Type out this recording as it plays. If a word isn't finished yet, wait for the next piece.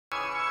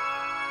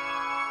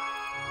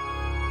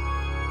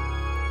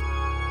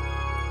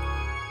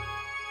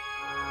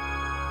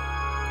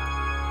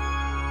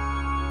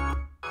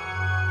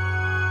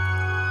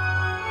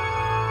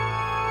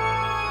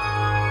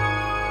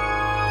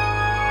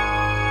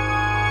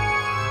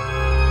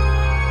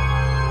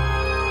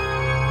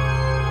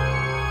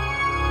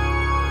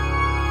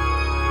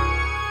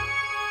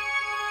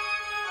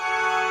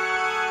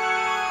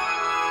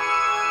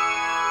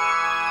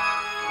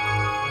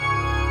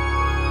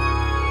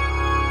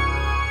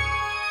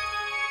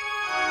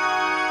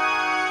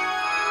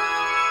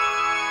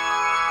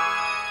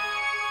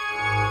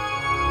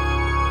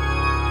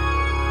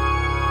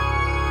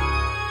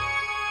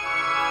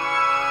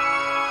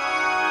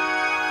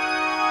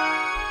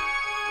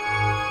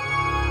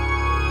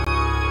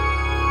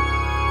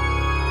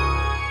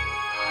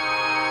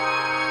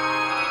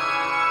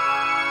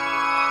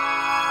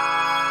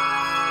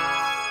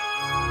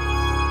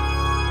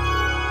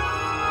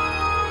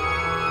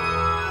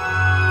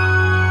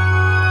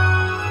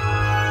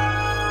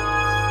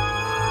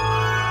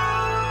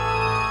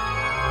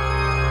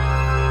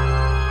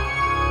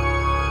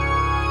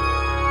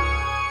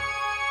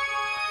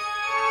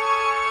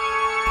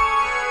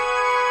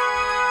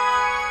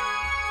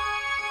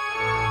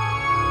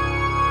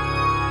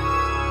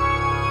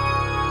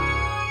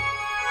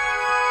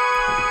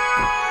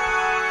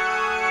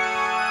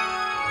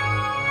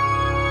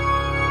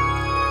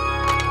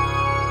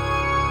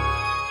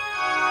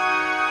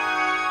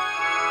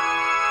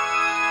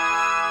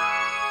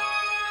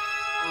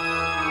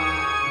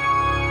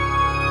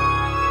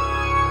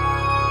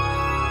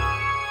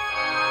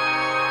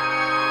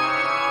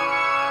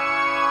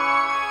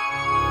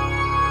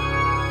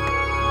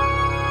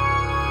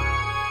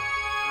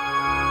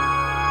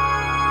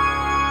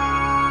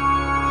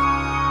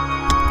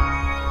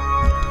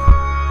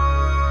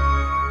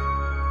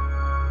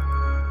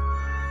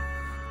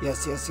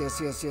Yes, yes, yes,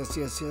 yes, yes,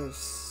 yes,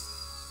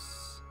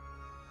 yes.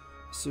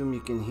 Assume you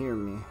can hear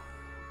me.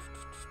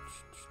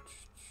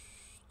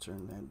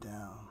 Turn that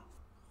down.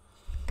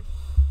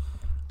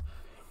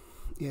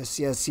 Yes,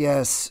 yes,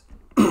 yes.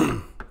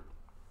 Bring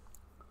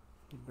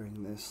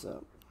this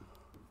up.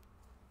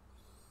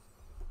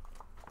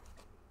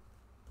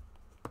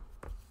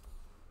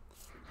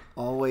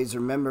 Always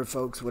remember,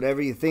 folks,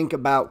 whatever you think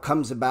about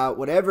comes about.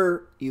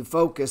 Whatever you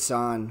focus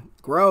on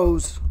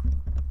grows.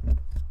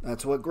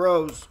 That's what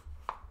grows.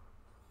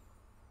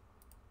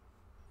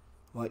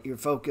 What you're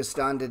focused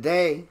on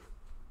today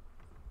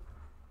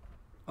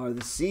are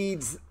the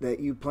seeds that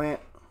you plant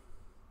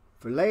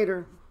for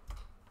later.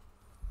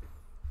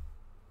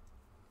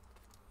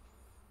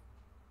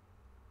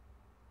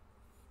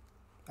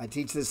 I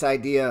teach this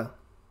idea.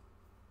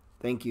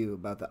 Thank you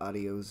about the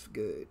audio is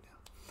good.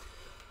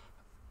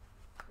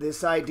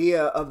 This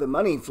idea of the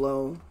money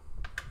flow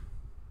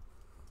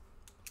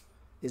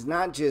is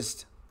not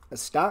just a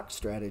stock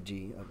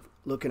strategy of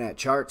looking at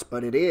charts,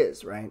 but it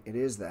is, right? It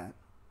is that.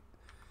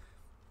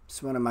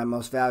 It's one of my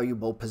most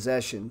valuable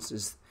possessions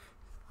is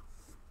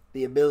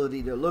the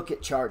ability to look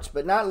at charts,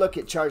 but not look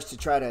at charts to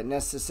try to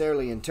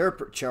necessarily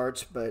interpret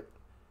charts, but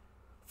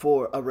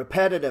for a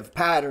repetitive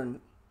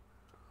pattern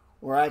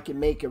where I can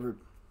make a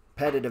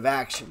repetitive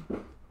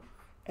action.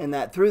 And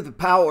that through the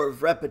power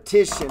of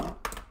repetition,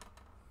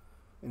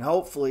 and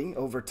hopefully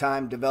over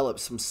time develop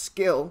some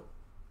skill,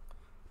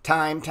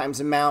 time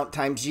times amount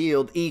times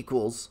yield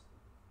equals,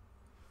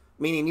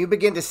 meaning you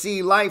begin to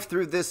see life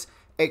through this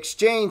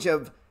exchange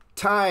of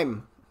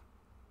time.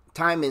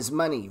 Time is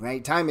money,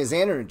 right? Time is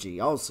energy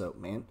also,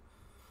 man.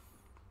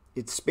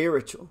 It's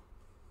spiritual.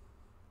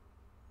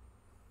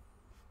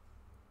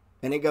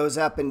 And it goes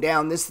up and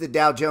down. This is the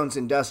Dow Jones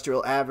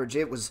Industrial Average.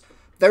 It was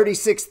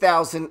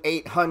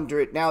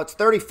 36,800. Now it's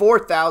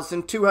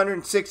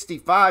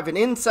 34,265. And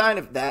inside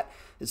of that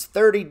is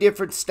 30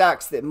 different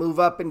stocks that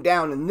move up and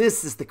down. And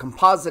this is the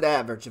composite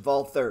average of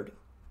all 30.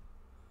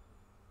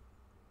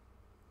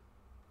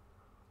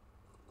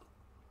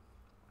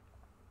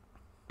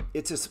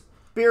 It's a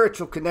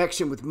spiritual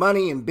connection with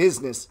money and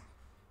business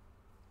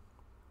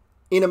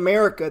in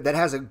America that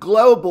has a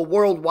global,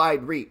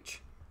 worldwide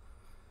reach.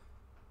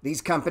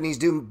 These companies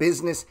do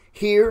business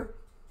here,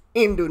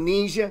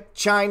 Indonesia,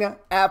 China,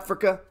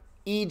 Africa,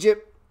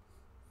 Egypt.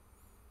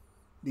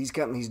 These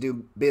companies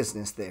do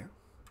business there.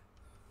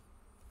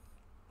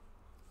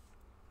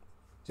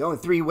 There's only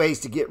 3 ways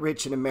to get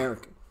rich in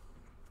America.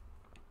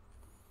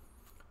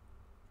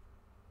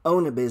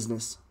 Own a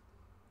business.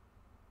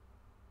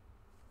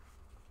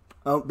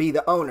 Be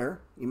the owner.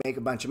 You make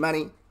a bunch of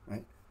money,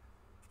 right?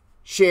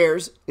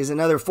 Shares is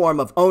another form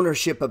of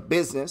ownership of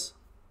business.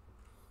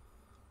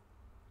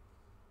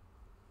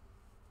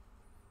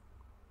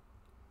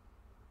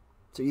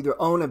 So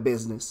either own a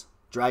business,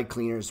 dry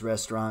cleaners,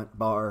 restaurant,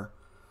 bar,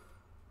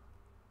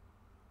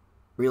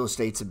 real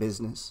estate's a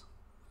business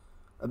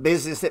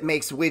that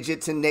makes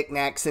widgets and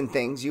knickknacks and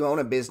things. You own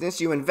a business,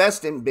 you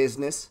invest in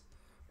business,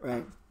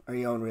 right? Or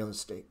you own real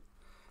estate.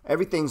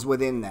 Everything's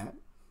within that.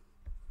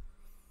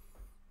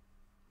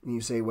 And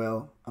you say,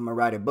 well, I'm going to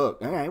write a book.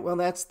 All right, well,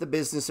 that's the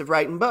business of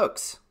writing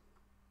books,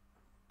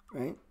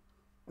 right?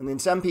 And then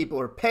some people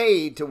are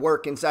paid to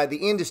work inside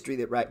the industry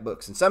that write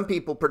books. And some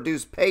people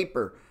produce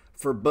paper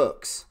for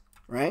books,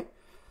 right?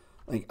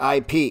 Like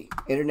IP,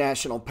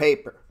 international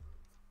paper.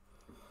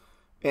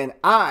 And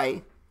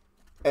I,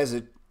 as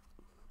an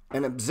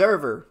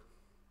observer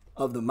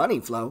of the money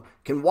flow,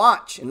 can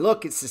watch and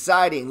look at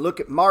society and look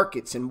at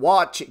markets and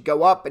watch it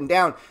go up and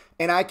down.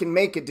 And I can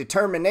make a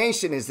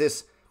determination, is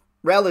this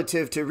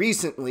relative to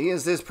recently,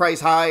 is this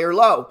price high or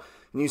low?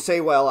 And you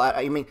say, well,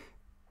 I mean,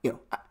 you know,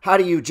 how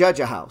do you judge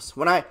a house?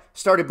 When I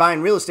started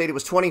buying real estate, it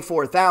was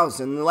 $24,000.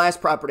 The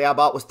last property I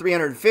bought was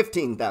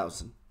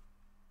 $315,000.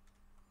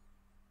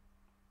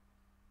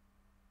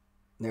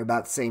 They're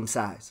about the same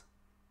size.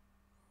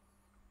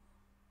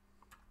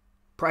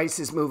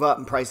 Prices move up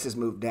and prices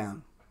move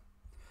down.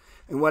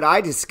 And what I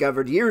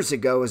discovered years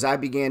ago as I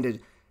began to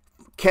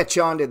catch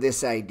on to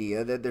this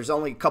idea that there's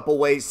only a couple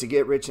ways to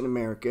get rich in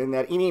America and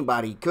that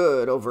anybody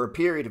could over a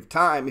period of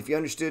time, if you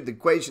understood the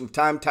equation of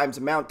time times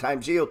amount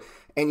times yield,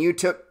 and you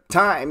took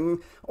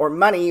time or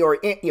money or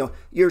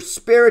your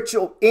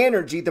spiritual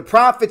energy, the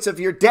profits of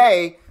your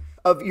day,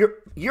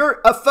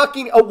 you're a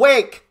fucking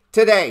awake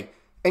today.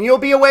 And you'll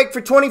be awake for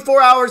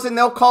 24 hours and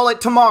they'll call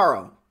it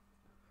tomorrow.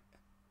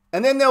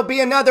 And then there'll be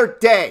another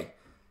day.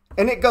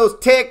 And it goes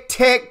tick,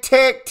 tick,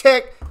 tick,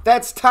 tick.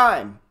 That's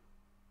time.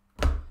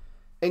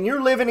 And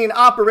you're living and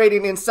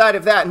operating inside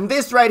of that. And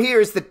this right here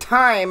is the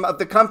time of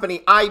the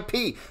company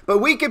IP. But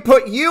we could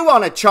put you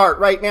on a chart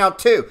right now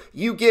too.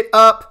 You get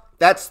up.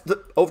 That's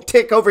the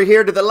tick over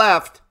here to the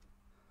left.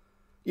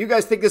 You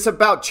guys think this is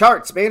about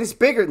charts, man. It's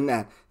bigger than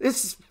that.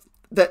 This is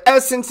the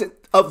essence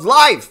of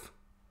life.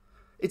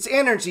 It's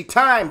energy,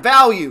 time,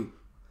 value.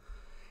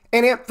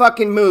 And it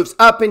fucking moves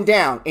up and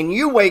down. And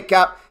you wake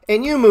up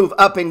and you move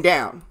up and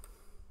down.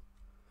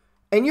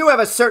 And you have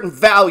a certain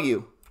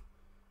value.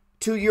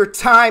 to your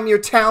time, your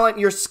talent,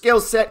 your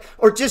skill set,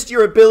 or just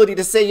your ability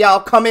to say, yeah,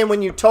 I'll come in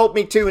when you told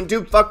me to and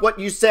do fuck what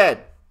you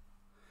said.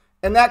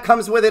 And that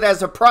comes with it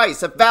as a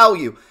price, a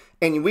value,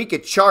 and we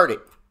could chart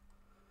it.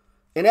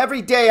 And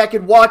every day I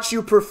could watch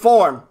you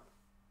perform.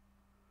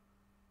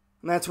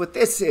 And that's what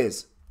this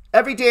is.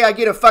 Every day I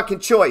get a fucking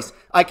choice.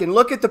 I can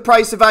look at the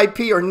price of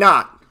IP or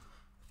not.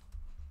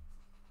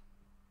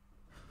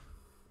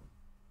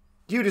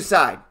 You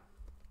decide.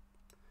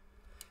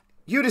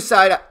 You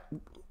decide.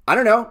 I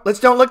don't know. Let's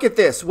don't look at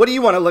this. What do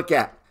you want to look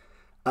at?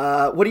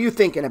 What are you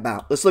thinking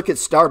about? Let's look at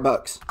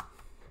Starbucks.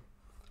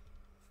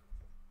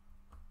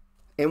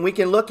 And we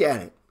can look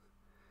at it.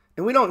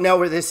 And we don't know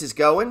where this is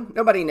going.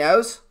 Nobody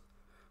knows.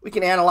 We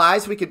can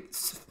analyze. We could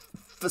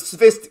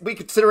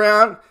sit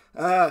around.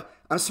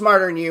 I'm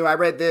smarter than you. I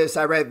read this.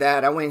 I read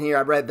that. I went here.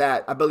 I read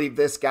that. I believe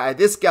this guy.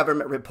 This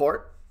government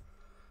report.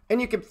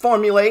 And you can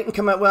formulate and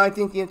come up, well, I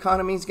think the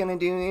economy is going to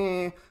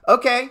do.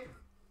 Okay.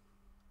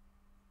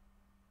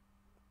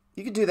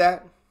 You could do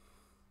that.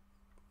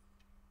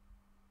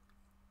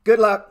 Good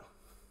luck.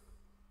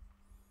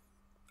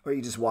 Or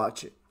you just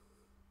watch it.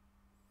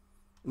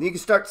 And you can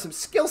start some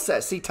skill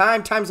sets. See,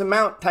 time times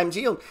amount times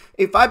yield.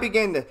 If I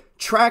began to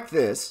track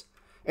this,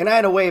 and I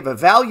had a way of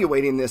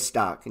evaluating this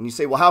stock, and you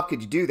say, well, how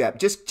could you do that?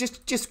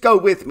 Just go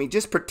with me.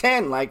 Just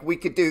pretend like we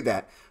could do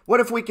that.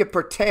 What if we could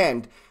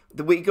pretend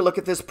that we could look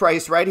at this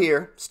price right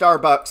here,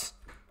 Starbucks?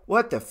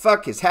 What the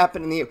fuck is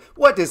happening?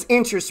 What does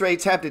interest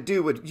rates have to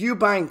do with you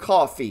buying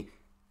coffee?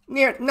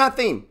 Near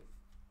nothing.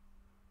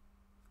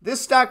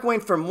 This stock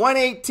went from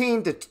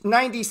 118 to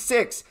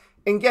 96.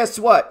 And guess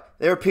what?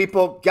 There were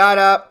people got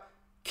up,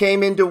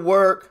 came into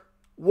work,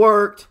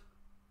 worked.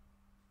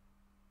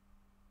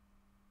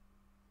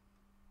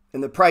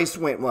 And the price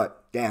went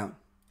what? Down.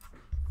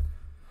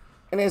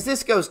 And as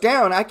this goes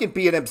down, I could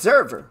be an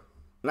observer.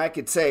 And I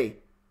could say,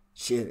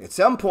 shit, at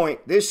some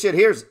point, this shit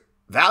here's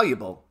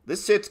valuable.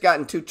 This shit's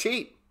gotten too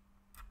cheap.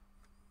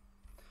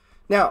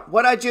 Now,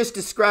 what I just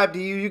described to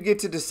you, you get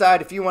to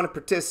decide if you want to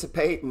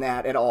participate in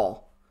that at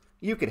all.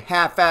 You could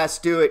half-ass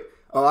do it.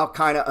 Oh, I'll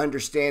kind of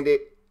understand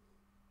it.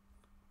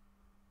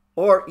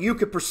 Or you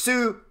could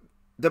pursue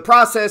the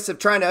process of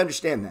trying to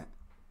understand that.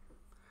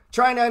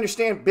 Trying to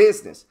understand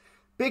business.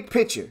 Big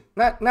picture.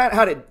 Not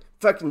how to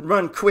fucking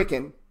run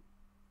Quicken.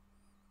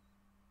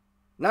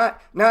 Not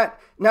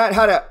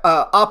how to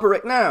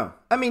operate. No.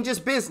 I mean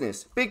just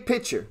business. Big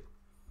picture.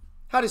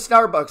 How does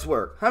Starbucks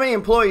work? How many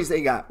employees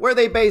they got? Where are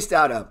they based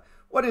out of?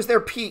 What is their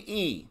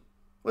PE?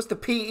 What's the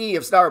PE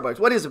of Starbucks?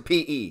 What is a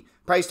PE?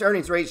 Price to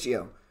earnings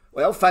ratio.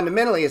 Well,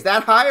 fundamentally, is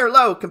that high or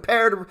low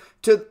compared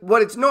to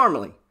what it's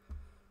normally?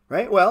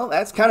 Right? Well,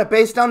 that's kind of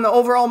based on the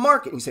overall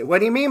market. And you say, what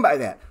do you mean by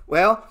that?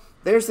 Well,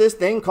 there's this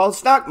thing called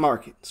stock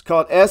market. It's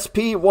called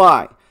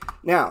SPY.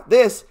 Now,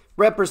 this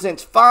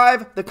represents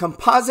the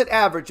composite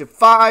average of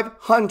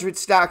 500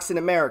 stocks in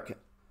America.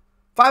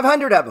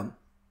 500 of them.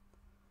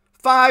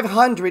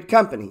 500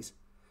 companies.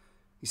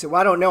 You say,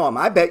 well, I don't know them.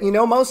 I bet you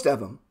know most of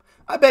them.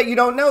 I bet you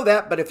don't know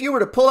that, but if you were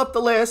to pull up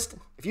the list,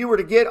 if you were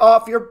to get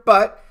off your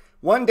butt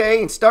one day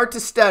and start to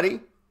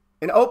study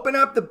and open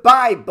up the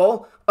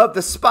Bible of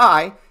the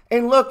SPY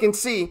and look and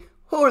see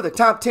who are the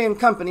top 10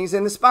 companies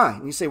in the SPY.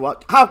 And you say,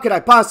 well, how could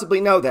I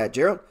possibly know that,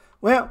 Gerald?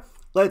 Well,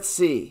 let's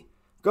see.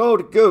 Go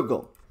to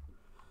Google.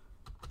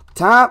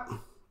 Top,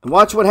 and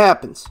watch what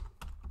happens.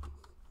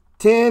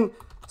 10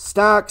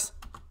 stocks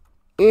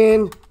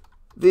in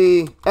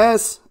the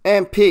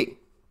S&P.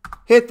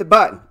 Hit the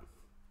button.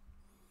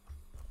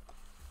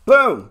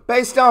 Boom.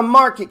 Based on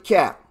market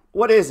cap.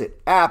 What is it?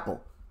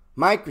 Apple,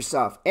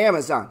 Microsoft,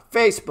 Amazon,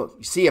 Facebook.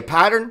 You see a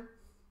pattern?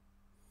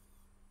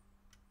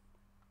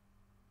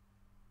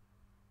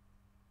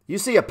 You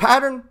see a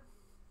pattern?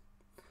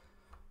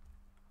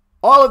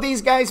 All of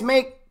these guys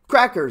make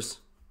crackers,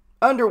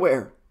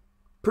 underwear,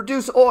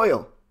 produce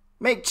oil,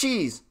 make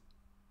cheese,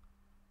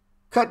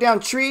 cut down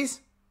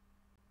trees.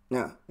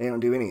 No, they don't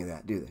do any of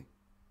that, do they?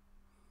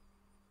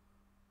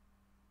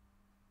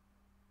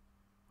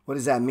 What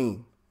does that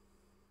mean?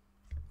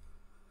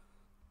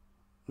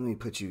 Let me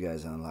put you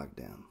guys on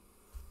lockdown.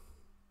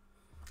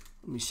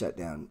 Let me shut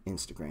down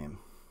Instagram.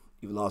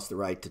 You've lost the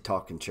right to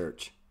talk in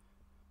church.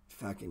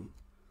 Fucking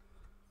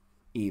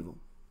evil.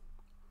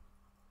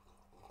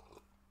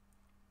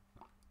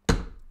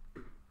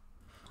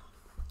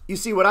 You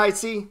see what I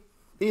see?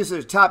 These are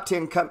the top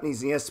 10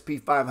 companies in the S&P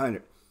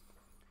 500.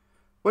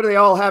 What do they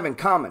all have in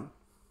common?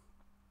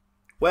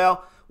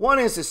 Well, one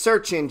is a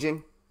search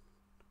engine.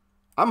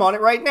 I'm on it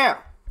right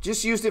now.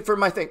 Just used it for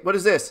my thing. What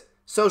is this?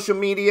 Social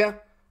media.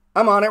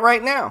 I'm on it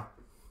right now.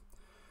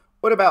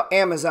 What about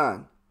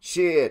Amazon?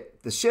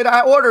 Shit. The shit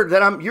I ordered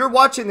that you're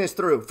watching this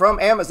through from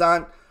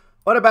Amazon.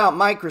 What about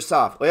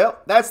Microsoft? Well,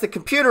 that's the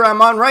computer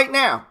I'm on right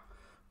now.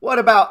 What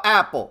about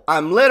Apple?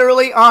 I'm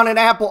literally on an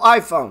Apple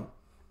iPhone.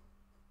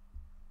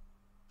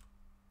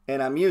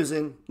 And I'm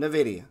using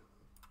NVIDIA.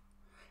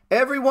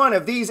 Every one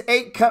of these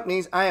 8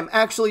 companies I am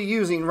actually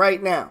using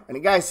right now. And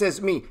a guy says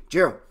to me,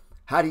 Gerald,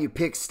 how do you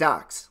pick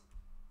stocks?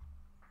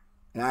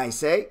 And I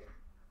say,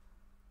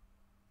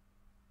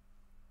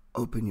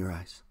 open your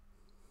eyes.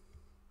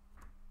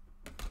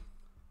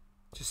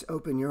 Just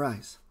open your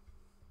eyes.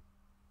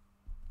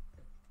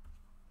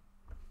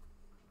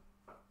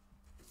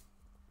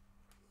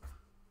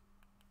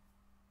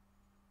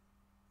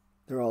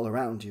 They're all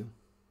around you.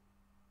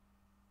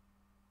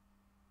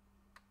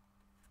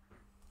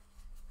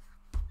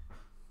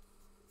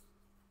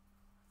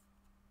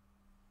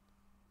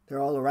 They're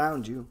all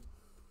around you.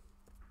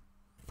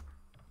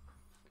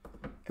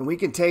 And we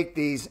can take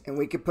these and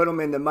we can put them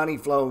in the money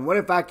flow. And what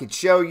if I could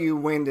show you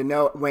when to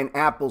know when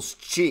Apple's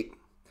cheap?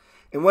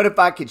 And what if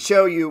I could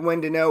show you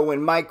when to know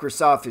when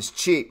Microsoft is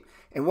cheap?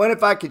 And what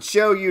if I could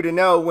show you to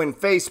know when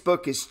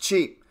Facebook is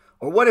cheap?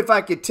 Or what if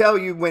I could tell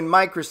you when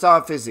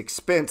Microsoft is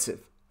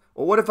expensive?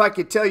 Or what if I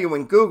could tell you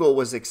when Google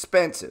was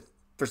expensive?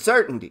 For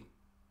certainty.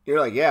 You're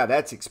like, yeah,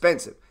 that's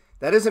expensive.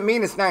 That doesn't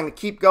mean it's not going to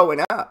keep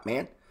going up,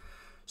 man.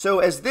 So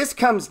as this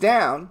comes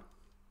down,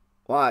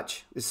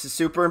 watch, this is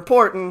super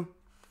important.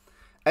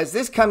 As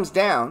this comes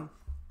down,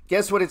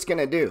 guess what it's going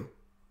to do?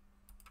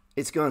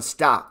 It's going to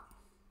stop.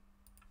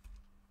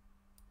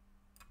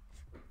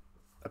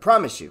 I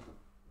promise you.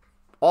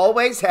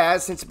 Always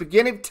has since the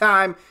beginning of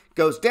time.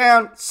 Goes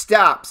down,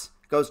 stops.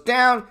 Goes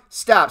down,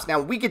 stops. Now,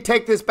 we could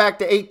take this back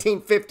to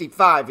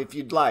 1855 if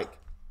you'd like.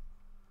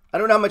 I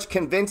don't know how much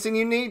convincing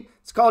you need.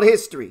 It's called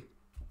history.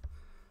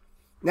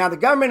 Now, the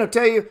government will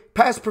tell you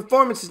past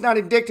performance is not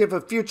indicative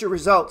of future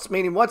results,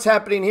 meaning what's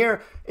happening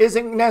here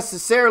isn't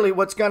necessarily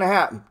what's going to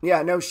happen.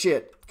 Yeah, no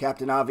shit,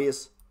 Captain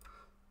Obvious.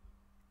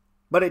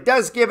 But it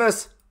does give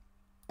us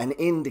an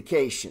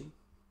indication.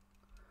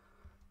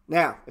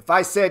 Now, if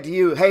I said to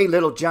you, hey,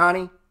 little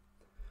Johnny,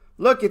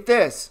 look at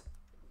this.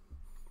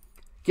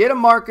 Get a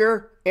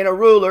marker and a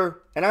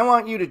ruler, and I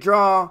want you to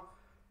draw,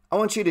 I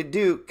want you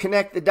to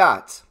connect the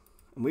dots.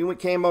 And we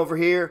came over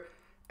here,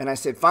 and I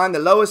said, find the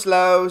lowest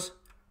lows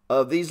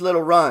of these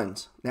little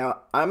runs. Now,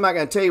 I'm not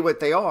going to tell you what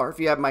they are. If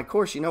you have my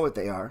course, you know what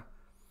they are.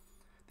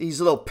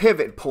 These little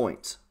pivot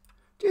points.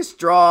 Just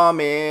draw them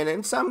in,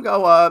 and some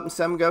go up, and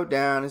some go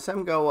down, and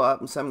some go up,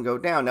 and some go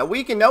down. Now,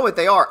 we can know what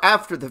they are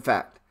after the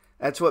fact.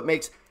 That's what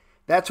makes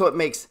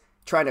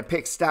trying to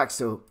pick stocks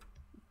so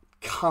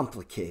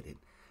complicated.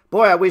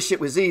 Boy, I wish it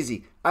was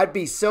easy. I'd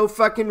be so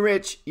fucking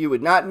rich, you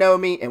would not know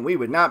me, and we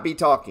would not be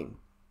talking.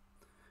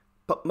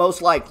 But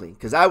most likely,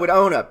 because I would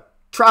own a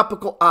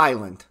tropical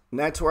island, and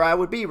that's where I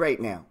would be right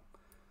now.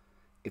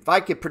 If I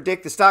could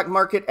predict the stock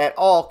market at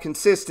all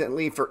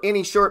consistently for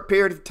any short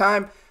period of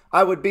time,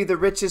 I would be the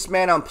richest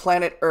man on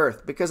planet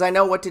Earth because I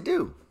know what to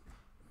do.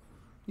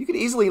 You could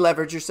easily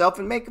leverage yourself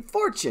and make a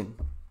fortune.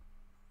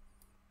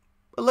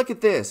 But look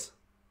at this.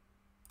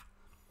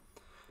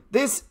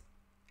 This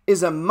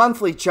is a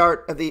monthly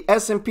chart of the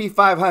S&P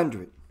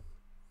 500.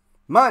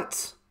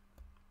 Months.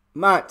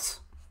 Months.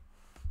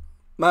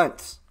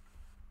 Months.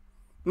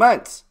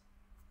 Months.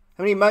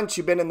 How many months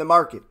you been in the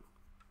market?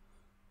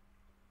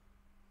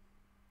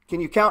 Can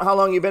you count how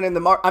long you've been in the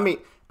market? I mean,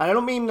 I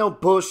don't mean no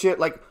bullshit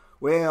like,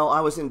 well, I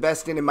was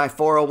investing in my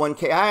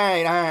 401k.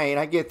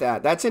 I get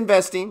that. That's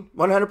investing,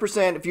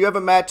 100%. If you have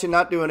a match and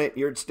not doing it,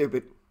 you're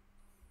stupid.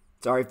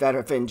 Sorry if that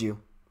offends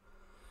you.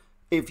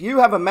 If you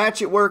have a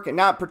match at work and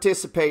not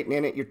participating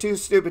in it, you're too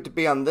stupid to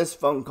be on this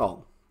phone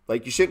call.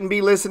 Like, you shouldn't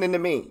be listening to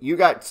me. You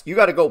got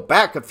to go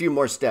back a few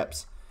more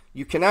steps.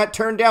 You cannot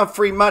turn down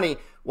free money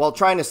while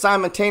trying to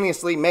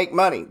simultaneously make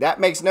money. That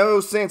makes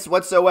no sense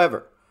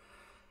whatsoever.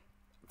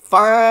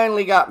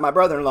 Finally got my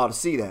brother-in-law to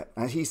see that.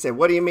 And he said,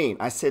 what do you mean?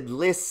 I said,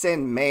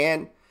 listen,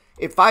 man.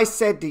 If I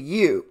said to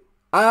you,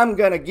 I'm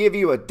going to give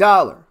you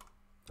 $1.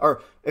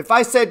 Or if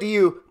I said to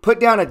you, put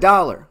down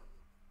 $1.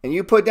 And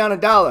you put down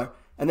 $1.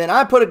 And then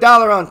I put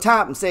 $1 on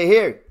top and say,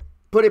 here,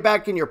 put it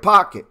back in your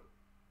pocket.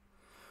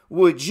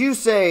 Would you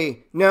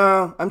say,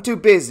 no, I'm too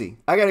busy.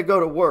 I got to go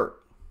to work.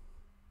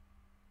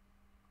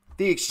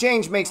 The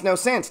exchange makes no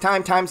sense.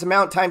 Time times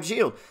amount times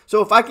yield.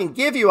 So if I can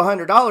give you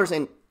 $100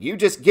 and you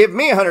just give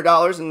me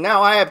 $100 and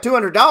now I have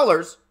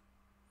 $200.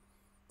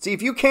 See,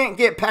 if you can't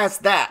get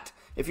past that,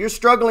 if you're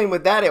struggling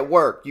with that at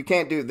work, you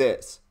can't do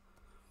this.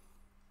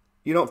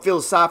 You don't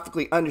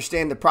philosophically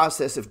understand the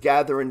process of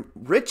gathering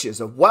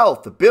riches, of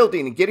wealth, of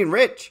building and getting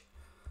rich.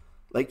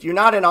 Like, you're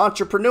not an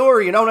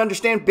entrepreneur. You don't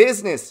understand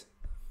business.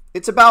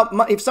 It's about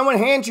money. If someone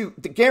hands you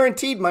the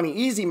guaranteed money,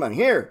 easy money,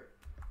 here,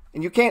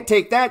 and you can't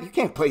take that, you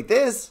can't play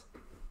this.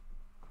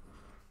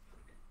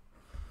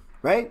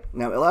 Right?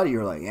 Now, a lot of you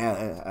are like,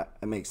 yeah,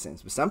 that makes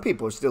sense. But some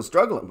people are still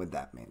struggling with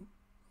that, man.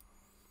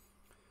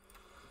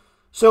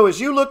 So as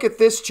you look at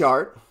this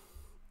chart,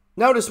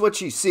 notice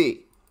what you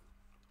see.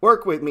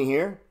 Work with me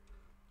here.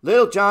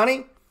 Little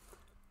Johnny,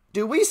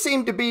 do we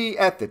seem to be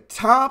at the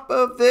top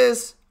of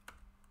this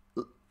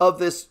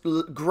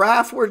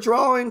graph we're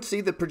drawing? See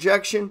the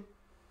projection?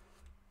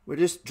 We're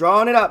just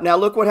drawing it up. Now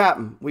look what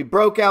happened. We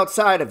broke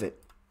outside of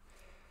it.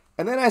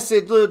 And then I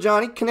said, little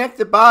Johnny, connect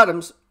the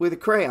bottoms with a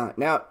crayon.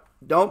 Now,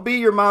 don't be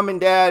your mom and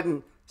dad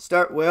and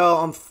start, well,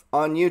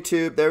 on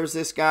YouTube, there was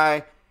this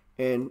guy,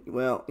 and,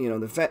 well, you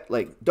know,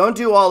 don't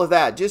do all of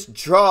that. Just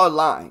draw a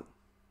line.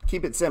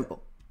 Keep it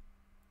simple.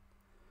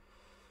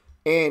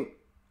 And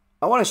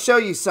I want to show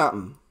you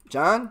something,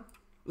 John,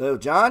 little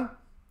John.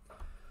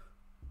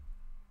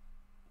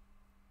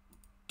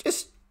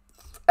 just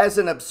as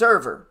an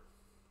observer,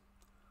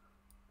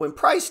 when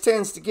price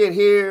tends to get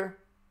here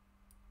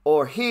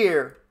or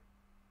here,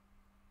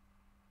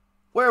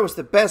 where was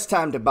the best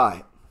time to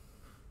buy it?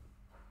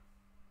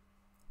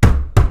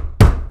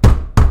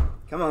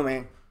 Come on,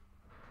 man.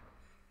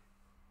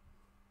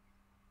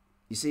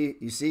 You see it?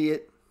 You see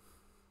it?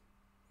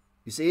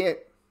 You see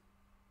it?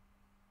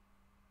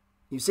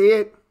 You see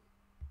it?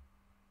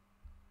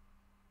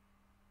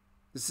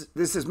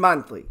 This is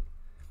monthly.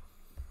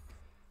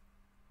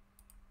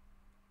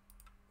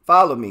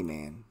 Follow me,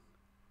 man.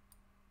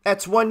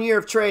 That's 1 year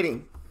of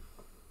trading.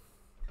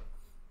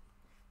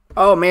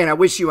 Oh, man, I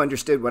wish you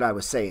understood what I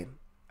was saying.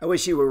 I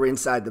wish you were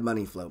inside the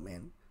money flow,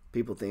 man.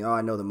 People think, oh,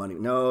 I know the money.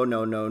 No,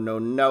 no, no, no,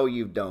 no,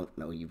 you don't.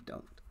 No, you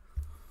don't.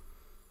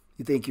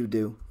 You think you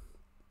do?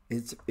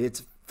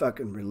 It's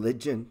fucking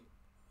religion.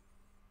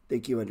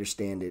 Think you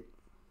understand it.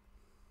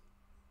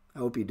 I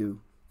hope you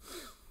do.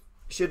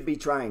 Should be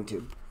trying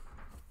to.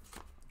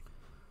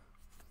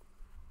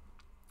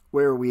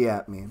 Where are we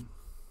at, man?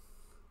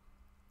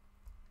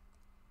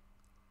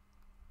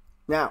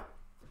 Now,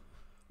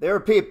 there are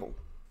people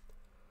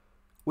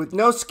with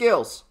no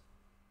skills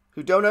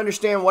who don't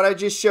understand what I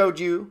just showed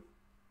you.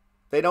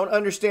 They don't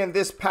understand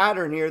this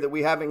pattern here that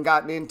we haven't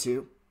gotten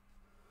into.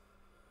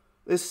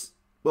 This,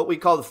 what we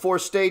call the 4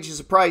 stages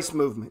of price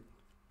movement.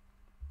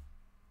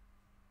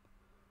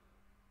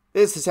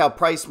 This is how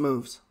price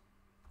moves.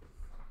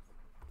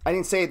 I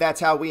didn't say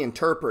that's how we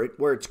interpret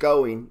where it's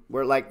going.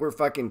 We're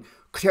fucking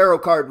tarot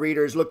card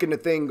readers looking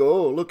at thing, go,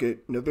 oh, look at,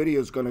 the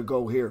video's going to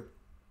go here.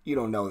 You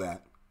don't know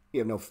that. You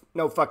have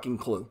no fucking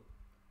clue.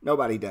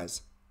 Nobody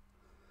does.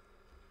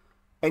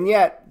 And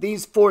yet,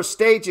 these 4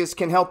 stages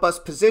can help us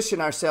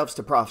position ourselves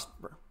to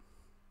prosper.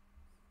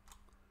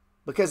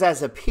 Because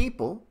as a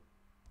people,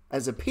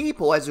 as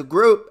a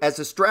group, as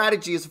a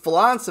strategy, as a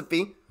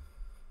philosophy,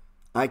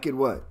 I could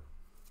what?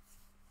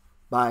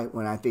 Buy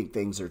when I think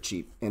things are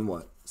cheap. And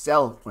what?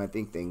 Sell when I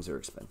think things are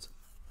expensive.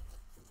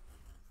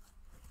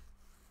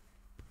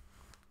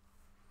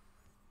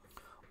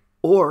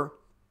 Or,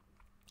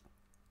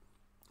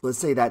 let's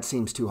say that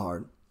seems too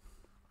hard.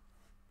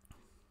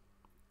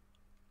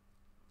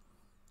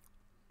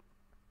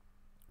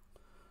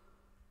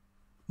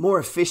 More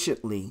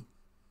efficiently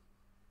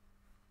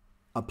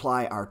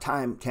apply our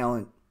time,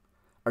 talent,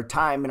 our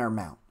time and our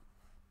amount.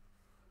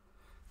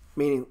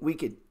 Meaning we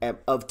could,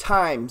 of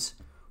times,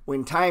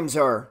 when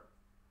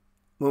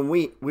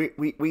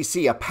we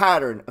see a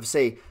pattern of,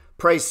 say,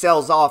 price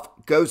sells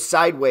off, goes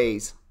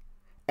sideways,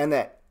 and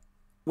that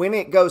when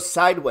it goes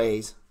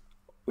sideways,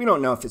 we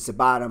don't know if it's the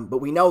bottom, but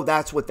we know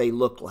that's what they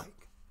look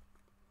like.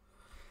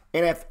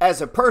 And if,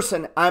 as a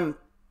person, I'm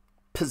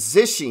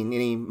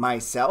positioning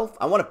myself,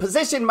 I want to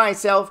position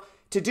myself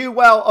to do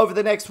well over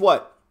the next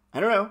what? I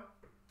don't know.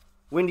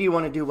 When do you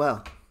want to do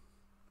well?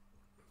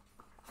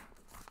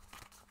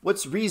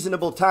 What's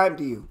reasonable time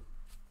to you?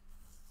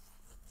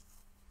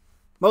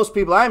 Most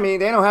people they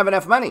don't have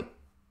enough money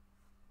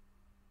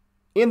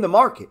in the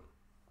market,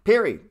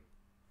 period.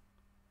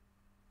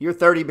 Your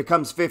 30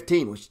 becomes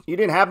 15, which you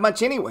didn't have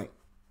much anyway.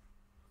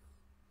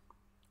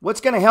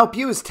 What's going to help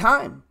you is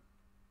time.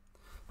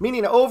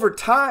 Meaning over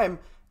time,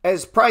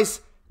 as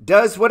price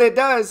does what it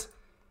does,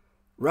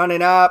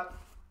 running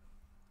up,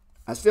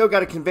 I still got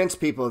to convince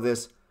people of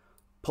this,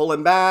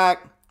 pulling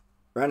back,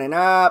 running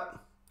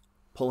up,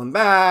 pulling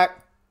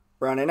back,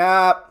 running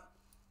up.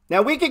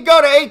 Now we could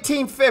go to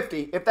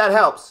 1850 if that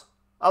helps.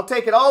 I'll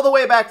take it all the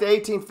way back to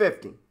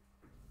 1850.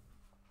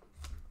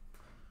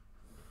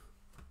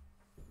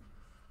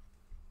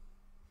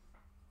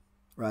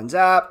 Runs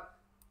up,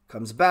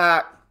 comes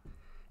back,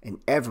 and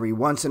every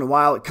once in a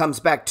while it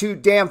comes back too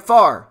damn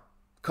far.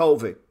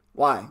 COVID.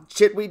 Why?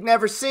 Shit we'd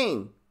never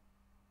seen.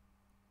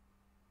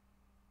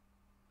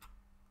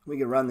 We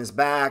can run this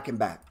back and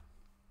back.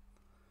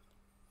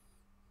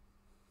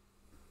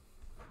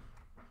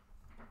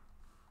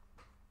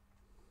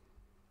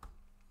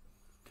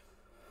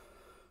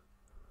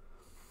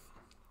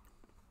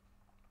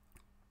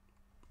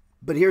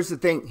 But here's the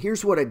thing.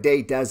 Here's what a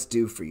day does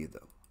do for you,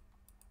 though.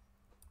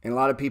 And a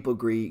lot of people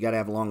agree you got to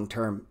have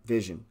long-term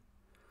vision.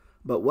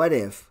 But what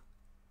if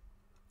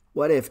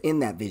in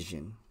that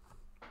vision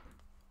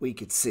we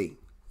could see?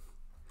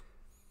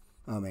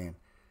 Oh, man.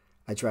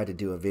 I tried to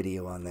do a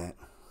video on that.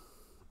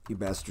 You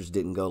bastards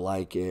didn't go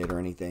like it or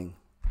anything.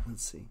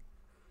 Let's see.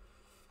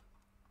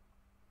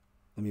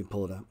 Let me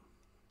pull it up.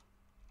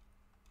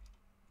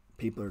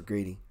 People are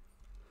greedy.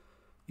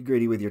 You're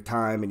greedy with your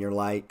time and your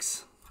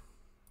likes.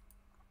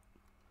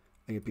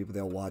 I get people,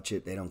 they'll watch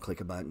it. They don't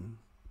click a button.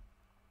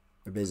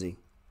 They're busy.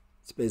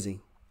 It's busy.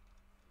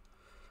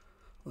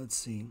 Let's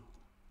see.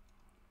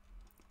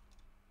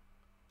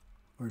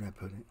 Where did I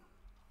put it?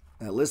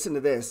 Now listen to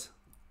this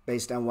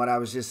based on what I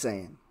was just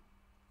saying.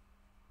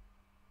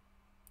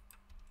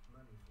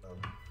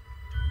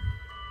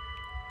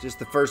 Just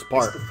the first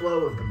part. It's the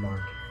flow of the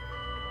market.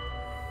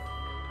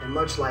 And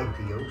much like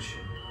the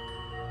ocean,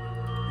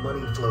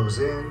 money flows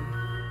in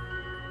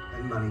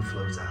and money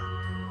flows out.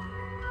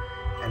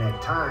 And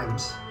at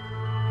times,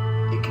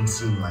 it can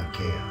seem like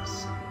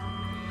chaos.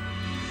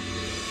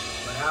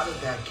 out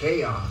of that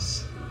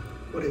chaos,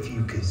 what if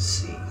you could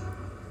see?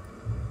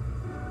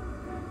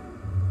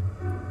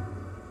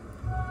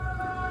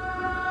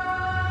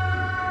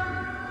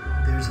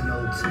 There's an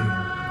old saying.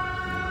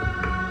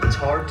 It's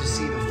hard to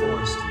see the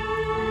forest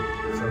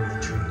from the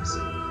trees.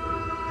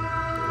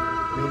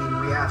 Meaning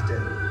we have to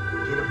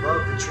get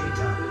above the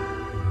treetop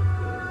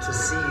to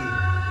see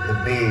the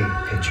big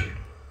picture.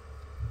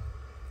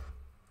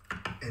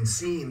 And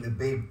seeing the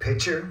big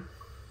picture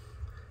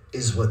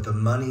is what the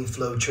money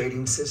flow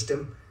trading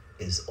system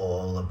is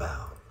all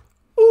about.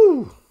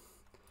 Ooh.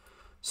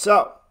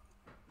 So,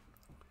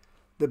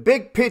 the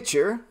big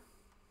picture.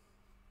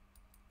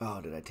 Oh,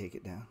 did I take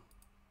it down?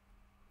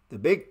 The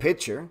big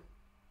picture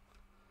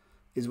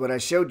is what I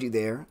showed you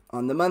there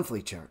on the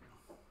monthly chart.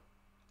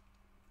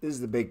 This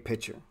is the big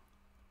picture.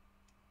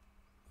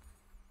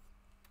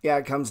 Yeah,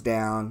 it comes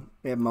down.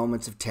 We have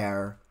moments of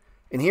terror.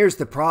 And here's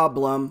the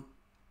problem.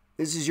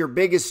 This is your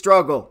biggest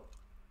struggle.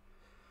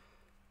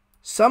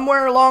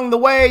 Somewhere along the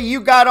way,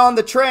 you got on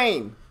the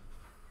train.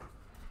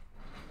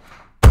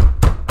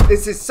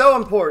 This is so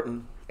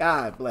important.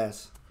 God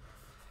bless.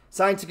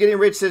 Science of Getting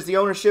Rich says the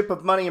ownership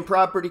of money and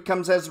property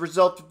comes as a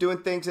result of doing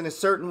things in a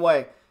certain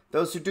way.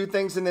 Those who do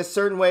things in this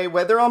certain way,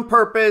 whether on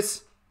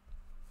purpose,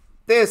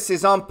 this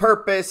is on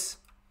purpose,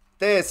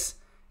 this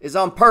is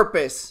on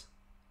purpose.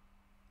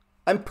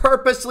 I'm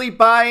purposely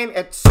buying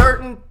at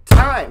certain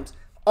times.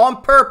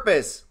 On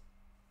purpose.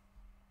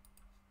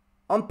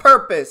 On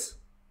purpose.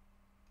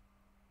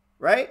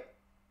 Right?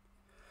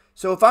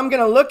 So if I'm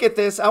going to look at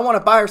this, I want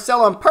to buy or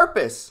sell on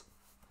purpose.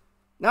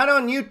 Not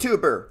on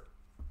YouTuber.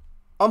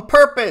 On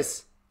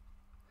purpose.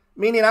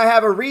 Meaning I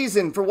have a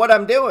reason for what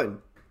I'm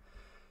doing.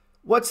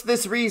 What's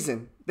this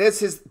reason?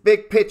 This is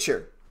big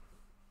picture.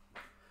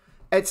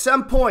 At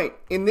some point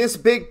in this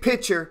big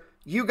picture,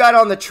 you got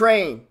on the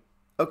train.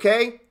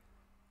 Okay?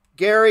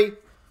 Gary,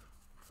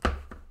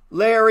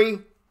 Larry,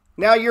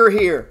 now you're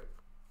here.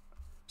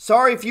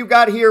 Sorry if you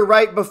got here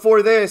right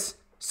before this.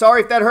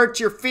 Sorry if that hurts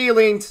your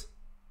feelings.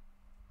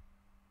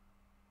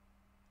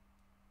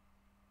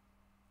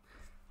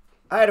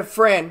 I had a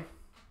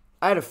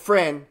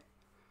friend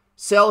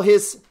sell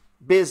his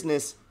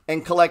business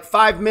and collect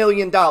 $5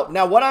 million.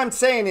 Now, what I'm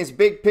saying is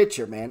big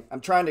picture, man.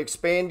 I'm trying to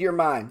expand your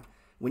mind.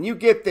 When you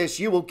get this,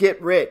 you will get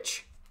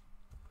rich.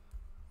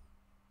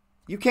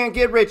 You can't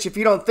get rich if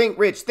you don't think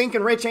rich.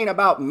 Thinking rich ain't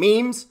about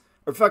memes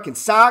or fucking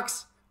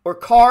socks or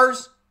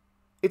cars.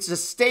 It's a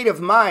state of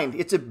mind.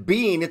 It's a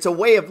being. It's a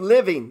way of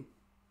living.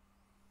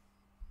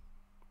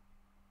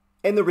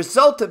 And the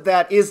result of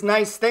that is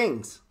nice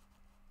things.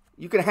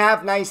 You can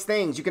have nice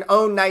things. You can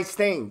own nice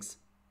things.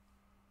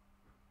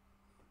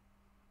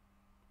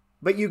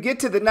 But you get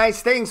to the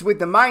nice things with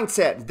the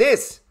mindset.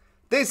 This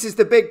is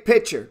the big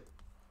picture.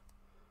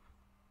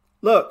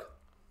 Look.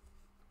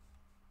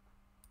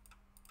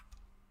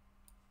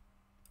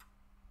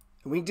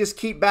 We just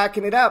keep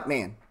backing it up,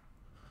 man.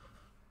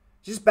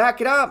 Just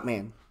back it up,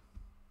 man.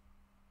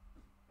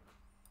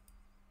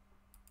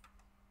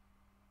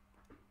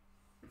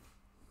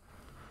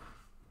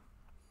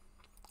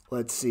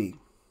 Let's see.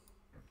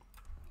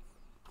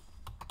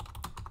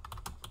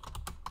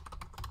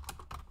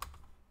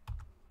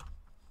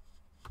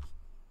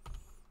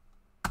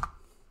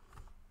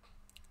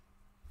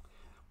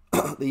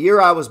 The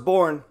year I was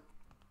born,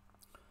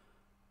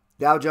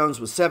 Dow Jones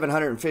was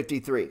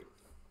 753.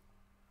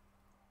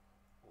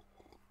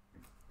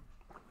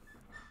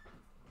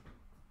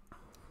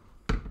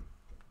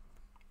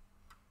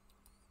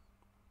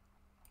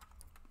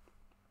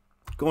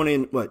 Going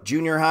in, what,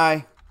 junior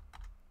high?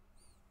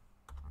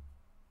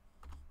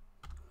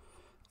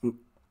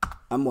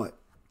 I'm what,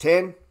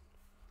 10?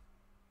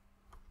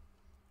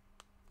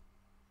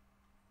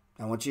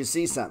 I want you to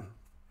see something.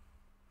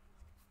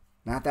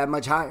 Not that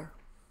much higher.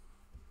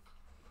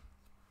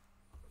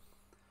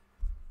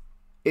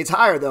 It's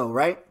higher though,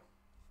 right?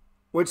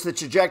 What's the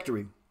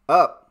trajectory?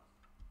 Up.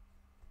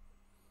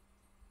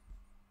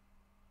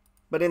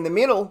 But in the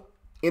middle,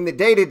 in the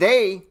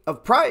day-to-day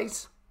of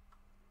price,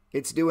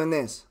 it's doing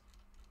this.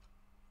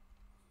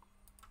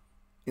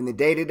 In the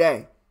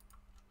day-to-day.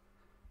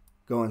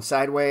 Going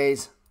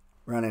sideways,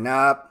 running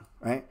up,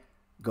 right?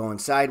 Going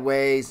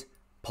sideways,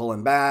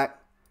 pulling back,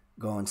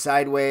 going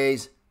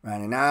sideways,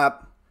 running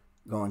up,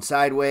 going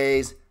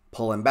sideways,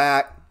 pulling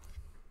back.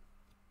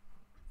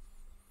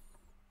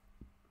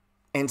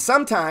 And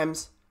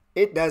sometimes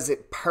it does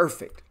it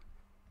perfect,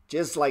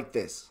 just like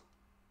this.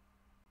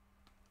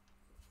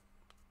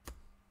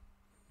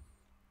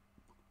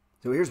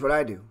 So here's what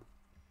I do.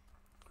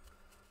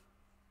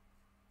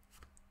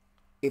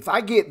 If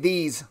I get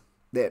these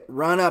that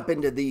run up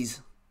into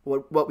these,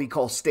 what we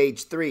call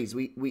stage threes,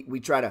 we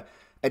try to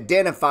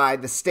identify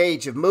the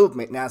stage of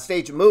movement. Now,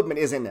 stage of movement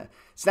it's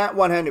not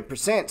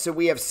 100%, so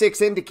we have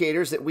 6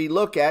 indicators that we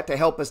look at to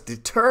help us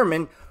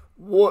determine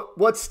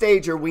what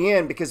stage are we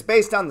in, because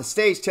based on the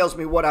stage tells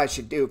me what I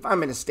should do. If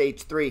I'm in a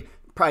stage 3,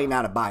 probably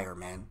not a buyer,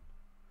 man.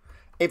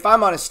 if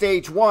I'm on a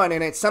stage one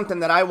and it's something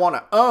that I want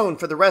to own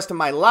for the rest of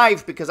my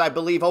life because I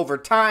believe over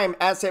time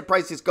asset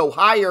prices go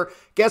higher,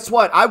 guess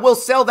what? I will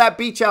sell that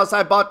beach house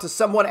I bought to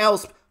someone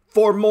else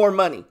for more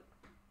money.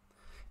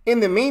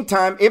 In the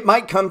meantime, it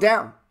might come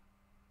down.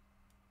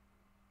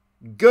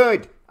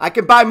 Good. I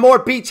can buy more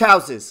beach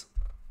houses.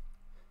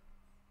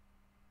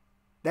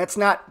 That's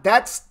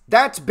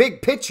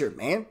big picture,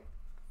 man.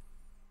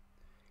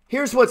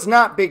 Here's what's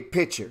not big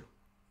picture.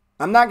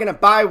 I'm not going to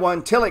buy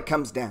one till it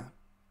comes down.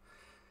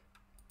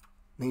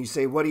 And you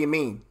say, what do you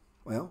mean?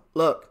 Well,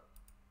 look.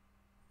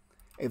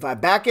 If I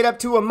back it up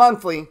to a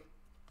monthly,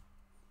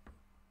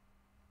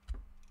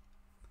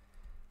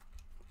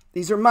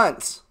 these are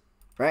months,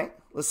 right?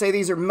 Let's say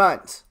these are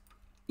months.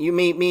 You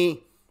meet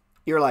me,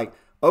 you're like,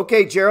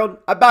 okay, Gerald,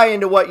 I buy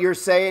into what you're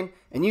saying,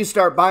 and you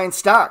start buying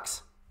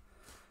stocks.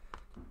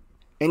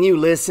 And you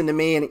listen to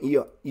me, and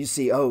you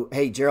see, oh,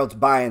 hey, Gerald's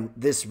buying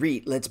this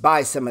REIT. Let's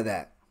buy some of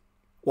that.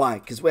 Why?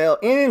 Because, well,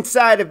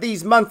 inside of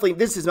these monthly,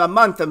 this is a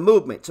month of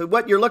movement. So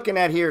what you're looking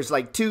at here is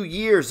like 2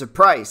 years of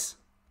price,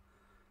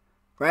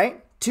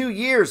 right? 2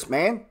 years,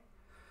 man.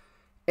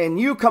 And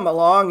you come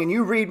along and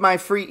you read my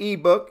free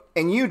ebook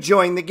and you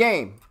join the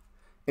game.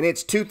 And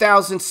it's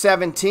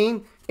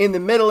 2017 in the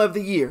middle of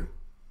the year.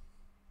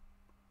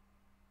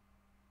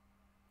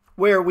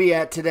 Where are we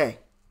at today?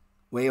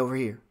 Way over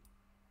here.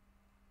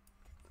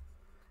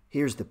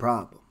 Here's the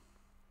problem.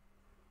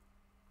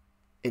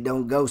 It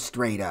don't go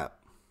straight up.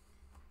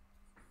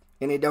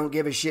 And it don't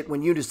give a shit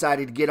when you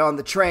decided to get on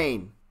the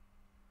train.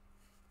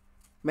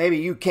 Maybe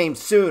you came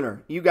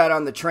sooner. You got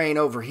on the train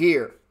over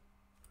here.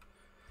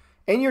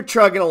 And you're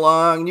trugging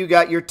along. You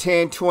got your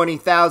 10,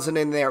 20,000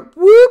 in there.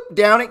 Whoop,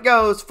 down it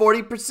goes,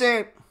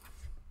 40%.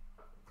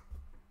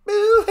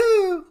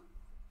 Boo-hoo.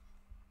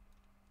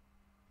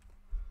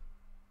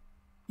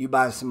 You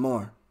buy some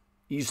more.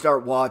 You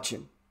start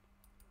watching.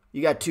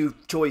 You got two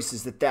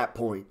choices at that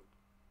point.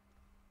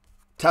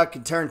 Tuck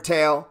and turn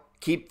tail.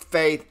 Keep the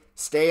faith.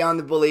 Stay on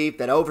the belief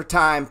that over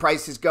time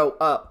prices go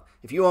up.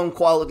 If you own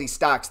quality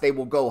stocks, they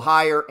will go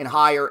higher and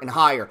higher and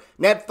higher.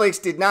 Netflix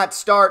did not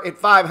start at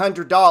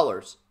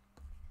 $500.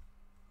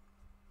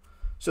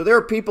 So there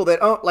are people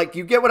that own, like,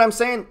 you get what I'm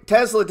saying?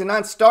 Tesla did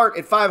not start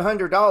at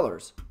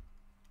 $500.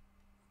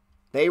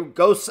 They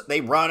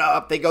run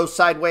up, they go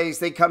sideways,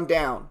 they come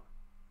down.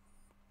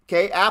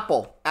 Okay,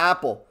 Apple.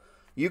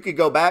 You could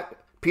go back.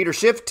 Peter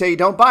Schiff tell you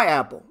don't buy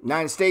Apple.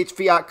 United States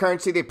fiat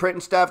currency, they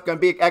printing stuff, going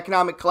to be an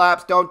economic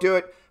collapse, don't do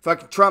it.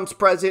 Fucking Trump's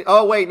president.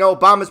 Oh, wait, no,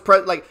 Obama's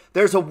president. Like,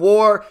 there's a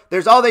war.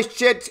 There's all this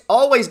shit. It's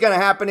always going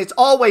to happen. It's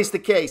always the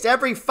case.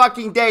 Every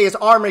fucking day is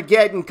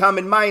Armageddon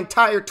coming. My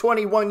entire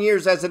 21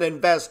 years as an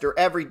investor,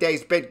 every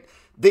day's been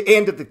the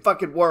end of the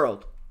fucking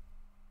world.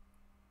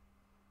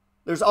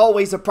 There's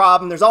always a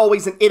problem. There's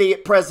always an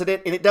idiot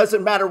president, and it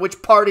doesn't matter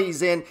which party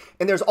he's in.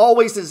 And there's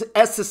always an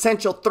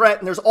existential threat,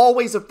 and there's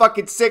always a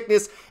fucking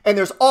sickness, and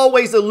there's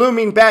always a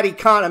looming bad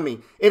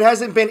economy. It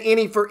hasn't been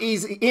any for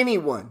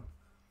anyone.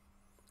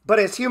 But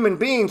as human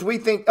beings, we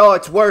think, oh,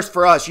 it's worse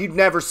for us. You've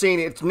never seen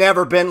it. It's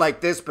never been like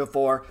this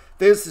before.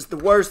 This is the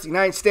worst the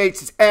United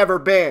States has ever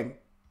been.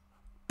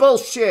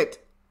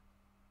 Bullshit.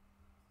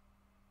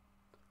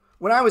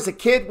 When I was a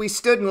kid, we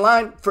stood in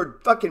line for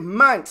fucking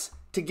months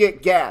to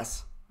get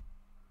gas.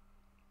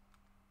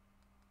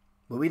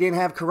 But we didn't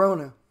have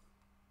Corona.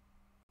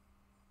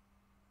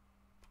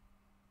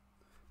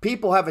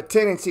 People have a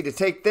tendency to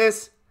take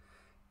this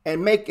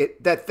and make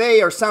it that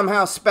they are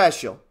somehow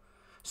special.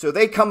 So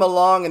they come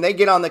along and they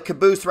get on the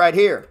caboose right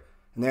here.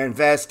 And they're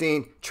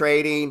investing,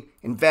 trading,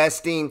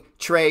 killing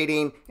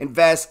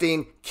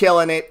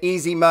it,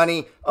 easy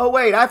money. Oh,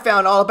 wait, I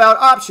found all about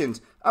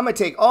options. I'm going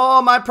to take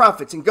all my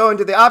profits and go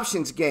into the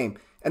options game.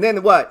 And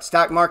then what?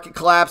 Stock market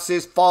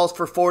collapses, falls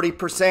for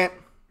 40%.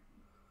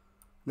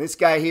 This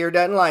guy here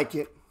doesn't like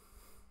it.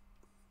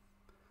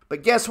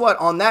 But guess what?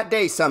 On that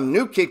day, some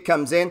new kid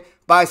comes in,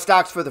 buys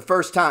stocks for the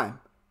first time.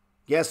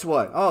 Guess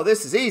what? Oh,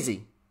 this is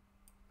easy.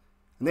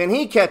 And then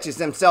he catches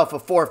himself a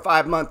 4 or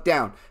 5 month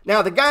down.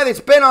 Now, the guy that's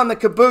been on the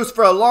caboose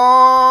for a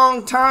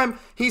long time,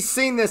 he's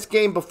seen this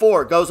game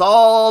before. It goes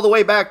all the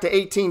way back to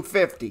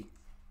 1850.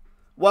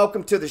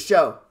 Welcome to the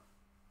show.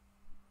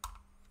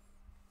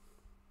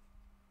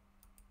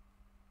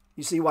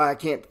 You see why I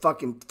can't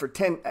fucking, for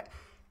 10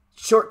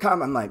 short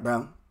comment, I'm like,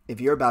 bro, if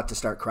you're about to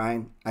start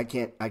crying, I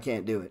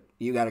can't do it.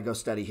 You got to go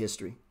study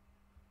history.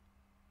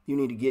 You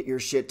need to get your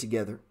shit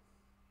together.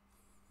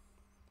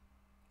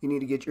 You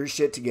need to get your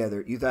shit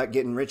together. You thought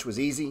getting rich was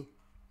easy?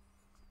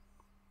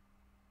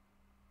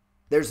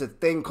 There's a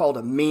thing called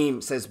a meme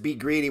that says be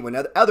greedy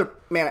when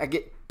man, I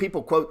get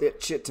people quote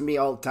that shit to me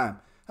all the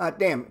time.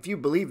 Damn, if you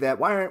believe that,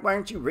 why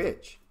aren't you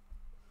rich?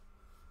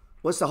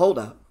 What's the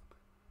holdup?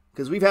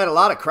 Because we've had a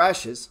lot of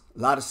crashes, a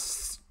lot of,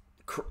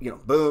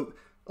 boom.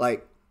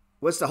 Like,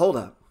 what's the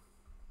holdup?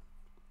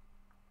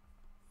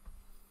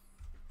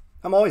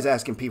 I'm always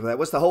asking people that.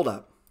 What's the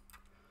holdup?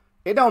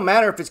 It don't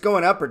matter if it's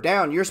going up or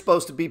down. You're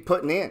supposed to be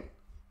putting in.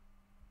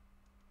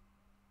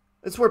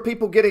 That's where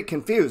people get it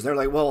confused. They're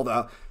like, well,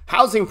 the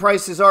housing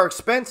prices are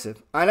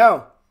expensive. I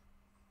know.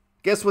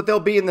 Guess what they'll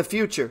be in the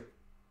future?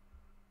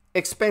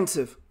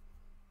 expensive.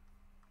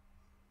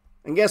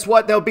 And guess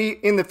what? They'll be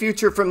in the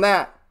future from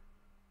that.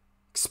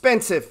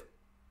 Expensive.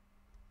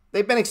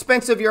 They've been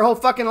expensive your whole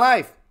fucking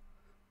life.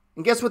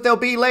 And guess what they'll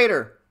be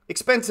later?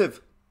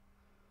 Expensive.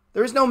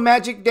 There is no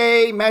magic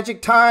day,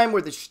 magic time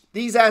where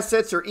these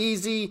assets are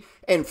easy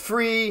and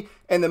free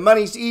and the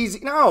money's easy.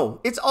 No,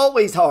 it's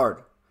always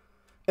hard.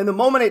 And the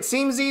moment it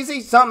seems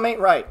easy, something ain't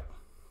right.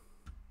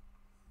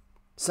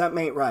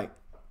 Something ain't right.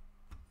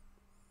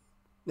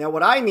 Now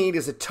what I need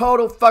is a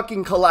total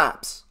fucking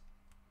collapse.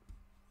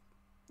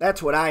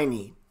 That's what I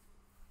need.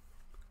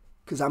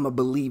 Because I'm a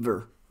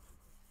believer.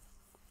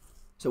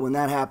 So when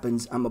that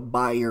happens, I'm a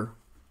buyer.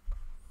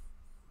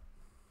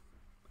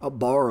 I'll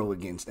borrow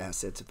against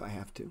assets if I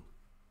have to.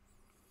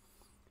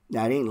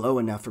 Now, it ain't low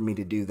enough for me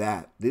to do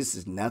that. This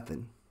is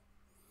nothing.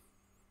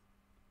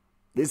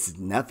 This is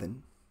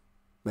nothing.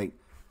 Like,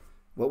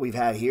 what we've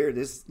had here,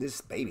 this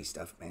baby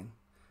stuff, man.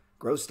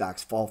 Growth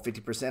stocks fall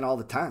 50% all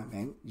the time,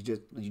 man.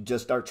 You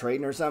just start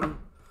trading or something.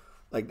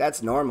 Like,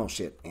 that's normal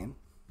shit, man.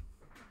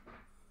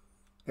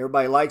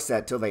 Everybody likes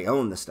that till they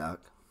own the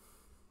stock.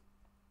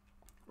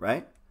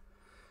 Right?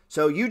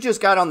 So you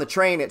just got on the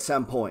train at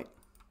some point.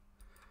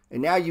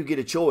 And now you get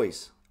a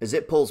choice. As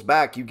it pulls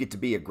back, you get to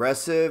be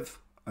aggressive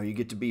or you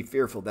get to be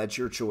fearful. That's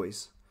your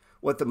choice.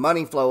 What the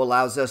money flow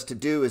allows us to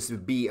do is to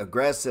be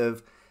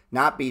aggressive,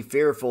 not be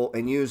fearful,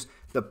 and use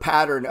the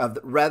pattern of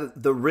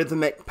the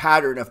rhythmic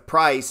pattern of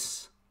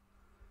price.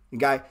 The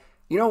guy,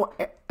 you know,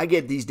 I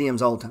get these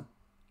DMs all the time.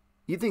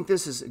 You think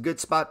this is a good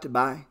spot to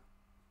buy?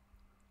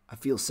 I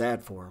feel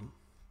sad for him.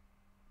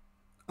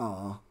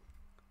 Aw,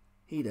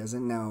 he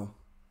doesn't know.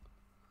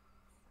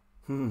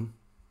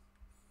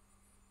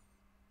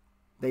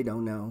 They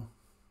don't know.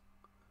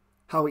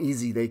 How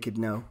easy they could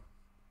know.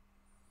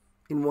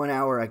 In 1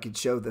 hour, I could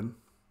show them.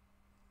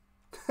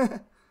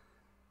 And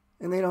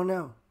they don't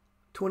know.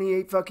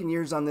 28 fucking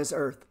years on this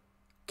earth.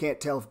 Can't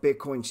tell if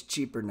Bitcoin's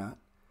cheap or not.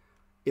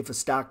 If a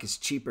stock is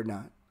cheap or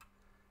not.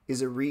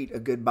 Is a REIT a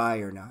good buy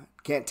or not?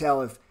 Can't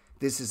tell if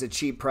this is a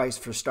cheap price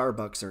for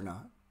Starbucks or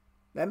not.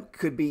 That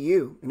could be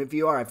you. And if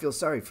you are, I feel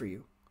sorry for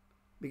you.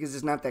 Because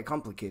it's not that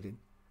complicated.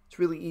 It's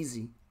really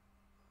easy.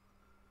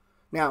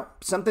 Now,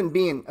 something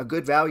being a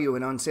good value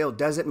and on sale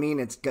doesn't mean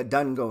it's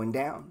done going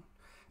down.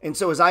 And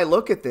so as I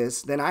look at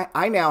this, then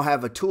I now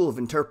have a tool of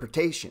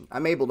interpretation.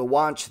 I'm able to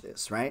watch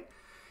this, right?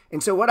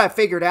 And so what I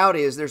figured out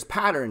is there's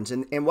patterns.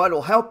 And what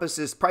will help us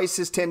is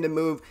prices tend to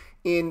move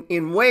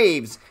in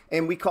waves.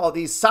 And we call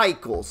these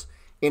cycles.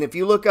 And if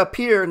you look up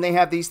here, and they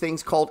have these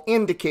things called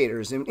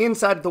indicators. And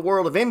inside of the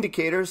world of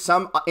indicators,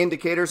 some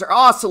indicators are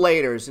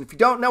oscillators. And if you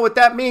don't know what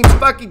that means,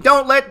 fucking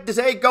don't let the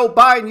day go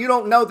by and you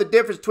don't know the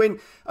difference between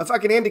a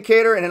fucking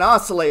indicator and an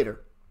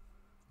oscillator.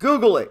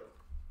 Google it.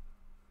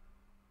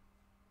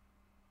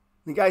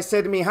 The guy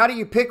said to me, how do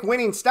you pick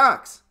winning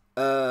stocks?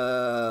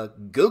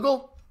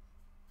 Google?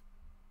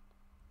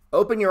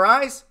 Open your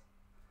eyes?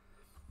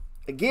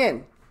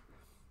 Again.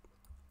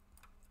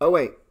 Oh,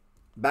 wait.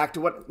 Back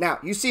to what? Now,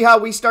 you see how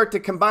we start to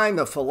combine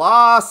the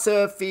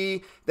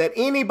philosophy that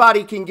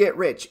anybody can get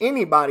rich.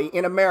 Anybody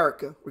in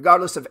America,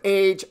 regardless of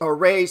age or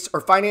race or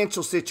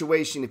financial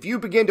situation. If you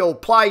begin to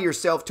apply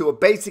yourself to a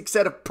basic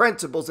set of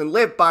principles and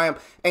live by them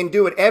and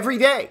do it every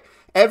day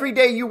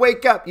you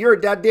wake up, you're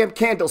a goddamn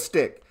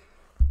candlestick.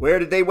 Where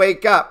did they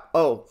wake up?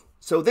 Oh,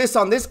 so this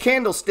on this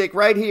candlestick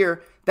right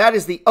here, that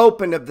is the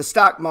open of the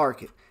stock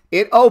market.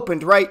 It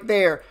opened right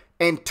there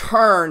and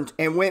turned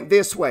and went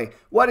this way.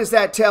 What does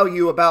that tell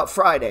you about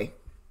Friday?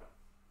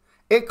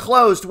 It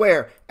closed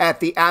where? At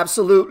the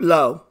absolute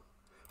low.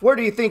 Where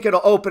do you think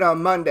it'll open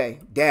on Monday?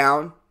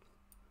 Down.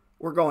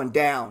 We're going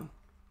down.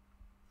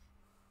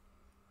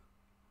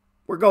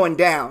 We're going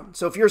down.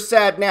 So if you're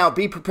sad now,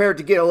 be prepared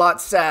to get a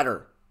lot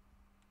sadder.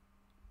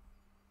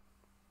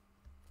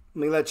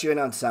 Let me let you in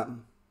on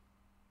something.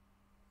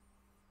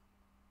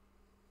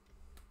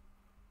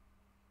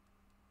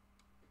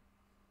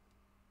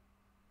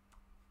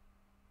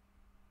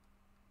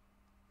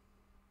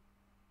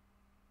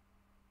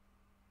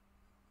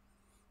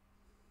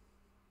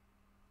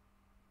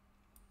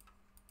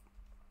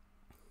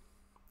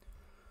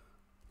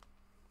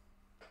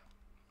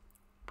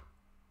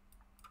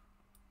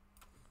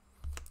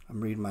 I'm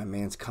reading my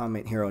man's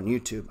comment here on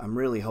YouTube. I'm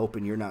really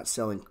hoping you're not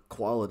selling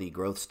quality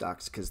growth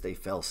stocks because they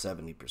fell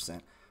 70%.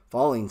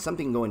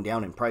 Something going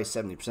down in price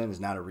 70% is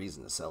not a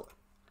reason to sell it.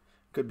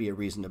 Could be a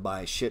reason to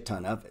buy a shit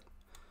ton of it.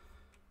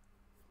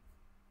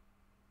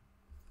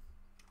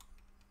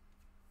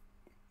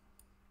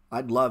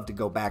 I'd love to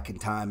go back in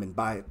time and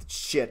buy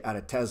shit out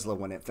of Tesla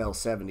when it fell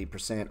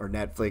 70%, or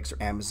Netflix,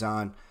 or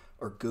Amazon,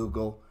 or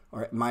Google,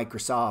 or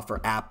Microsoft,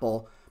 or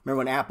Apple. Remember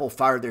when Apple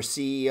fired their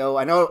CEO?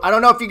 I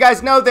don't know if you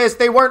guys know this.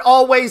 They weren't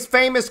always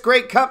famous,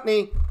 great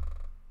company.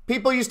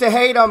 People used to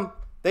hate them.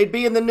 They'd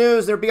be in the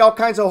news. There'd be all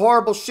kinds of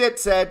horrible shit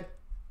said.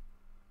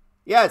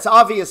 Yeah, it's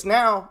obvious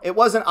now. It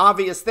wasn't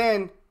obvious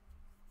then.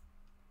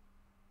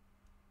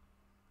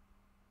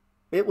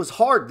 It was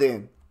hard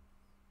then.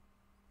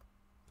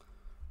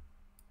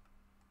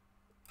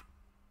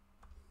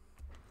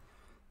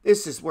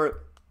 This is where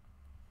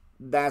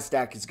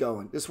NASDAQ is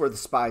going. This is where the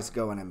SPY's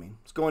going, I mean.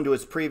 It's going to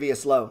its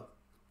previous low.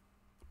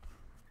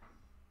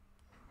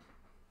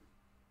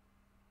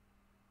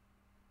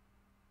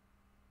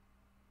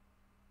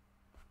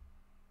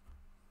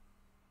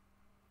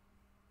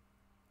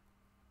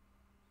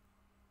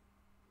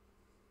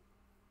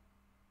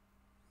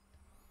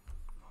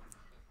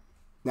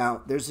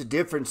 Now, there's a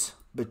difference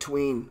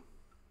between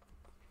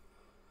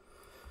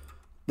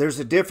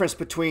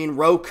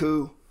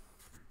Roku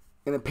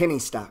and a penny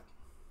stock,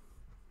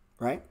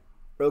 right?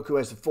 Roku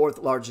has the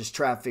 4th largest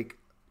traffic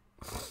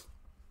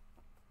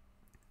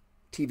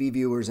TV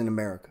viewers in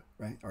America,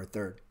 right? Or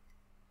 3rd.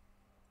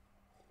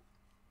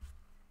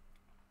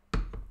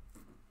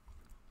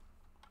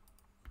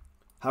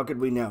 How could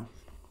we know?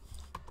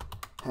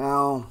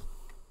 How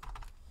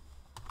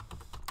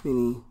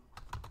many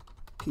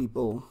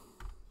people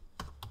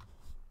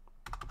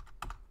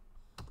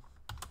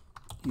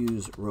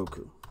use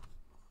Roku?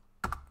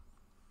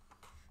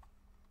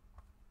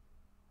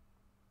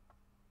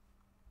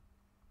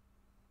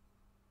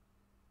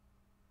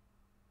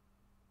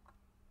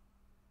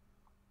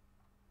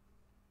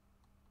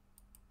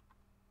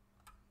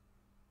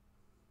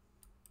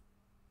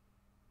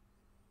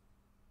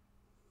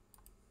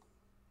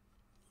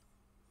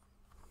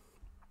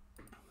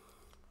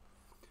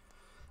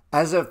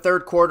 As of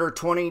 3rd quarter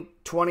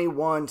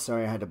 2021,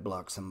 sorry, I had to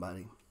block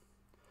somebody.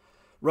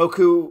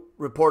 Roku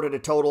reported a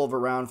total of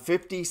around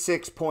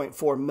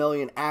 56.4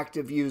 million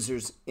active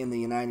users in the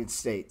United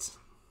States.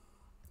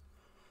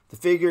 The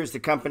figure is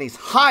the company's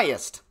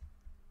highest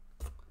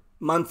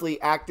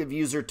monthly active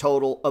user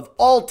total of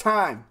all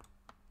time,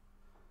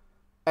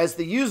 as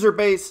the user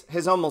base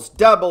has almost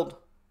doubled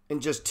in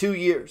just 2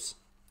 years.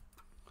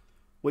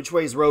 Which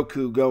way is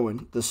Roku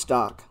going, the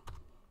stock?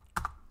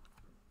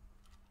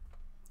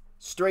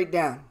 Straight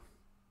down.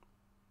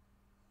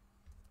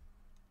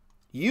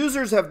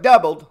 Users have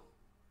doubled.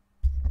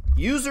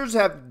 Users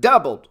have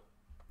doubled.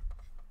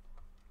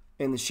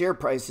 And the share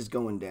price is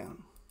going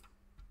down.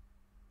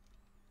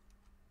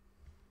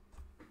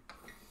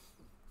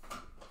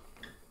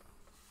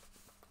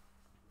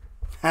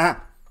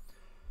 Ha!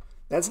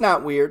 That's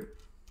not weird.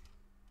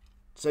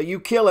 So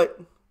you kill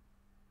it.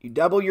 You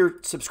double your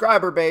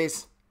subscriber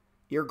base.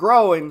 You're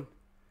growing.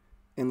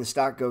 And the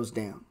stock goes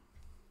down.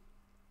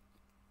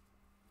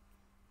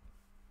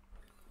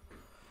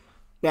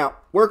 Now,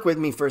 work with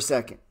me for a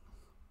second.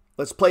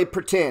 Let's play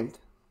pretend.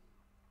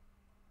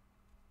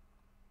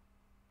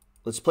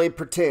 Let's play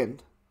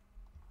pretend.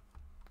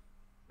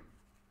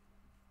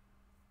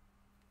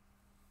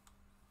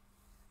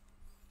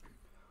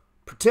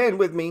 Pretend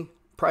with me.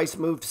 Price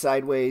moved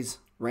sideways,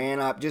 ran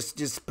up.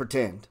 Just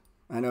pretend.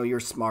 I know you're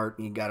smart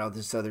and you got all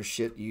this other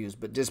shit you use,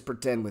 but just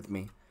pretend with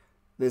me.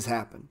 This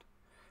happened.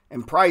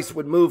 And price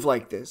would move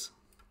like this.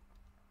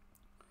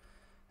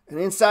 And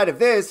inside of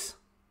this,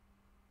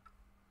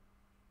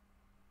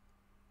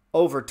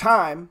 over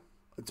time,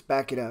 let's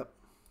back it up.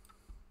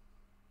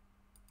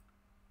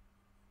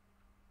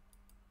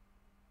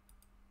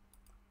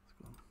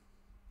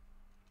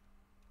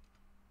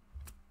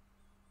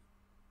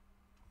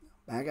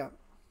 Back up.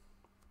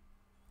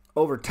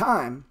 Over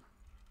time,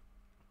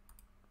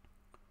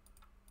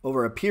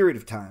 over a period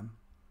of time,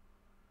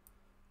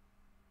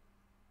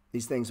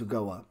 these things would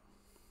go up.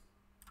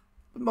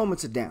 But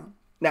moments of down.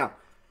 Now,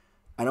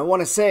 I don't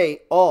want to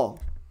say all.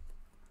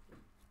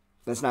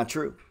 That's not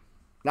true.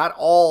 Not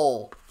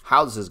all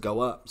houses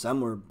go up.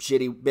 Some were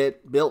shitty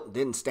built,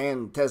 didn't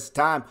stand the test of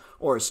time,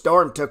 or a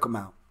storm took them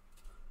out.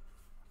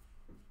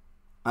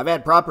 I've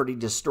had property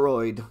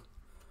destroyed.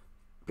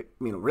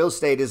 You know, real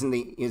estate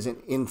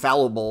isn't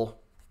infallible.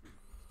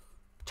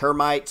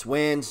 Termites,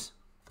 winds,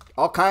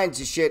 all kinds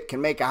of shit can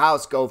make a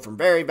house go from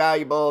very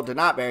valuable to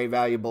not very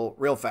valuable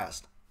real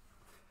fast.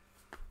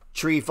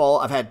 Tree fall.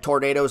 I've had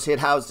tornadoes hit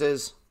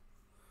houses.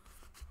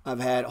 I've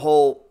had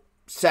whole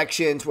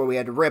sections where we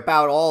had to rip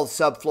out all the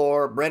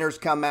subfloor. Renters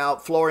come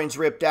out. Flooring's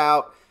ripped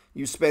out.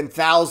 You spend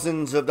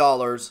thousands of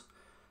dollars.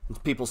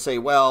 And people say,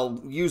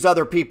 well, use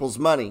other people's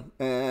money.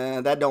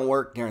 That don't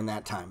work during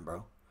that time,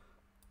 bro.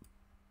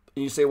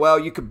 And you say, well,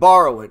 you could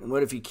borrow it. And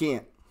what if you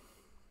can't?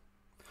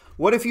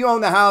 What if you own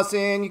the house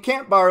and you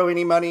can't borrow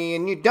any money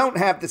and you don't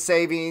have the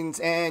savings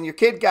and your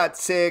kid got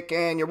sick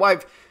and your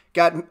wife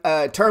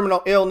got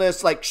terminal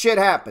illness? Like, shit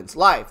happens.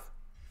 Life.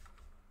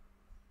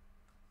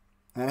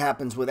 That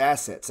happens with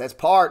assets. That's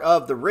part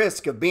of the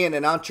risk of being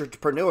an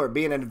entrepreneur,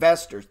 being an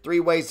investor. 3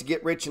 ways to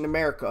get rich in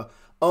America.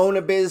 Own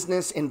a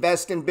business,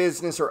 invest in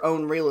business, or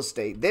own real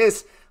estate.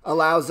 This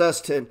allows us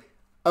to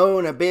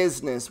own a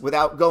business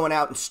without going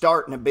out and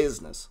starting a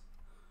business.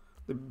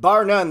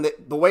 Bar none,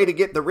 the way to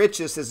get the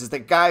richest is the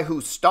guy who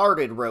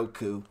started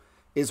Roku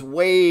is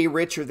way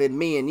richer than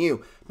me and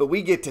you. But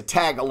we get to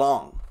tag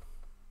along.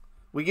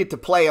 We get to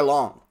play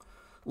along.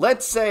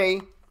 Let's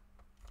say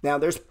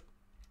that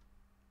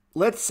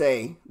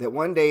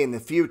one day in the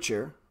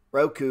future,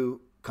 Roku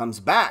comes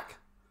back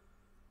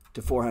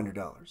to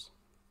 $400.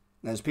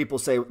 As people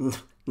say,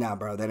 nah,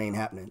 bro, that ain't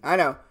happening. I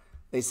know.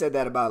 They said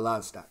that about a lot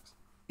of stocks.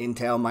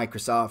 Intel,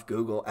 Microsoft,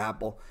 Google,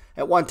 Apple.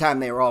 At one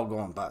time, they were all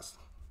going bust.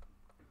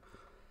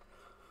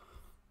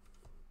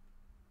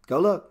 Go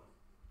look.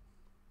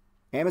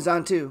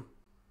 Amazon too.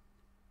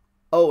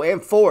 Oh,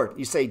 and Ford.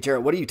 You say,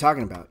 Gerald, what are you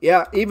talking about?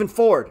 Yeah, even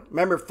Ford.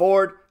 Remember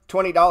Ford,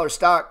 $20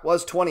 stock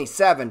was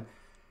 $27.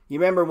 You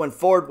remember when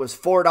Ford was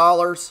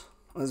 $4?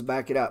 Let's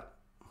back it up.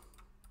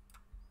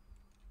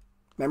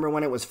 Remember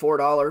when it was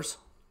 $4?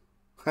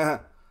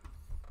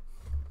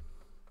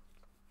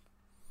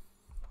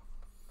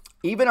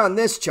 Even on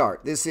this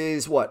chart, this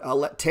is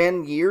what,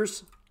 10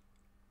 years,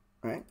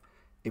 right?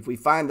 If we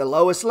find the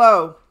lowest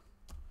low,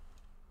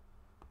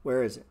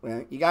 where is it?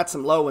 Well, you got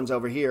some low ones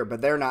over here,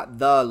 but they're not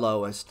the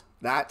lowest.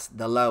 That's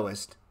the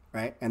lowest,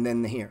 right? And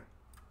then here.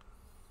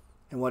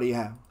 And what do you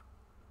have?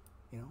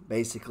 You know,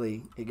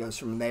 basically it goes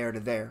from there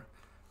to there.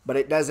 But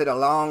it does it a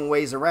long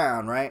ways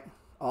around, right?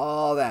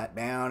 All that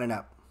down and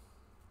up.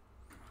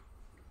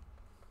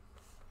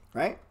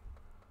 Right?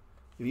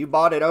 If you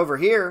bought it over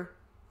here,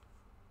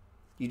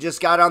 you just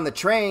got on the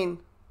train.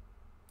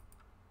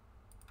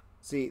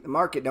 See, the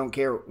market don't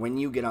care when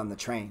you get on the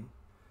train.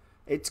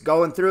 It's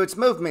going through its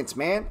movements,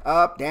 man.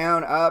 Up,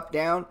 down, up,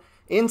 down.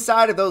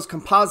 Inside of those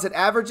composite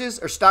averages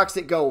are stocks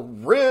that go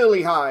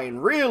really high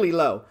and really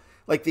low.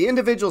 Like the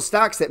individual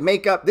stocks that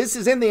make up, this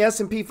is in the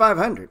S&P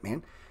 500,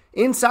 man.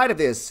 Inside of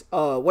this,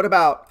 what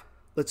about,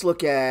 let's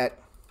look at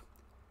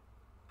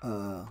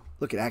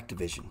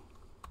Activision.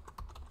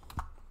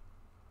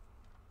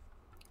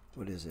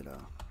 What is it?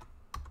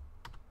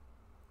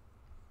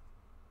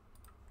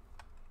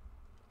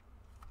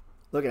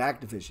 Look at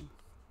Activision.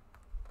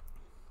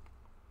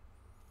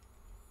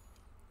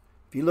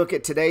 If you look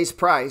at today's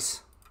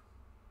price,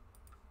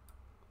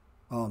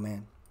 oh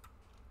man.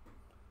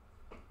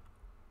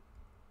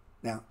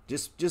 Now,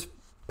 just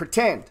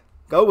pretend.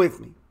 Go with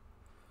me.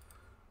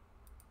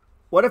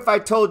 What if I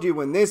told you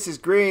when this is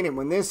green and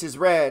when this is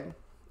red?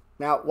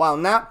 Now, while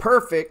not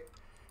perfect,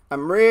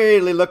 I'm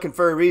really looking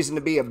for a reason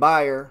to be a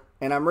buyer,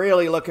 and I'm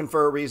really looking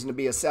for a reason to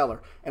be a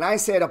seller. And I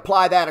said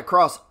apply that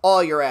across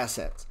all your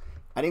assets.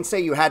 I didn't say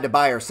you had to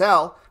buy or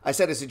sell. I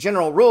said as a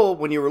general rule,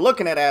 when you were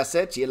looking at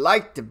assets, you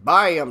like to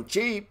buy them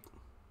cheap,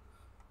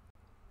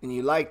 and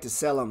you like to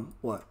sell them,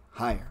 what?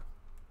 Higher.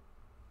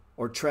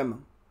 Or trim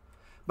them.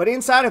 But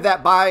inside of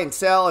that buy and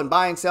sell and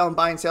buy and sell and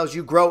buy and sell, as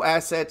you grow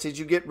assets, as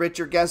you get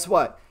richer, guess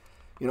what?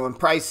 You know, when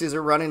prices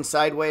are running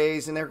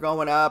sideways and they're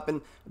going up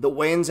and the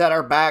wind's at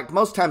our back,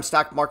 most times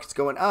stock market's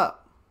going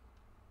up.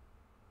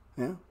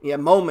 Yeah? You have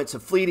moments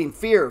of fleeting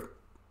fear.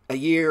 A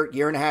year,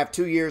 year and a half,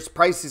 2 years,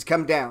 prices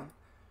come down.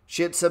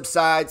 Shit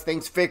subsides,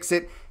 things fix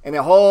it, and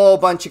a whole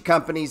bunch of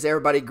companies,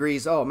 everybody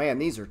agrees, oh man,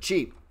 these are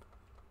cheap.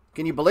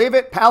 Can you believe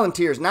it?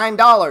 Palantir's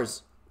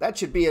 $9. That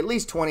should be at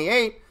least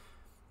 $28.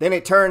 Then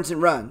it turns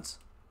and runs.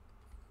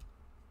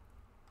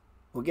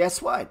 Well,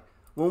 guess what?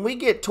 When we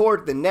get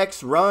toward the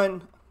next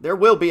run, there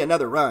will be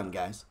another run,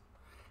 guys.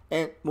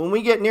 And when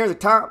we get near the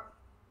top,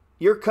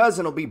 your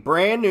cousin will be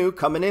brand new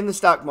coming in the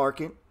stock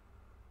market,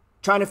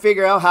 trying to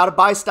figure out how to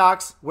buy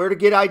stocks, where to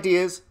get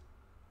ideas.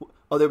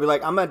 Oh, they'll be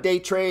like, I'm going to day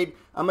trade.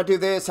 I'm going to do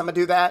this. I'm going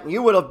to do that. And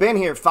you would have been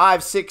here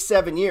 5, 6,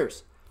 7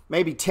 years,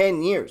 maybe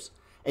 10 years.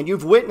 And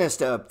you've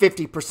witnessed a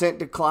 50%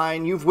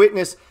 decline. You've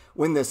witnessed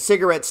when the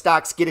cigarette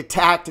stocks get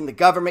attacked and the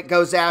government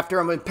goes after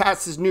them and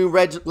passes new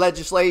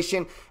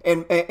legislation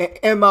and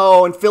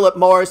MO and Philip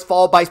Morris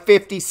fall by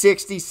 50,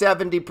 60,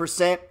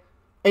 70%.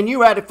 And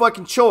you had a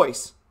fucking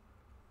choice.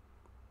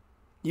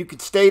 You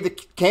could stay the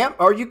camp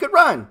or you could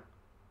run.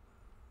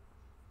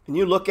 And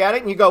you look at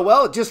it and you go,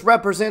 well, it just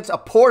represents a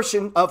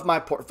portion of my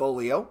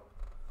portfolio.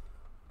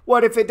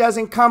 What if it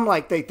doesn't come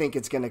like they think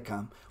it's going to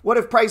come? What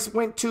if price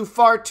went too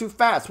far too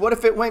fast? What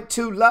if it went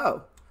too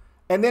low?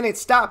 And then it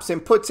stops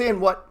and puts in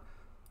what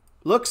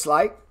looks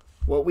like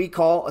what we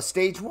call a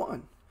stage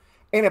one.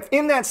 And if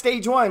in that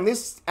stage one,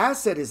 this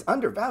asset is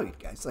undervalued,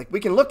 guys, like we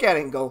can look at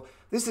it and go,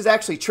 this is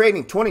actually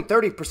trading 20,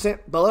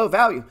 30% below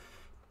value.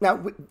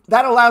 Now,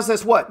 that allows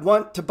us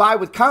what? To buy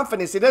with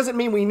confidence. It doesn't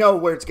mean we know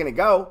where it's going to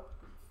go.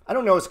 I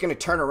don't know it's going to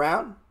turn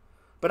around.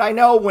 But I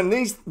know when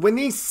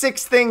these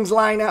 6 things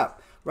line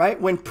up, right?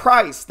 When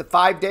price, the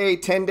 5-day,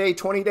 10-day,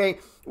 20-day,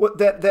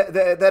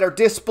 that are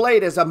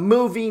displayed as a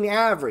moving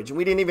average. And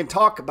we didn't even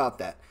talk about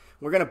that.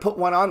 We're going to put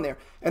one on there.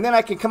 And then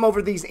I can come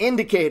over these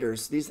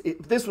indicators.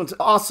 This one's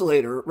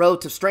oscillator,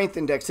 relative strength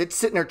index. It's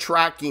sitting there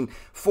tracking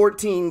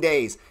 14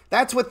 days.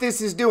 That's what this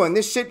is doing.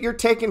 This shit you're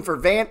taking for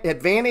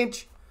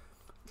advantage,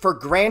 for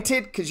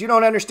granted, because you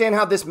don't understand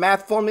how this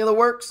math formula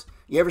works.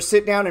 You ever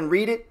sit down and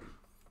read it?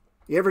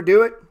 You ever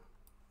do it?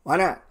 Why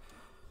not?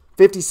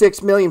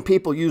 56 million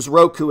people use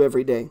Roku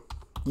every day.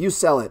 You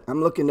sell it.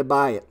 I'm looking to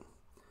buy it.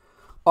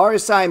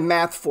 RSI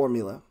math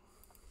formula.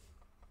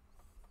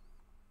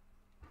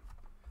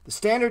 The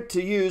standard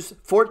to use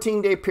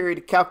 14-day period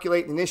to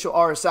calculate the initial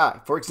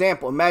RSI. For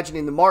example,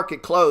 imagining the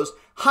market closed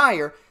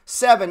higher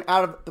 7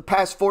 out of the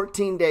past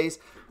 14 days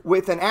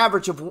with an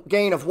average of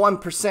gain of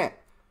 1%.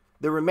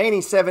 The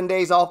remaining 7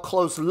 days all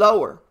closed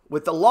lower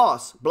with a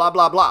loss, blah,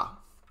 blah, blah,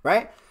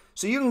 right?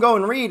 So you can go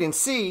and read and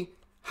see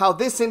how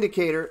this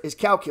indicator is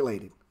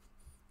calculated.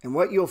 And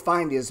what you'll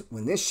find is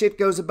when this shit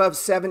goes above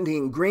 70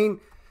 in green,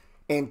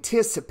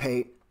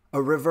 anticipate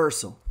a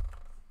reversal.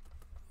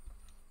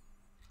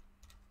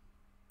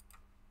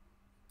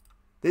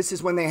 This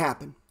is when they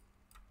happen.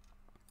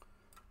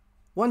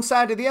 One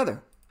side to the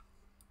other.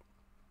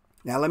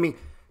 Now let me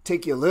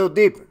take you a little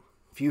deeper.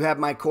 If you have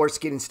my course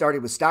Getting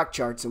Started with Stock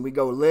Charts and we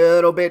go a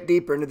little bit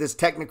deeper into this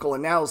technical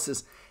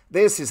analysis,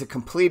 this is a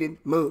completed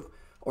move.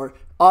 Or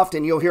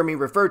often you'll hear me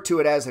refer to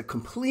it as a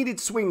completed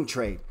swing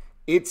trade.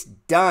 It's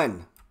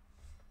done.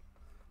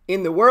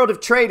 In the world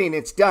of trading,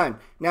 it's done.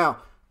 Now,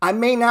 I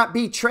may not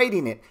be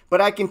trading it,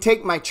 but I can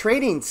take my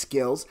trading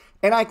skills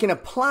and I can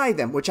apply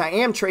them, which I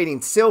am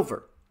trading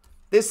silver.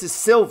 This is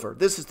silver.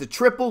 This is the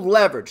triple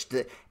leverage,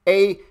 the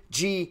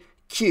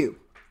AGQ.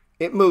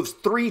 It moves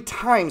 3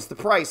 times the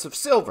price of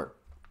silver.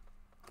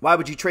 Why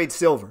would you trade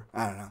silver?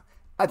 I don't know.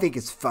 I think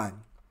it's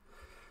fun.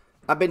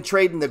 I've been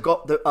trading the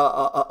gold.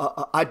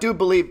 I do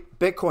believe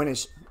Bitcoin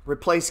has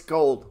replaced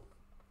gold.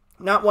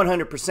 Not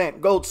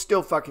 100%. Gold's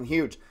still fucking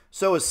huge.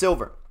 So is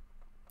silver.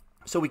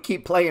 So we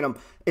keep playing them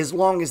as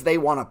long as they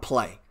want to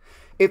play.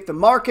 If the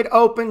market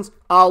opens,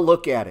 I'll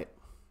look at it.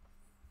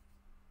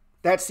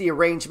 That's the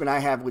arrangement I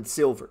have with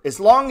silver. As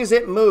long as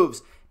it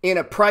moves in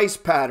a price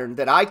pattern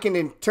that I can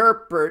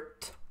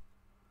interpret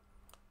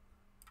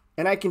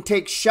and I can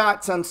take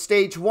shots on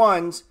stage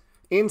ones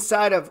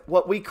inside of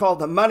what we call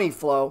the money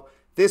flow,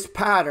 this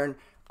pattern,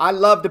 I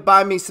love to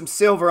buy me some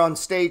silver on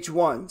stage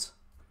ones.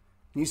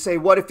 You say,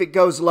 what if it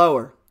goes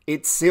lower?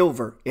 It's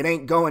silver. It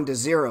ain't going to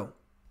zero.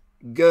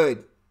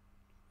 Good.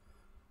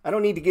 I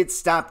don't need to get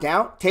stopped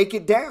out. Take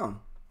it down.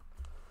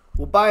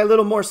 We'll buy a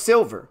little more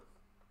silver.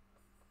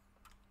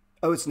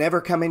 Oh, it's never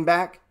coming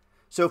back?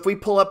 So if we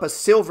pull up a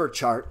silver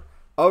chart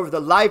over the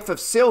life of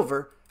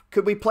silver,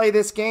 could we play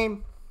this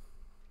game?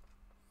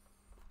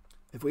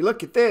 If we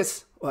look at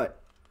this,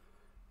 what?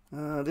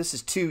 This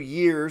is 2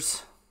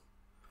 years.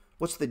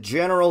 What's the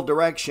general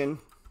direction?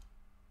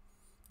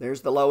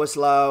 There's the lowest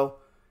low.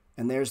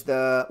 And there's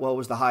the, well, it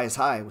was the highest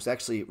high. It was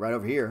actually right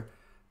over here.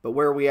 But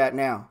where are we at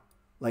now?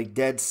 Like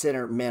dead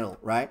center middle,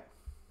 right?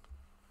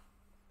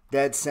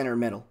 Dead center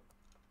middle.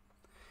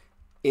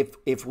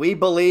 If we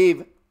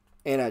believe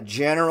in a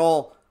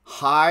general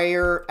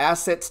higher,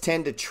 assets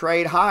tend to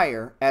trade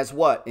higher as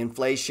what?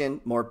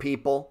 Inflation, more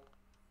people.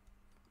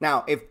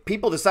 Now, if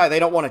people decide they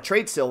don't want to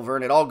trade silver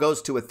and it all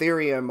goes to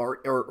Ethereum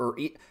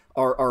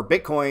or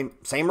Bitcoin,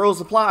 same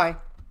rules apply.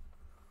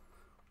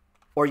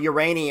 Or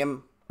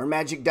uranium or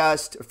magic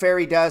dust or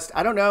fairy dust.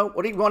 I don't know.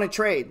 What do you want to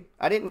trade?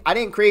 I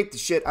didn't create the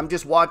shit. I'm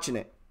just watching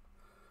it.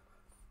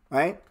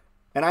 Right?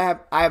 And I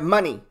have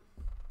money.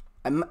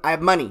 I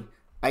have money.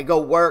 I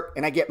go work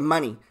and I get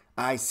money.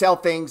 I sell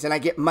things and I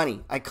get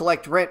money. I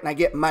collect rent and I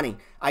get money.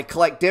 I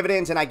collect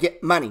dividends and I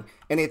get money.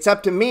 And it's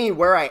up to me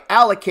where I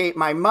allocate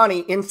my money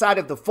inside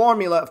of the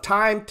formula of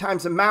time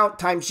times amount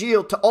times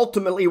yield to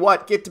ultimately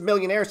what? Get to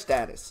millionaire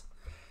status.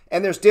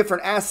 And there's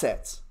different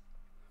assets.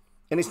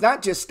 And it's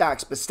not just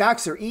stocks, but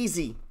stocks are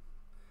easy.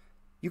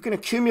 You can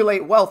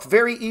accumulate wealth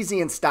very easy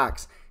in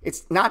stocks.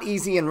 It's not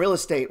easy in real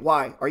estate.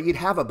 Why? Or you'd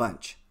have a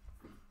bunch.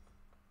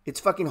 It's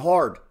fucking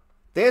hard.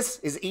 This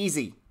is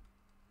easy.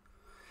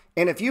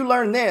 And if you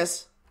learn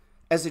this,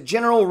 as a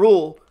general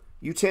rule,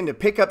 you tend to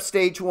pick up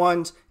stage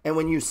ones. And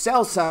when you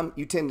sell some,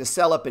 you tend to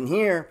sell up in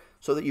here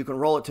so that you can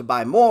roll it to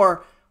buy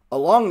more.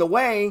 Along the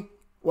way,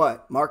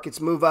 what?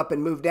 Markets move up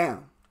and move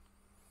down.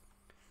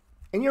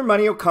 And your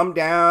money will come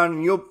down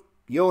and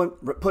you'll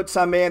put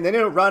some in, then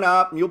it'll run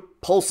up and you'll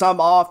pull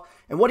some off.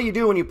 And what do you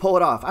do when you pull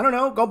it off? I don't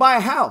know. Go buy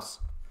a house.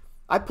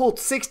 I pulled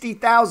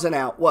 $60,000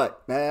 out.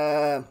 What?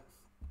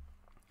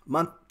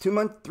 Month, 2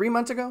 months, 3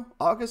 months ago?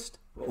 August?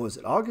 What was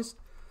it? August?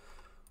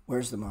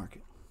 Where's the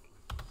market?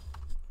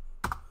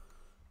 I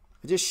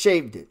just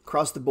shaved it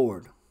across the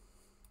board.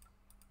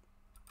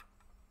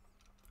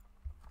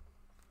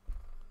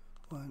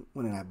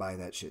 When did I buy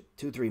that shit?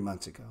 2-3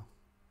 months ago.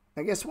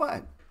 Now guess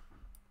what?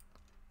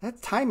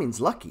 That timing's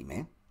lucky,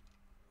 man.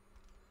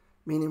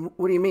 Meaning,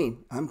 what do you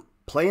mean? I'm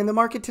playing the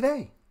market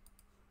today.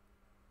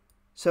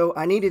 So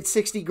I needed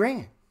 60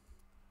 grand.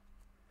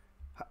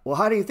 Well,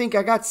 how do you think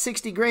I got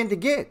 60 grand to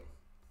get?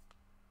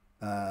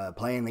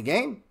 Playing the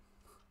game.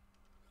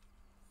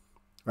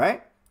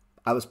 Right?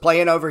 I was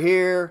playing over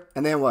here,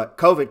 and then what?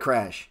 COVID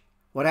crash.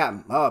 What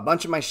happened? Oh, a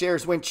bunch of my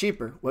shares went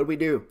cheaper. What did we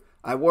do?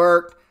 I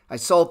worked. I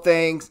sold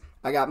things.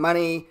 I got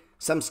money.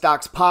 Some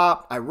stocks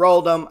popped. I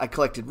rolled them. I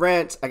collected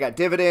rents. I got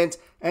dividends.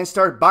 And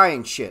started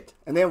buying shit.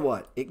 And then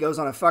what? It goes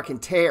on a fucking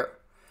tear.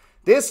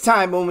 This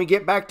time, when we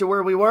get back to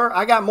where we were,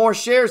 I got more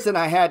shares than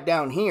I had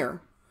down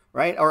here.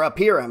 Right? Or up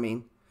here, I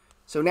mean.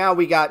 So now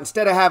we got,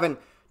 instead of having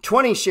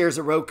 20 shares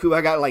of Roku,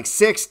 I got like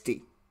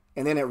 60.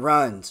 And then it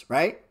runs,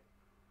 right?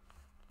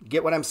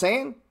 Get what I'm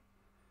saying?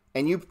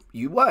 And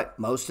you what?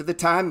 Most of the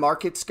time,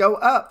 markets go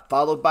up,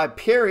 followed by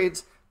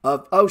periods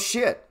of, oh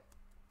shit.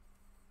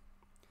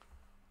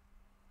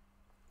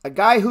 A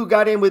guy who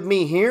got in with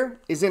me here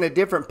is in a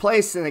different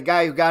place than a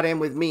guy who got in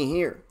with me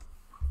here.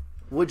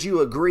 Would you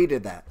agree to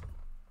that?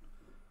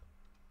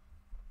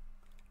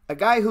 A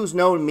guy who's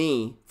known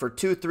me for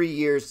 2-3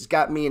 years has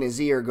got me in his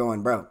ear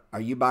going, bro,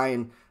 are you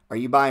buying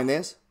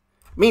this?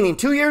 Meaning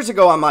 2 years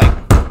ago, I'm like,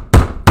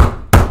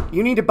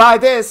 you need to buy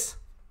this.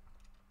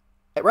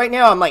 Right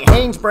now, I'm like,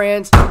 Hanes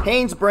brands,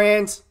 Hanes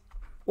brands.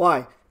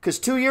 Why? Because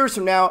 2 years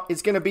from now,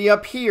 it's going to be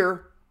up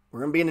here. We're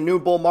going to be in a new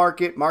bull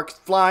market. Market's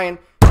flying.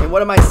 And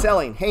what am I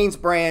selling? Hanes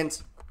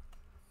brands.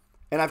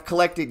 And I've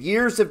collected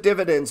years of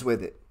dividends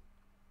with it.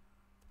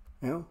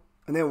 You know?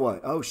 And then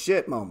what? Oh,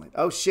 shit moment.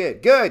 Oh,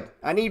 shit. Good.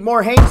 I need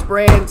more Hanes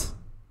brands.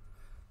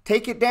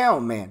 Take it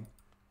down, man.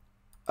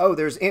 Oh,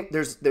 there's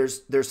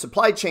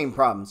supply chain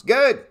problems.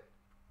 Good.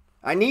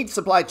 I need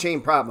supply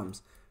chain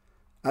problems.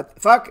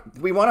 Fuck,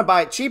 we want to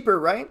buy it cheaper,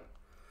 right?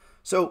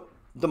 So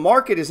the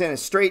market is in a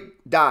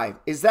straight dive.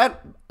 Is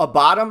that a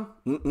bottom?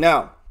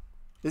 No.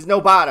 There's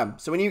no bottom.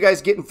 So when you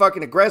guys getting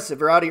fucking aggressive,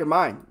 you're out of your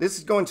mind. This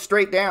is going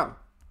straight down.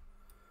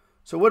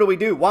 So what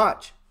do?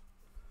 Watch.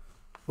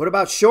 What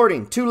about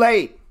shorting? Too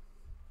late.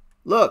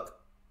 Look.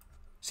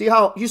 See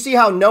how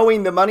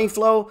knowing the money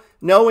flow,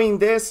 knowing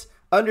this,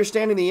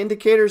 understanding the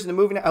indicators and the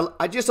moving,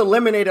 I just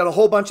eliminated a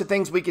whole bunch of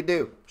things we could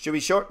do. Should we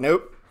short?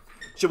 Nope.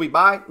 Should we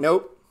buy?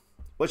 Nope.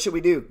 What should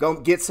we do? Go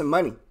get some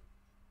money.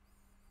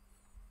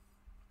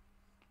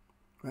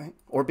 Right?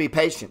 Or be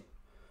patient.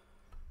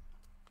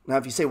 Now,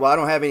 if you say, well, I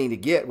don't have any to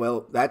get,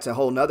 well, that's a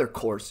whole nother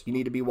course. You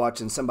need to be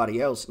watching somebody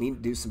else. You need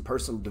to do some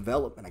personal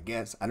development, I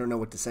guess. I don't know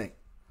what to say.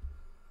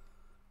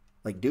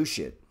 Like, do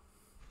shit.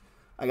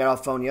 I got off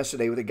the phone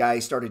yesterday with a guy.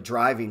 He started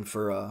driving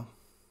for, I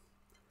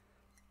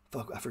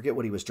forget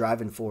what he was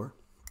driving for.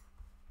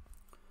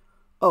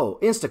 Oh,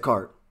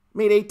 Instacart.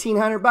 Made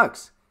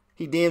 $1,800.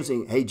 He DMs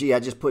me, hey, G, I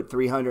just put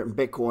 300 in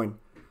Bitcoin.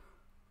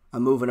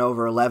 I'm moving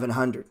over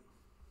 1,100.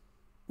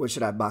 What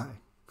should I buy?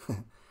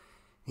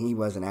 He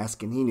wasn't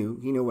asking. He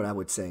knew what I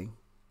would say.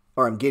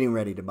 Or I'm getting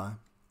ready to buy.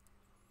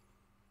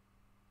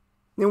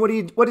 Then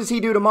what does he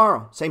do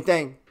tomorrow? Same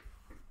thing.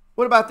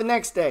 What about the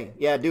next day?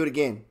 Yeah, do it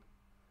again.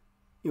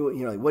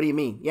 You're like, what do you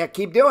mean? Yeah,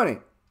 keep doing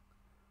it.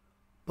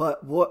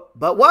 But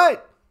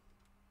what?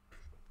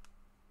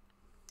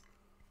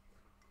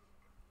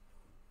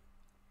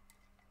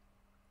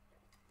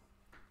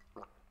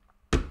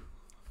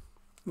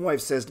 My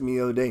wife says to me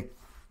the other day,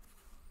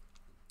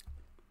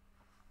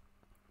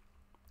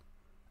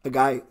 a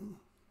guy,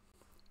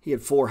 he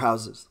had 4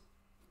 houses.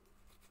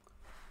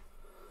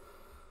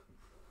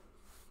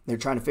 They're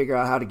trying to figure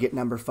out how to get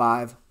number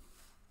 5,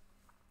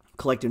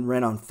 collecting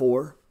rent on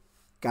 4,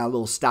 got a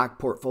little stock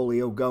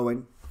portfolio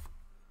going.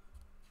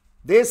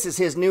 This is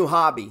his new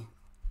hobby.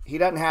 He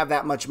doesn't have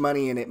that much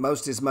money in it.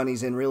 Most of his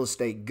money's in real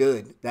estate.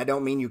 Good. That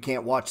don't mean you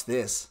can't watch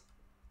this.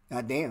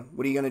 God damn.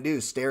 What are you going to do?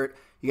 Stare at...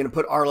 You going to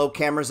put Arlo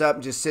cameras up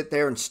and just sit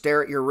there and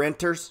stare at your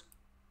renters?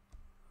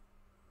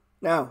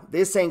 No,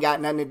 this ain't got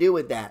nothing to do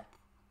with that.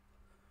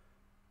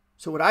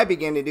 So what I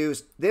began to do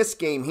is this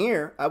game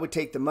here, I would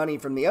take the money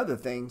from the other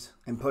things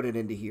and put it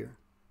into here.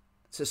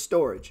 It's a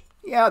storage.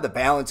 Yeah, the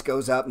balance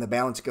goes up and the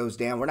balance goes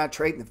down. We're not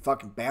trading the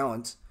fucking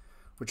balance.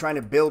 We're trying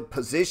to build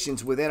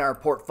positions within our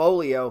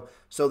portfolio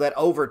so that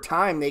over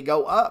time they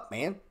go up,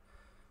 man.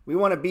 We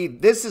want to be,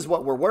 this is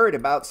what we're worried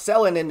about,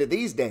 selling into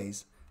these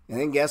days. And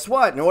then guess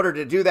what? In order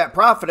to do that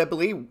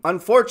profitably,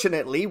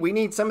 unfortunately, we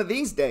need some of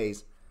these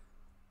days.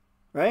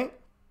 Right?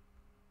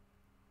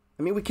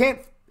 I mean, we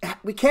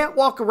can't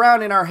walk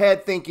around in our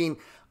head thinking,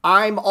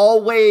 I'm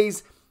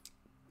always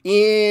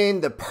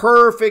in the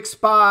perfect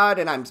spot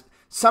and I'm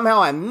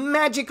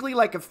magically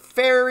like a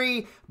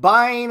fairy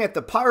buying at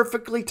the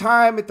perfectly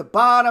time at the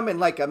bottom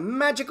and like a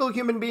magical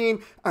human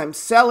being, I'm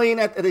selling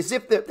at as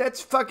if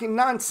that's fucking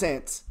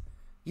nonsense.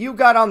 You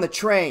got on the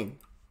train.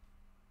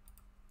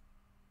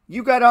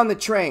 You got on the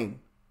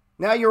train.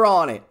 Now you're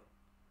on it.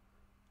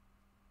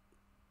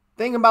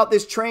 Thing about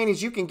this train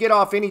is you can get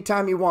off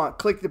anytime you want.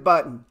 Click the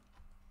button.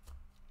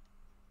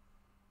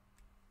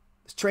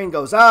 This train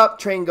goes up,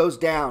 train goes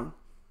down.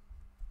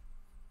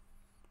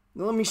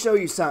 Now let me show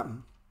you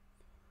something.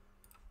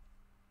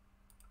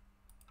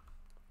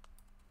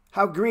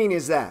 How green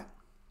is that?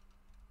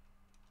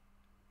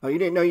 Oh, you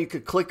didn't know you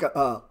could click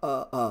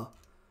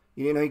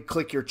you didn't know you could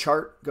click your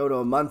chart, go to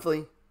a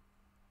monthly?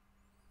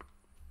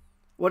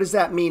 What does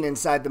that mean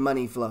inside the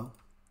money flow?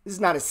 This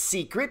is not a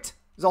secret.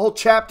 There's a whole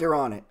chapter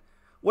on it.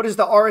 What does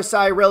the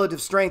RSI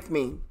relative strength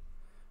mean?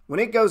 When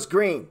it goes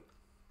green,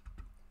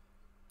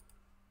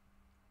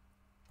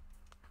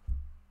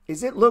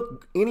 does it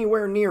look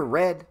anywhere near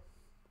red?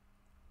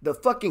 The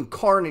fucking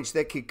carnage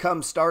that could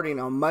come starting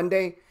on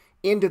Monday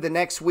into the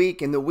next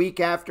week and the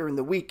week after and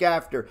the week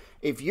after.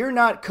 If you're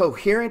not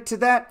coherent to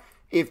that,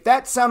 if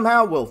that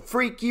somehow will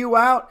freak you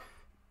out,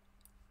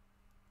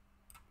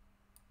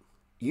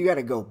 you got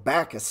to go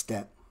back a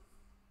step.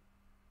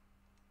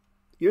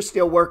 You're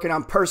still working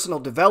on personal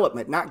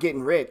development, not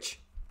getting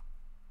rich.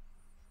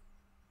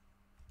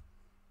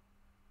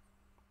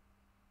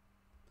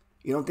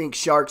 You don't think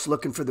Shark's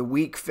looking for the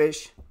weak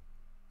fish?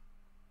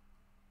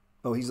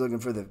 Oh, he's looking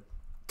for the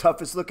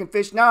toughest looking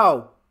fish?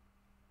 No.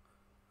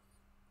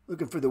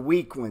 Looking for the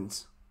weak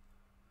ones.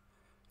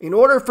 In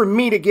order for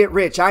me to get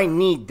rich, I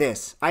need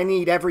this. I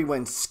need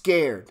everyone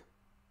scared.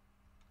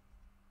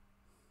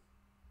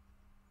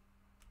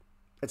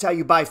 That's how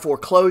you buy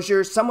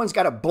foreclosures. Someone's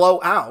got to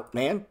blow out,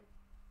 man.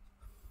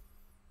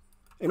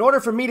 In order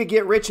for me to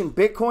get rich in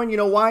Bitcoin, you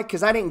know why?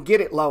 Because I didn't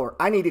get it lower.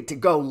 I needed to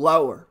go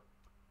lower.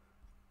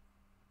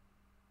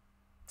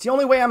 It's the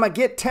only way I'm going to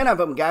get 10 of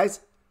them,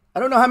 guys. I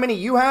don't know how many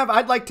you have.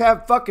 I'd like to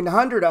have fucking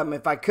 100 of them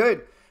if I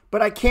could.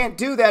 But I can't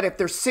do that if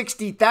there's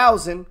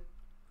 60,000.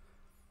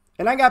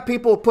 And I got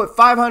people who put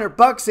 500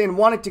 bucks in,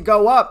 want it to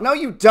go up. No,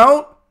 you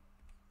don't.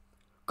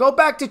 Go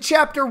back to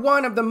chapter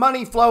 1 of the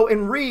money flow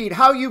and read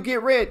how you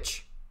get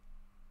rich.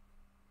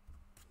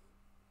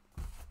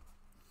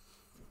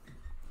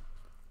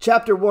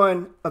 Chapter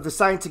 1 of The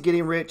Science of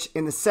Getting Rich,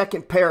 in the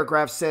second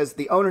paragraph, says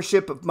the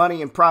ownership of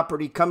money and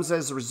property comes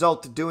as a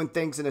result of doing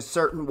things in a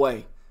certain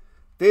way.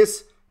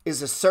 This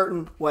is a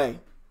certain way.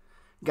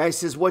 Guy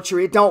says,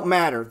 it don't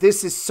matter.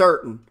 This is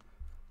certain.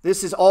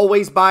 This is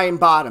always buying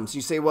bottoms.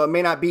 You say, well, it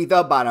may not be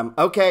the bottom.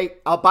 Okay,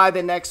 I'll buy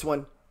the next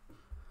one.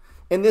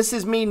 And this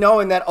is me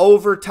knowing that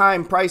over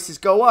time prices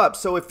go up.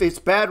 So if it's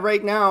bad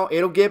right now,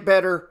 it'll get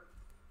better.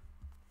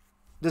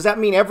 Does that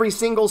mean every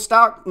single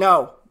stock?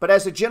 No. But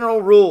as a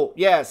general rule,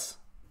 yes.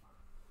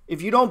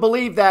 If you don't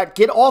believe that,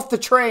 get off the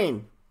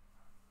train.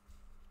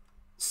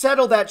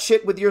 Settle that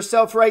shit with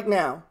yourself right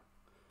now.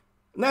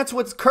 And that's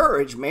what's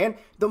courage, man.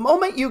 The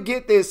moment you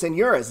get this and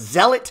you're a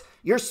zealot,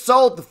 you're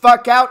sold the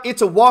fuck out,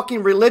 it's a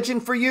walking religion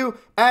for you,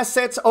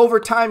 assets over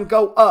time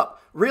go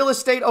up. Real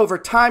estate over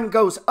time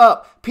goes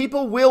up.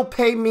 People will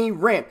pay me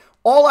rent.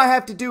 All I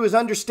have to do is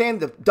understand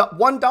the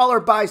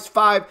 $1 buys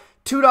 5,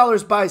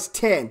 $2 buys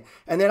 10.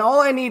 And then all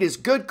I need is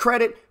good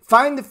credit,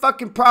 find the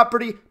fucking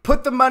property,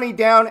 put the money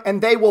down,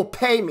 and they will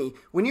pay me.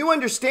 When you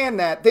understand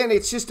that, then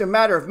it's just a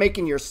matter of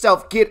making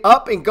yourself get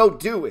up and go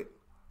do it.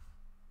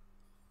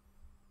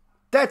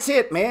 That's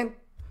it, man.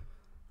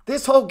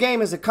 This whole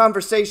game is a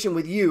conversation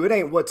with you. It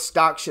ain't what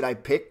stock should I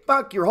pick.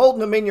 Fuck, you're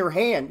holding them in your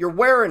hand. You're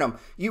wearing them.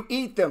 You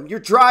eat them. You're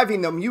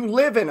driving them. You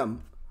live in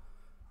them.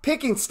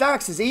 Picking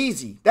stocks is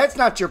easy. That's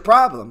not your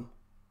problem.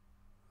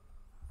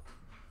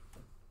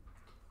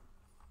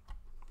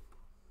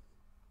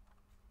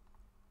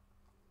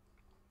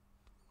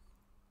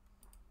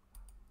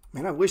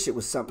 Man, I wish it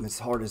was something as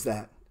hard as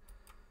that.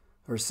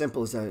 Or as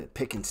simple as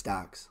picking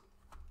stocks.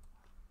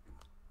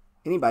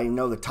 Anybody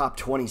know the top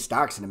 20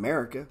 stocks in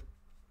America?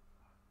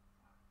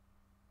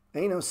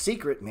 Ain't no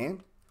secret,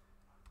 man.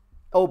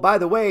 Oh, by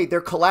the way,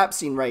 they're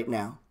collapsing right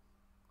now.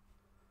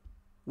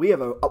 We have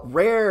a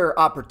rare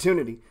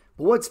opportunity.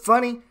 But what's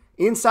funny,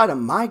 inside of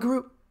my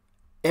group,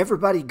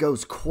 everybody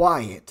goes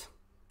quiet.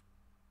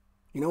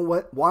 You know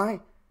what?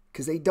 Why?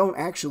 Because they don't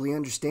actually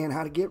understand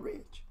how to get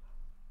rich.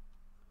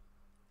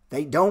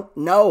 They don't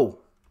know.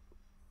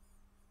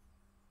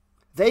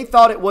 They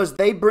thought it was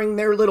they bring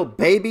their little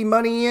baby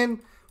money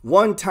in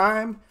one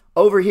time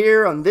over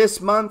here on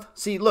this month.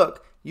 See,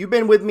 look. You've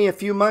been with me a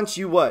few months,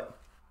 you what?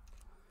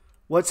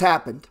 What's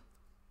happened?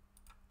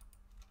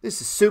 This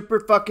is super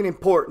fucking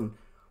important.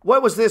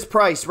 What was this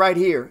price right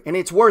here? And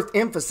it's worth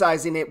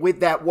emphasizing it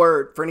with that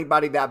word for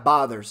anybody that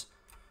bothers.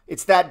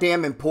 It's that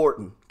damn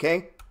important,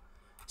 okay?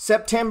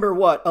 September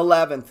what?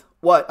 11th,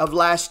 what? Of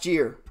last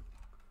year.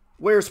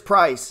 Where's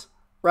price?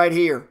 Right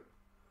here.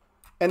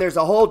 And there's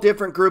a whole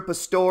different group of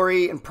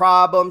story and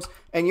problems,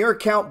 and your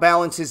account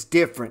balance is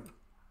different.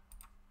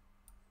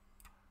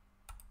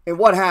 And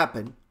what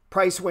happened?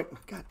 Price went,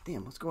 God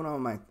damn, what's going on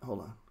with my, hold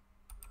on.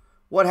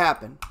 What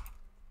happened?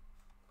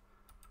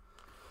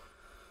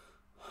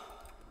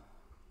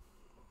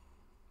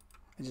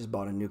 I just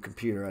bought a new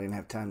computer. I didn't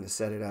have time to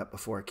set it up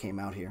before I came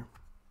out here.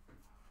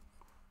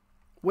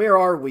 Where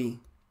are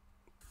we?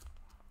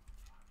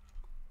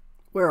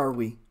 Where are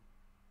we?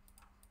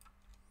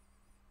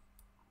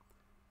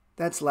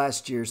 That's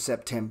last year's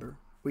September.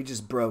 We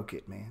just broke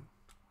it, man.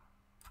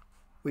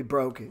 We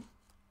broke it.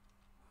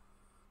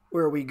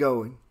 Where are we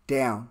going?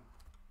 Down.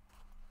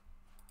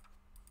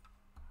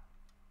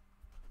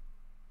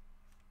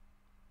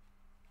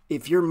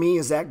 If you're me,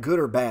 is that good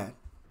or bad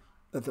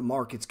that the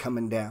market's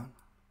coming down?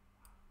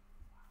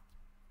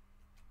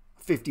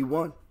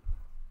 51.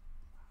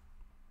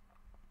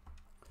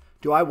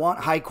 Do I want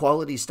high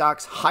quality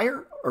stocks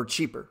higher or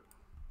cheaper?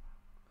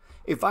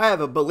 If I have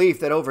a belief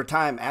that over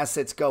time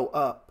assets go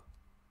up,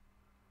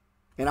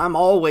 and I'm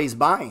always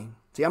buying.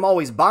 See, I'm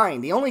always buying.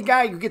 The only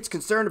guy who gets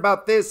concerned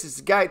about this is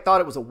the guy who thought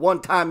it was a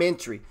one-time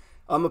entry.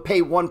 I'm going to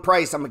pay one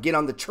price. I'm going to get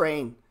on the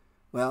train.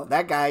 Well,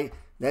 that guy...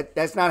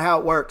 That's not how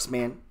it works,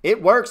 man.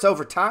 It works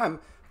over time.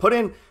 Put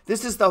in,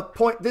 this is the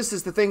point, this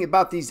is the thing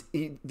about these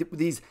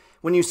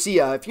when you see,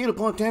 if you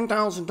put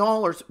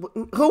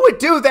 $10,000, who would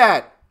do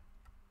that?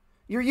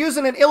 You're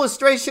using an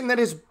illustration that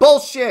is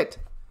bullshit.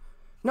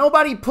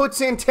 Nobody puts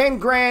in 10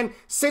 grand,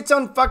 sits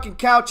on the fucking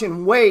couch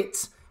and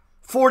waits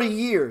 40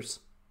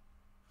 years.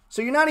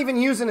 So you're not even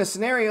using a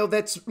scenario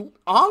that's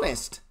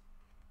honest.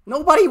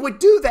 Nobody would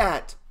do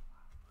that.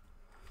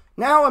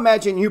 Now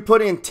imagine you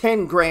put in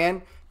 10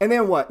 grand, and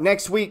then what?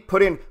 Next week,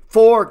 put in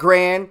 4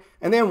 grand.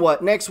 And then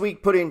what? Next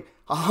week, put in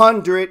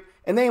 100.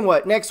 And then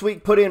what? Next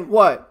week, put in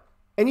what?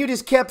 And you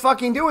just kept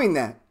fucking doing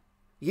that.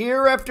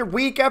 Year after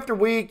week,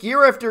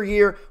 year after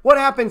year. What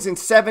happens in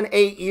 7,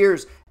 8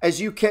 years as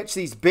you catch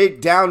these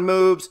big down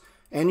moves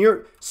And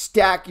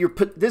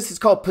this is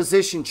called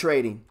position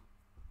trading.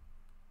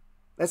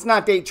 That's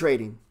not day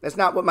trading. That's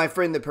not what my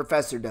friend the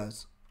professor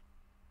does.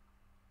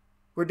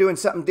 We're doing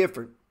something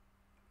different.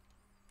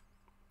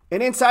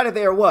 And inside of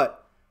there,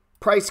 what?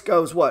 Price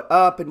goes what?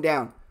 Up and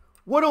down.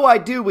 What do I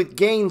do with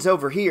gains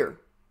over here?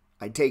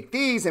 I take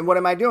these, and what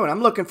am I doing?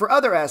 I'm looking for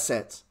other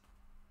assets.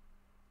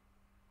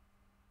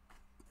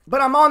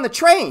 But I'm on the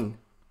train.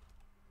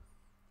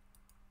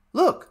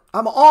 Look,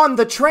 I'm on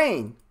the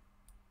train.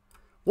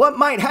 What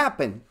might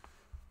happen?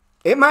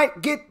 It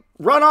might get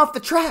run off the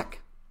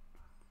track.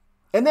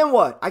 And then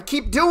what? I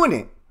keep doing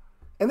it.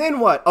 And then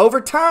what? Over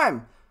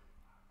time,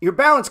 your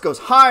balance goes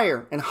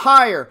higher and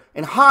higher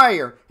and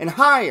higher and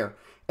higher.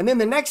 And then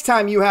the next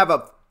time you have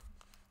a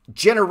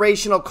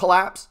generational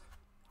collapse,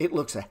 it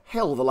looks a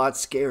hell of a lot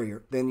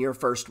scarier than your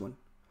first one.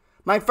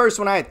 My first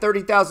one, I had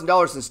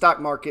 $30,000 in the stock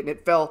market and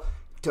it fell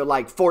to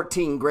like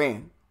 14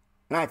 grand.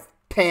 And I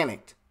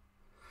panicked.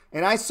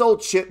 And I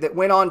sold shit that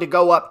went on to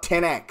go up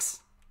 10x.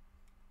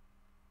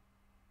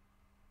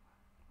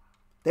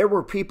 There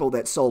were people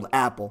that sold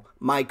Apple,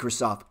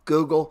 Microsoft,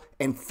 Google,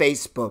 and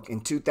Facebook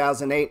in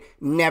 2008,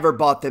 never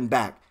bought them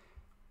back.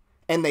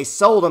 And they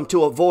sold them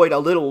to avoid a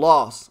little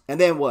loss. And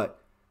then what?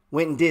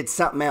 Went and did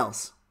something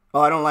else.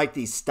 Oh, I don't like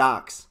these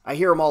stocks. I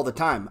hear them all the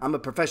time. I'm a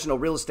professional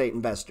real estate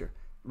investor.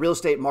 Real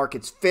estate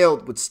market's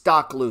filled with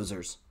stock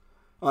losers.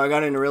 Oh, I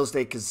got into real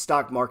estate because the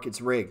stock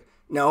market's rigged.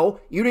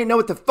 No, you didn't know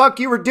what the fuck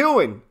you were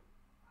doing.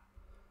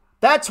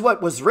 That's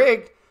what was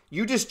rigged.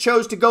 You just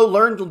chose to go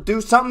learn to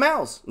do something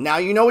else. Now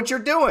you know what you're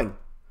doing.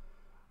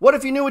 What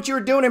if you knew what you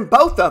were doing in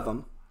both of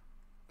them?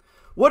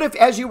 What if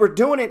as you were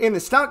doing it in the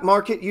stock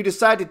market, you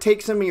decided to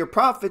take some of your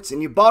profits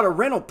and you bought a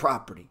rental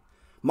property?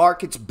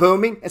 Market's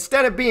booming.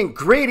 Instead of being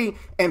greedy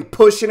and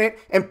pushing it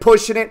and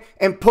pushing it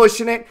and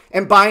pushing it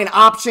and buying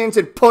options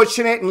and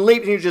pushing it and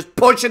leaving, you're just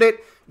pushing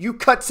it. You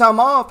cut some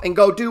off and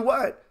go do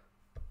what?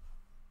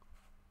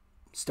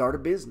 Start a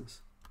business.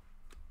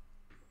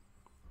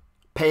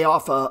 Pay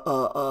off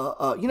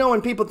you know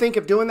when people think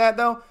of doing that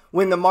though?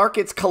 When the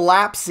market's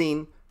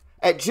collapsing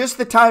at just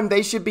the time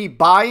they should be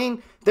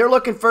buying, they're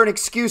looking for an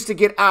excuse to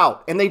get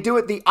out. And they do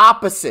it the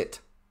opposite.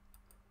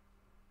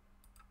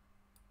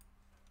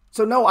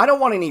 So no, I don't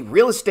want any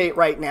real estate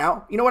right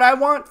now. You know what I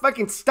want?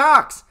 Fucking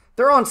stocks.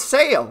 They're on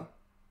sale.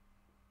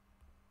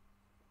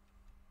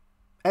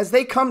 As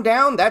they come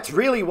down, that's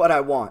really what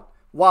I want.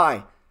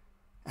 Why?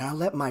 And I'll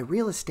let my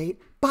real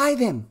estate buy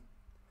them.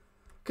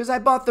 Because I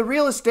bought the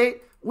real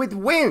estate with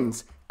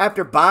wins.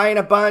 After buying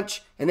a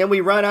bunch, and then we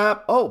run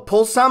up, oh,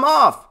 pull some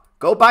off.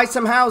 Go buy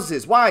some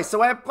houses. Why?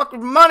 So I have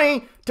fucking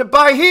money to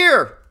buy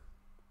here.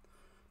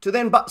 To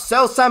then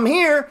sell some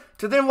here,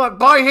 to then what?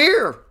 Buy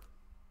here.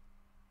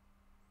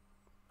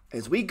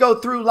 As we go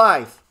through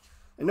life,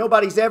 and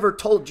nobody's ever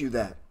told you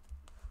that.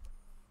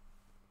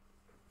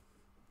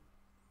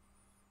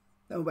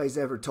 Nobody's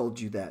ever told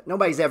you that.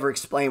 Nobody's ever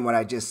explained what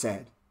I just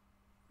said.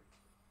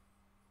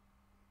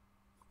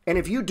 And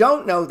if you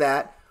don't know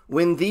that,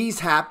 when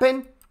these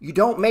happen, you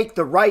don't make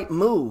the right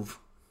move.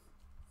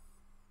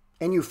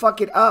 And you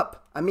fuck it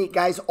up. I meet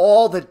guys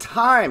all the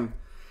time.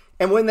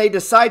 And when they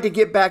decide to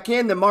get back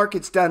in, the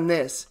market's done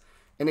this.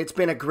 And it's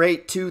been a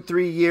great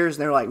 2-3 years.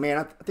 And they're like, man,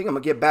 I think I'm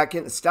going to get back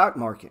in the stock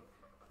market.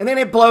 And then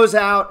it blows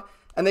out.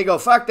 And they go,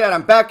 fuck that,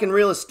 I'm back in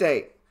real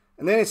estate.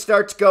 And then it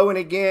starts going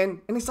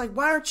again. And it's like,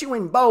 why aren't you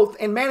in both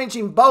and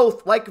managing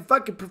both like a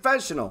fucking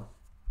professional?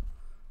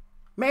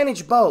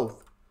 Manage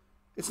both.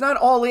 It's not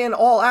all in,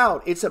 all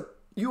out.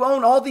 You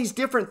own all these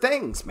different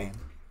things, man.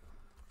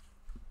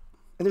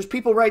 And there's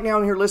people right now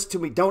in here listening to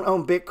me don't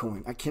own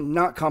Bitcoin. I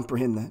cannot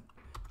comprehend that.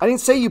 I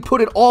didn't say you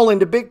put it all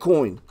into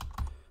Bitcoin.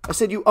 I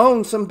said you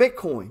own some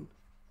Bitcoin.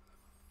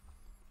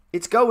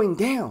 It's going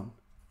down.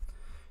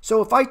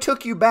 So if I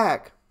took you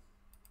back,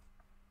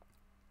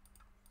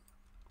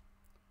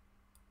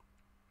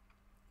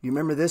 you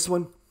remember this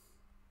one?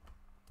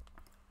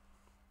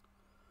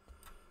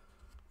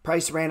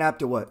 Price ran up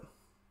to what?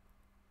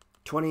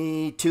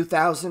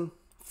 22,000?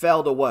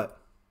 Fell to what?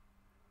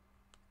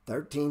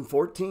 13,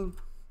 14?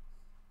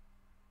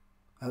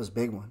 That was a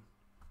big one.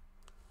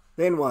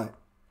 Then what?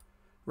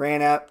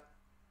 Ran up,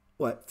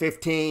 what,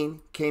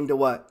 15? Came to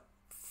what?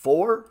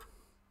 4?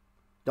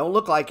 Don't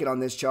look like it on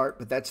this chart,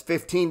 but that's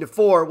 15 to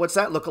 4. What's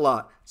that look a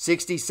lot?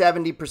 60,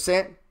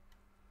 70%?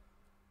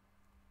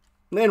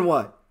 Then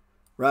what?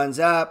 Runs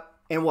up,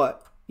 and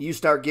what? You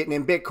start getting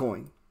in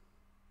Bitcoin.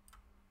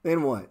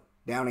 Then what?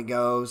 Down it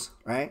goes,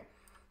 right?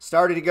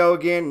 Started to go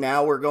again.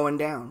 Now we're going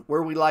down.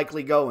 Where are we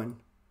likely going?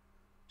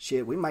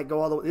 Shit, we might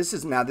go all the way. This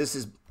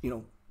is,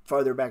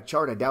 farther back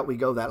chart. I doubt we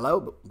go that low,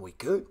 but we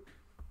could.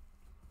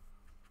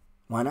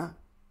 Why not?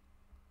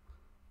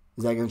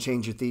 Is that going to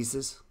change your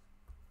thesis?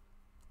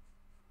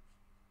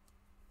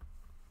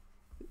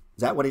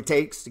 Is that what it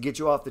takes to get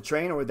you off the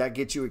train, or would that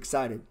get you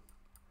excited?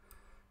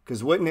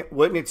 Because wouldn't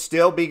it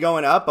still be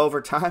going up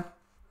over time?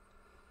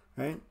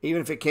 Right?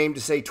 Even if it came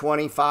to say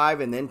 25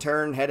 and then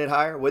headed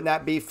higher, wouldn't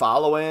that be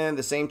following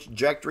the same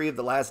trajectory of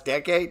the last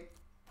decade?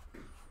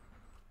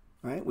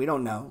 Right? We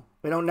don't know.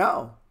 We don't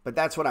know. But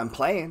that's what I'm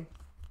playing.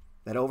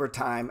 that over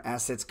time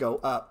assets go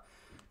up.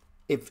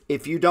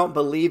 If you don't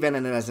believe in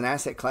it as an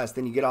asset class,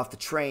 then you get off the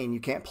train. You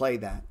can't play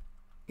that.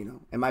 You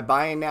know, am I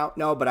buying now?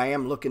 No, but I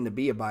am looking to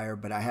be a buyer,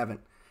 but I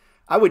haven't.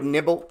 I would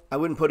nibble. I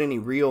wouldn't put any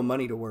real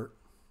money to work.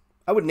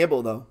 I would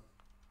nibble though.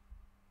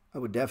 I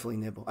would definitely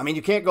nibble. I mean,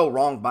 you can't go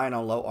wrong buying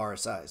on low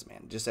RSIs,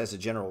 man, just as a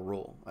general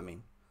rule. I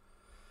mean,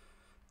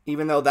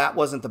 even though that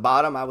wasn't the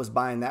bottom, I was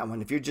buying that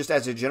one. If you're just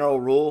as a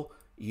general rule,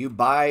 you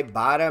buy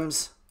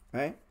bottoms,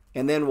 right?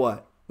 And then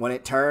what? When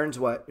it turns,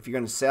 what? If you're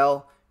going to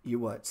sell, you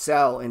what?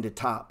 Sell into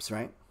tops,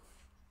 right?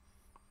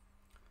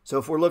 So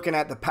if we're looking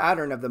at the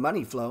pattern of the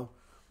money flow,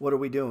 what are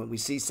we doing? We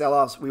see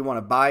sell-offs. We want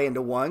to buy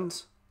into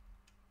ones.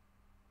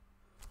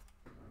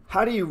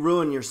 How do you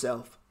ruin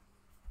yourself?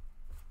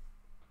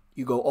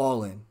 You go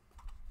all in.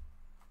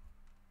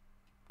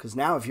 Because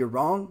now if you're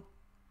wrong,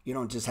 you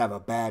don't just have a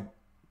bad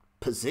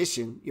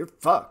position. You're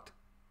fucked.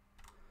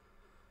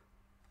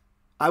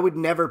 I would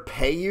never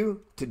pay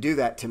you to do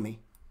that to me.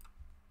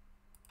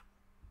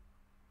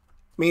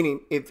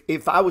 Meaning,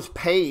 if I was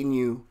paying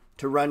you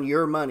to run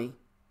your money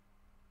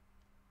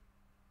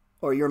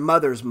or your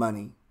mother's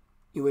money,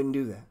 you wouldn't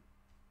do that.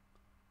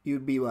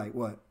 You'd be like,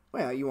 what?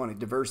 Well, you want to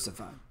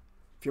diversify.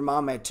 If your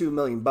mom had $2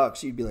 million,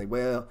 you'd be like,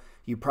 well,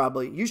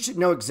 you should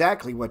know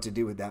exactly what to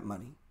do with that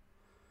money.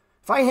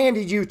 If I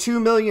handed you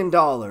 $2 million,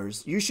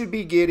 you should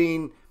be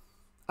getting,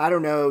 I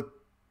don't know,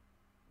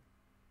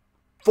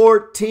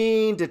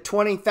 14 to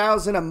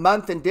 20,000 a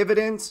month in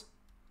dividends.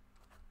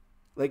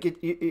 Like and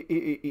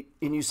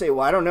you say,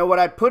 well, I don't know what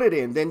I'd put it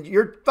in. Then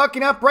you're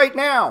fucking up right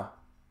now.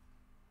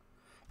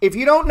 If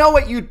you don't know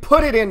what you'd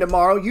put it in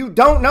tomorrow, you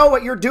don't know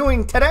what you're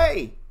doing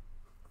today.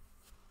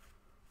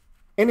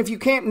 And if you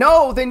can't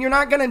know, then you're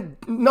not going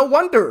to, no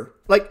wonder.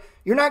 Like,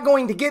 you're not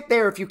going to get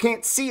there if you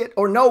can't see it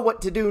or know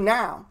what to do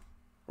now.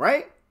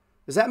 Right?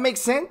 Does that make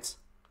sense?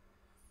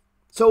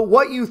 So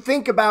what you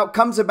think about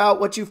comes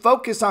about. What you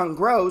focus on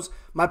grows.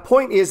 My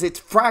point is it's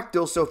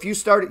fractal. So if you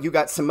started, you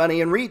got some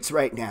money in REITs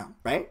right now,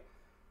 right?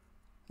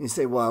 You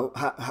say, well,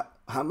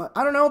 how much?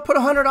 I don't know. Put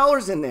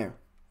 $100 in there.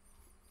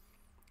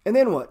 And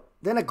then what?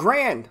 Then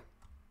 $1,000.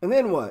 And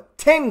then what?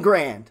 10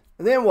 grand.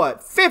 And then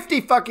what?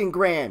 50 fucking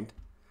grand.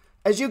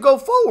 As you go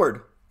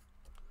forward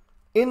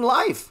in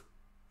life.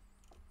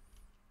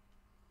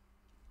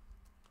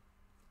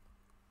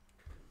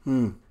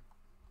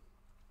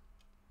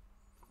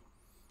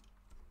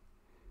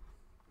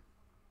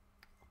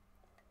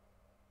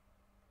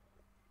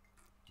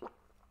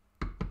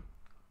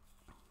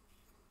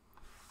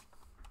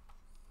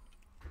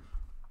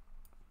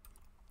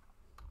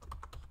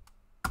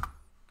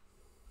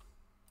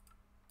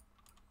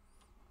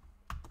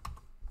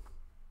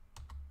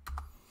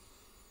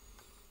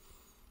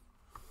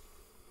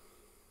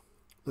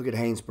 Look at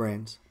Haynes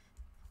Brands.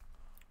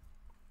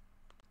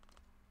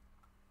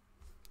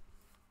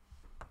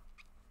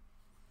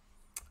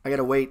 I got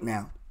to wait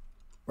now,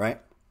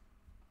 right?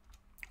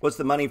 What's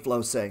the money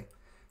flow say?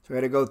 So I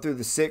got to go through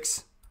the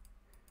 6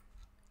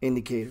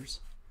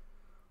 indicators.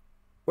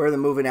 Where are the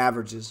moving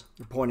averages?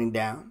 They're pointing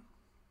down.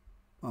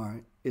 All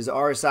right. Is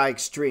RSI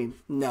extreme?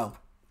 No.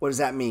 What does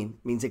that mean?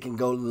 It means it can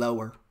go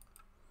lower.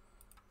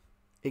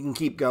 It can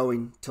keep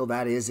going till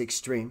that is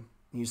extreme.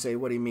 You say,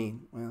 what do you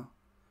mean? Well,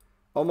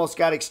 almost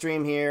got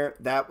extreme here.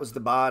 That was the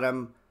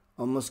bottom.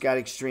 Almost got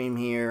extreme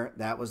here.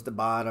 That was the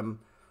bottom.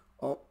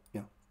 Oh,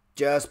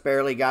 just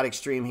barely got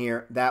extreme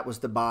here. That was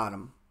the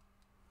bottom.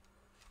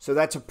 So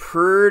that's a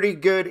pretty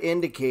good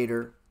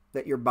indicator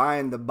that you're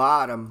buying the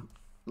bottom,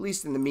 at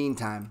least in the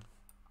meantime.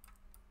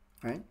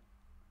 Right?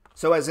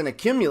 So as an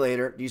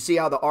accumulator, do you see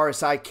how the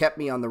RSI kept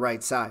me on the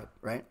right side,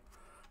 right?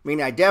 I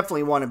mean, I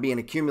definitely want to be an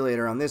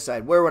accumulator on this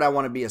side. Where would I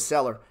want to be a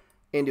seller?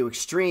 Into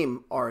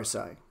extreme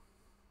RSI.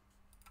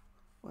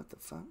 What the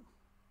fuck?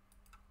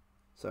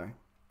 Sorry.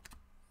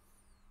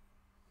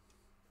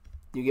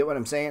 You get what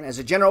I'm saying? As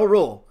a general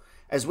rule,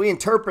 as we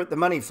interpret the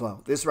money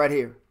flow, this right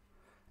here,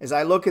 as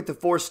I look at the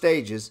 4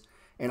 stages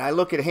and I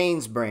look at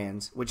Haynes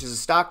Brands, which is a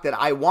stock that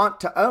I want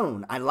to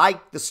own. I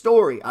like the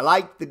story. I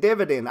like the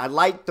dividend. I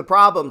like the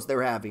problems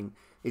they're having.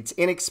 It's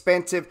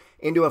inexpensive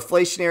into a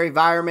inflationary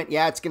environment.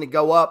 Yeah, it's going to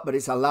go up, but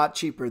it's a lot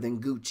cheaper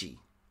than Gucci.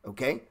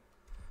 Okay?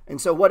 And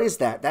so what is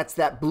that? That's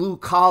that blue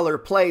collar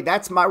play.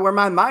 That's where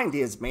my mind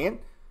is, man.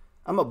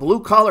 I'm a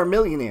blue collar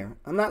millionaire.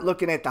 I'm not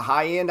looking at the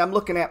high end. I'm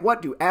looking at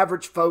what do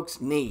average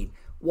folks need.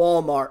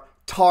 Walmart,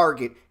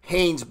 Target,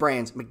 Haynes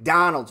Brands,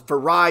 McDonald's,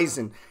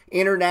 Verizon,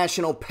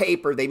 International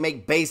Paper. They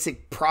make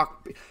basic,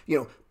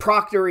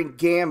 Procter and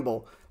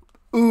Gamble,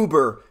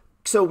 Uber.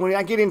 So when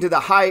I get into the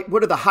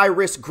what are the high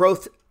risk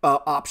growth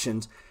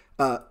options?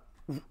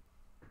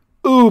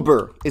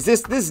 Uber. Is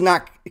this is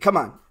not, come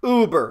on,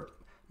 Uber.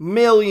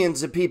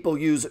 Millions of people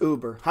use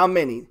Uber. How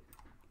many?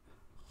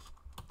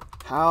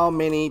 How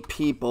many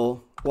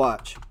people,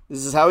 watch.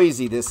 This is how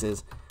easy this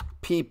is.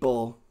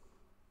 People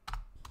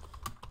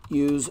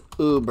use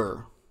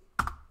Uber.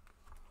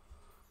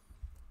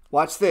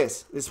 Watch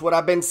this. This is what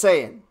I've been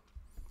saying.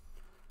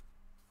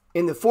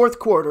 In the 4th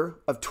quarter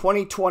of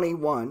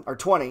 2021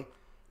 or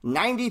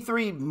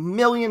 93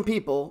 million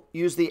people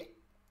use the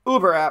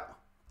Uber app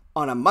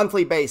on a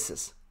monthly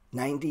basis.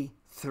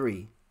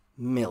 93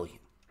 million.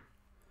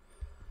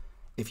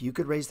 If you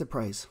could raise the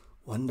price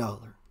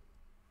 $1,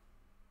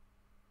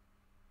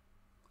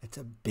 it's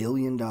 $1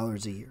 billion a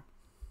year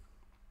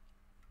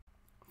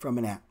from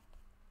an app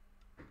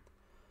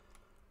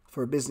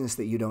for a business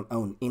that you don't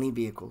own any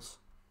vehicles,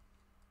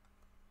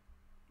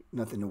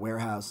 nothing to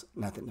warehouse,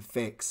 nothing to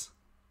fix.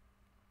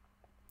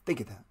 Think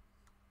of that.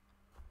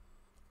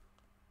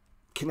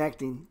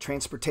 Connecting,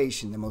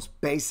 transportation, the most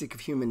basic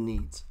of human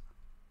needs.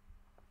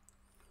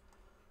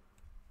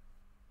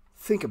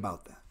 Think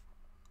about that.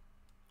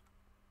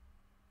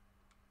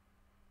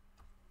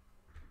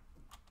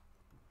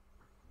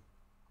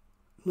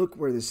 Look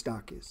where this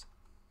stock is.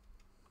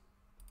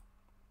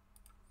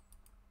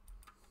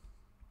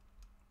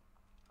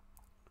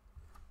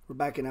 We're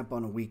backing up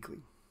on a weekly.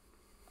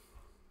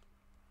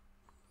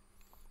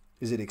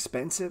 Is it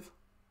expensive?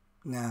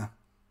 Nah.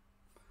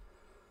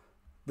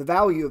 The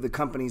value of the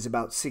company is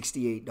about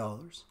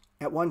 $68.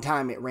 At one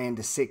time, it ran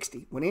to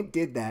 $60. When it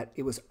did that,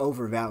 it was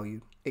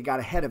overvalued. It got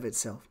ahead of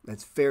itself.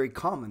 That's very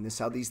common. This is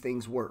how these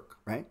things work,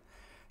 right?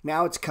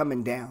 Now it's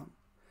coming down.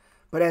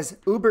 But as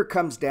Uber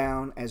comes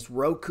down, as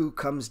Roku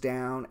comes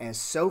down, as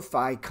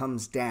SoFi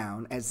comes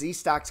down, as these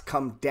stocks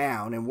come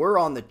down, and we're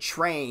on the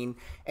train,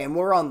 and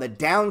we're on the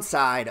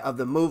downside of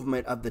the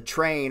movement of the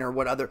train, or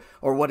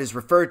what is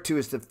referred to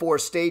as the 4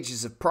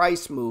 stages of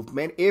price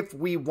movement. If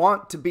we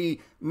want to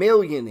be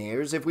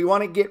millionaires, if we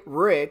want to get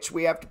rich,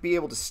 we have to be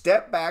able to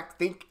step back,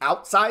 think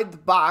outside the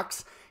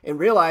box, and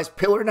realize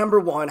pillar number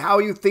 1, how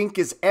you think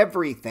is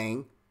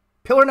everything.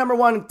 Pillar number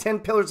 1, 10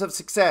 pillars of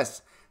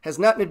success, has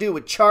nothing to do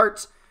with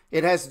charts.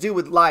 It has to do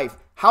with life.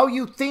 How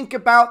you think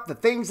about the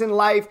things in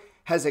life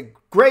has a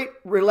great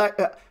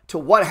to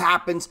what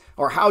happens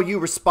or how you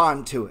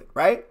respond to it,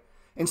 right?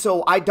 And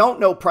so I don't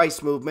know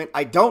price movement.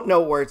 I don't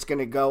know where it's going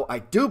to go. I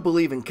do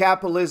believe in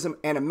capitalism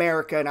and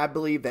America, and I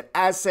believe that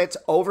assets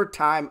over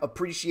time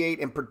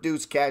appreciate and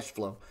produce cash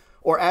flow,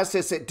 or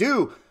assets that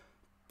do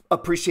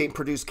appreciate and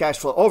produce cash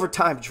flow over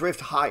time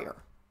drift higher.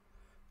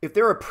 If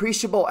they're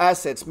appreciable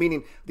assets,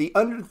 meaning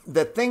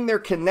the thing they're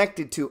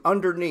connected to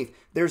underneath,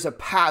 there's a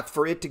path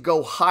for it to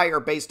go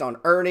higher based on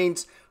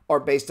earnings or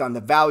based on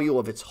the value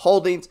of its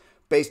holdings,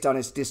 based on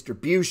its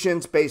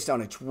distributions, based on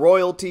its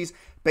royalties,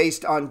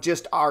 based on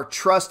just our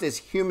trust as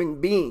human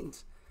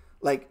beings.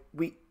 The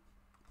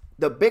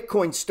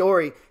Bitcoin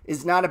story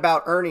is not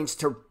about earnings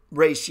to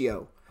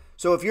ratio.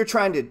 So if you're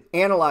trying to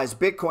analyze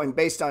Bitcoin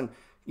based on,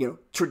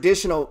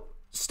 traditional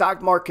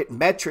stock market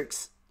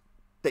metrics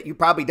that you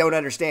probably don't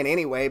understand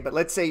anyway, but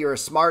let's say you're a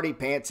smarty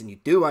pants and you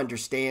do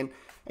understand,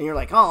 and you're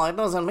like, oh, it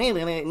doesn't mean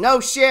anything.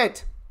 No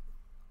shit.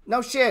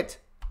 No shit.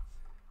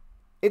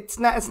 It's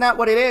not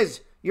what it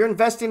is. You're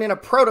investing in a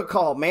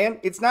protocol, man.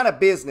 It's not a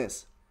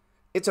business.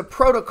 It's a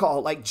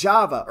protocol like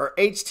Java or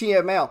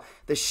HTML,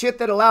 the shit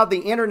that allowed the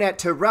internet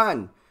to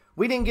run.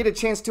 We didn't get a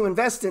chance to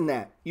invest in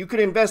that. You could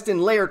invest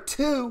in layer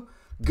 2,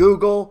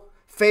 Google,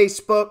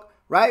 Facebook,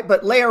 right?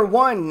 But layer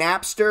 1,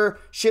 Napster,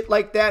 shit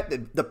like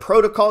that, the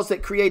protocols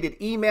that created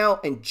email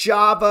and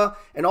Java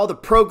and all the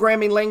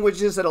programming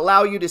languages that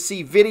allow you to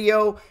see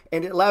video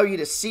and allow you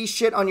to see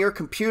shit on your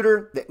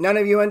computer that none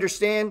of you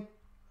understand.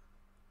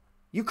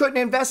 You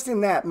couldn't invest in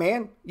that,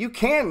 man. You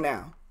can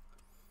now.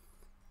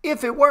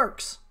 If it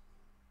works.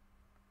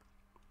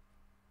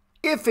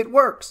 If it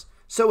works.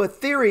 So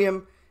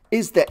Ethereum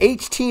is the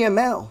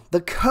HTML, the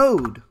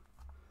code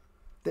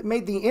that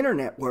made the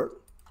internet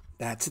work.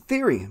 That's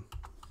Ethereum.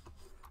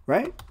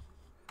 Right?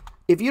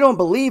 If you don't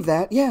believe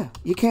that, yeah,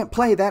 you can't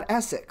play that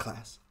asset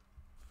class.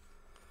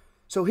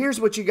 So here's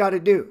what you got to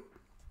do.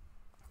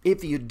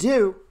 If you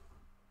do,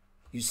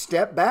 you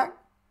step back,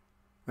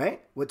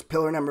 right? What's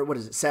pillar number,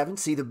 7?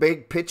 See the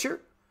big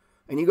picture?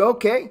 And you go,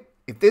 okay,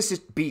 if this is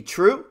be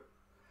true,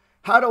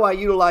 how do I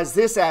utilize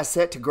this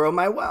asset to grow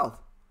my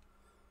wealth?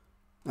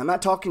 I'm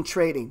not talking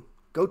trading.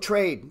 Go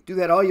trade. Do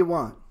that all you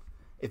want.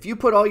 If you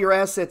put all your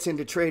assets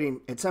into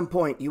trading, at some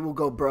point you will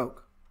go broke.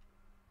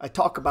 I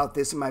talk about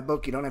this in my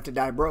book. You don't have to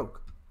die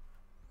broke.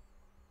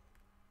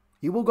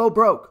 You will go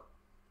broke.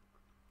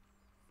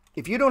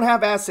 If you don't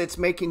have assets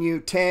making you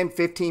 10,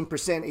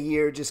 15% a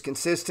year just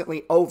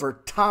consistently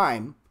over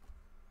time,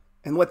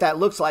 and what that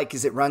looks like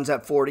is it runs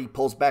up 40,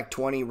 pulls back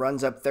 20,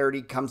 runs up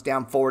 30, comes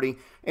down 40,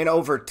 and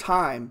over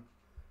time,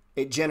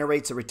 it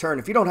generates a return.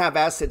 If you don't have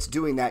assets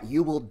doing that,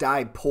 you will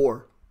die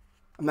poor.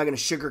 I'm not going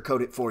to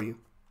sugarcoat it for you.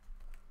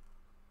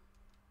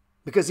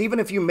 Because even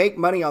if you make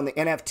money on the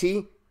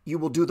NFT, you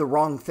will do the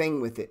wrong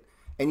thing with it.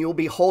 And you'll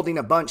be holding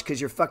a bunch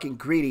because you're fucking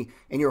greedy,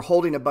 and you're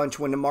holding a bunch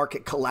when the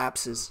market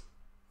collapses.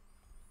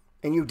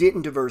 And you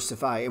didn't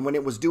diversify. And when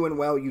it was doing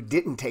well, you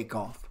didn't take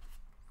off.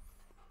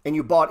 And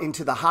you bought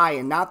into the high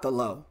and not the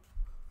low.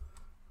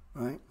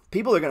 Right?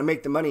 People are going to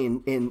make the money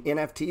in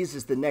NFTs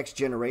is the next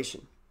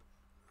generation.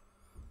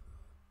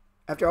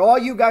 After all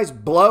you guys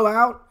blow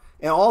out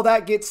and all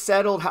that gets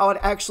settled, how it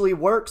actually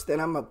works, then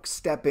I'm going to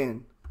step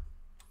in.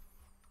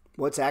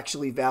 What's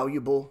actually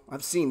valuable?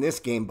 I've seen this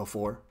game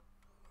before.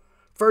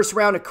 First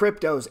round of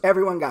cryptos,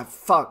 everyone got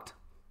fucked.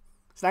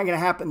 It's not going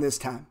to happen this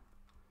time.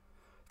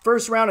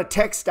 First round of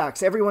tech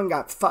stocks, everyone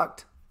got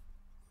fucked.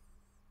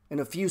 And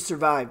a few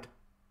survived.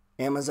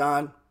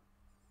 Amazon.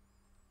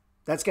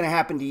 That's going to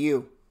happen to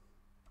you.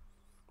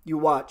 You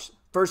watch.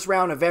 First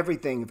round of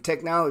everything, of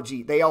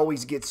technology, they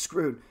always get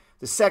screwed.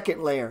 The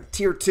second layer,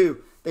 tier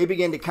 2, they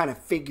begin to kind of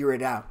figure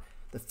it out.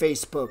 The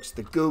Facebooks,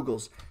 the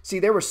Googles. See,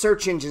 there were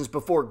search engines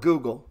before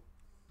Google.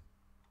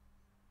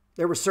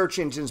 There were search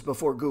engines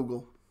before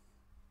Google.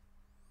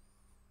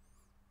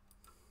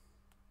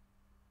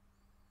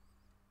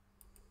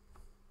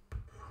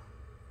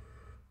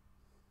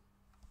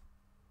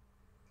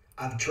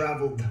 I've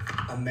traveled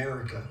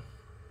America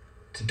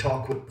to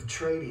talk with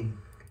trading.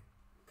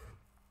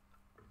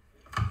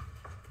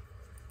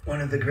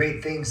 One of the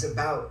great things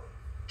about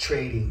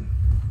trading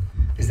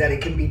is that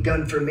it can be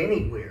done from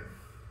anywhere,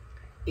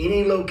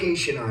 any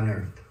location on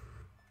earth.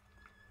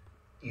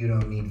 You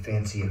don't need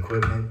fancy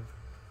equipment.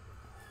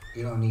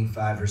 You don't need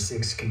 5 or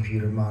 6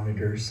 computer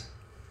monitors.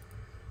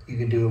 You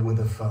can do it with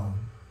a phone.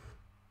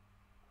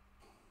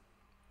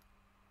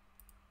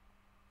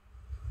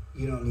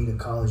 You don't need a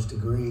college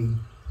degree.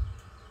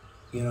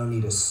 You don't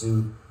need a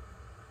suit.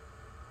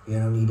 You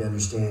don't need to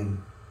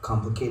understand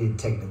complicated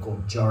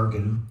technical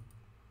jargon.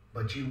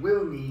 But you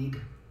will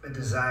need a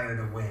desire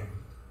to win.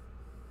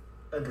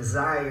 A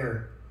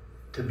desire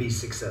to be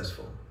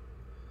successful.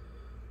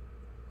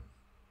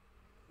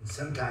 And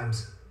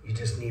sometimes you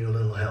just need a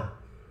little help.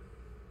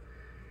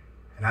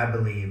 And I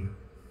believe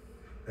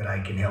that I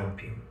can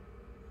help you.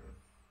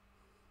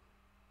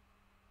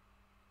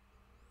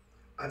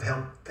 I've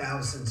helped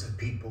thousands of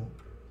people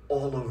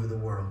all over the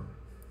world.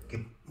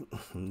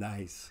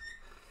 Nice.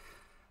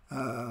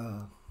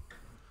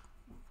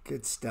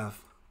 Good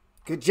stuff.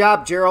 Good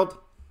job, Gerald.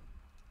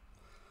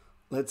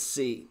 Let's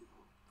see.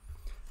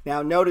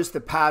 Now notice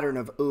the pattern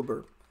of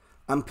Uber.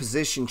 I'm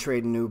position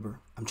trading Uber.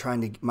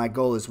 My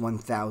goal is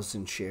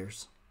 1,000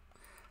 shares.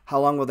 How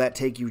long will that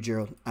take you,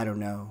 Gerald? I don't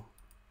know.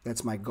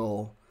 That's my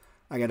goal.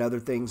 I got other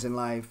things in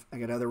life. I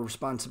got other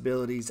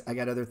responsibilities. I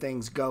got other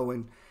things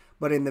going.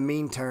 But in the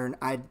meantime,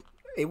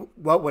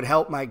 what would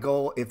help my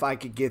goal if I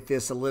could get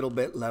this a little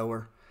bit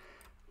lower?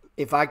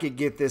 If I could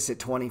get this at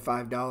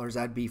 $25,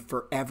 I'd be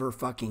forever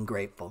fucking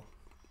grateful.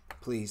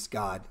 Please,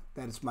 God,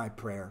 that is my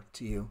prayer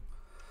to you.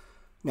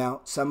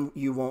 Now, some of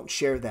you won't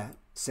share that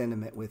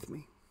sentiment with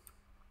me.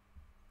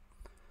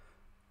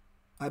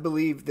 I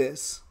believe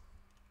this,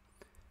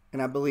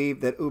 and I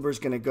believe that Uber's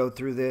going to go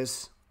through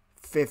this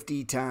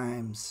 50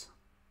 times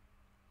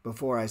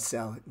before I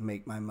sell it and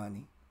make my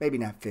money. Maybe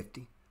not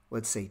 50.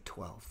 Let's say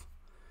 12.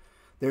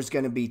 There's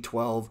going to be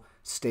 12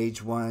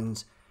 stage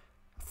ones,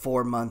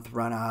 4-month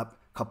run up,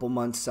 couple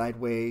months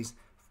sideways,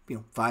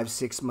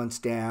 5-6 months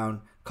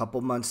down,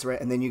 couple months,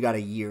 and then you got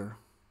a year.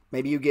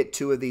 Maybe you get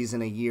 2 of these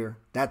in a year.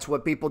 That's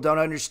what people don't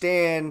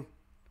understand.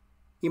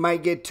 You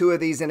might get 2 of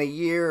these in a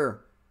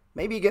year.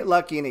 Maybe you get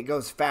lucky and it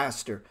goes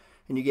faster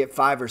and you get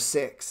 5 or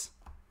 6.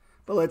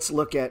 But let's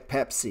look at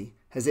Pepsi.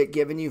 Has it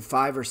given you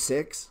 5 or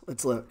 6?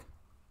 Let's look.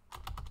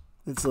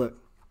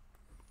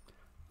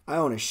 I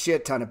own a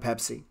shit ton of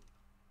Pepsi.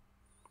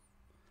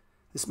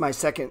 This is my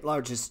second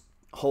largest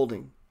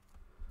holding.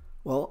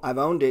 Well, I've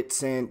owned it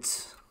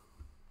since,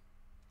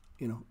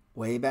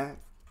 way back.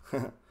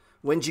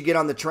 When did you get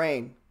on the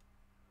train?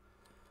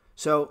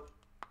 So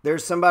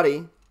there's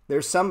somebody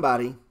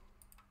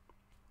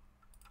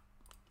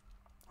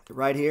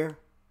right here.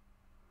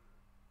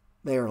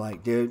 They are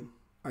like, dude,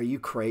 are you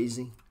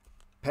crazy?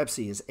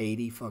 Pepsi is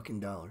 $80 fucking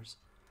dollars.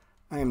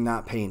 I am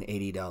not paying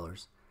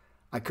 $80.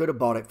 I could have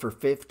bought it for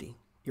 $50.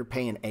 You're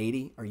paying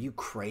 $80? Are you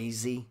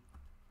crazy?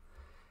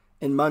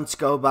 And months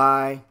go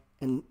by,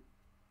 and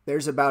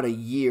there's about a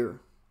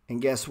year.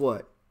 And guess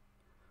what?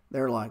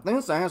 They're like,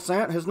 this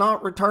asset has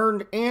not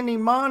returned any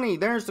money.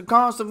 There's the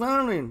cost of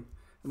owning.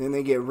 And then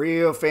they get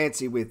real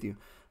fancy with you.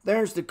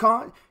 There's the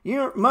cost.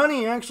 Your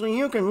money, actually,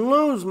 you can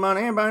lose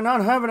money by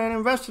not having it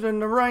invested in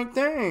the right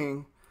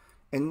thing.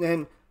 And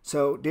then,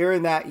 so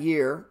during that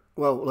year,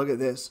 well, look at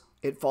this.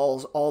 It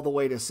falls all the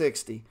way to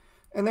 60.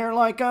 And they're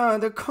like,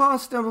 the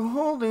cost of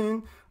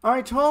holding,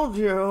 I told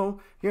you,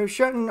 you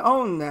shouldn't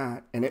own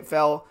that. And it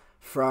fell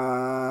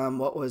from,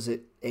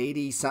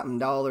 80-something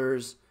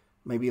dollars,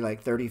 maybe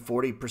like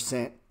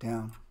 30-40%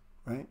 down,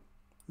 right?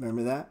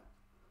 Remember that?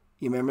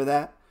 You remember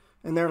that?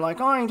 And they're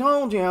like, I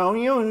told you,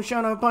 you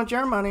should have put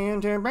your money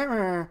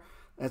into...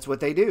 That's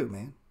what they do,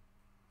 man.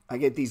 I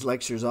get these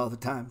lectures all the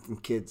time from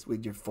kids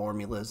with your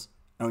formulas.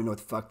 I don't even know what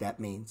the fuck that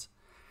means.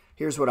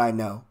 Here's what I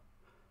know.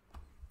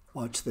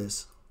 Watch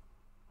this.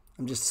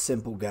 I'm just a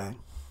simple guy.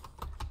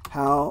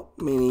 How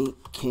many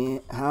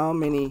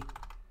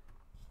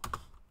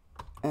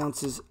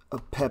ounces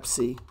of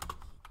Pepsi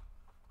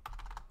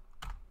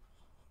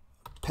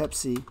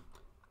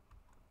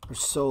are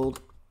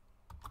sold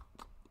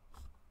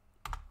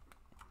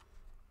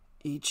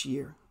each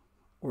year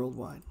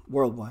worldwide?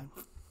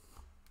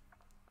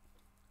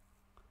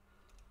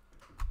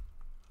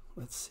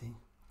 Let's see.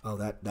 Oh,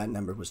 that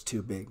number was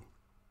too big.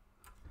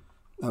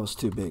 That was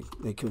too big.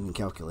 They couldn't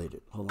calculate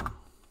it. Hold on.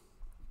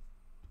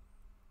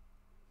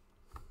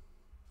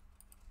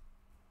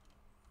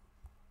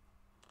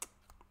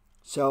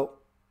 So,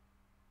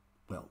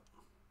 well,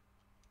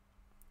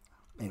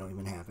 they don't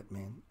even have it,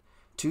 man.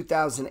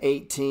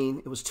 2018,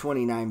 it was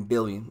 29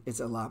 billion.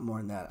 It's a lot more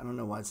than that. I don't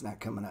know why it's not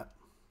coming up.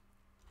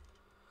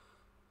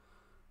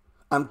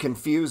 I'm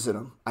confusing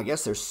them. I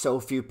guess there's so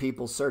few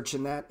people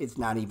searching that. It's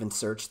not even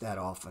searched that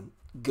often.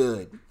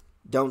 Good.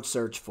 Don't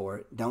search for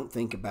it. Don't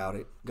think about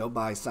it. Go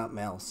buy something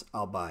else.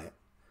 I'll buy it.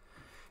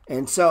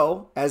 And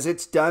so, as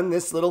it's done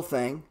this little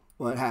thing,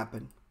 what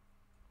happened?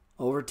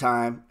 Over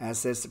time,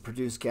 assets that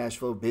produce cash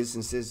flow,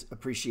 businesses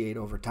appreciate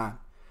over time.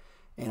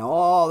 And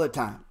all the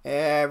time,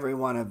 every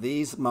one of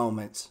these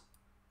moments,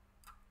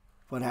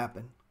 what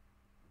happened?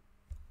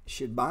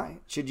 Should buy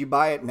it. Should you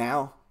buy it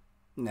now?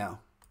 No.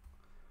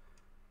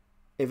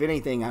 If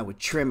anything, I would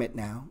trim it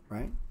now,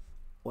 right?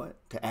 What?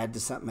 To add to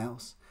something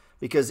else.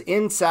 Because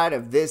inside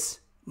of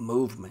this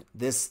movement,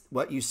 this,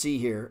 what you see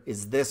here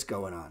is this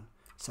going on.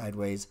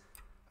 Sideways,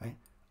 right?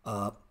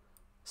 Up,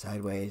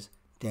 sideways,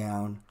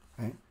 down,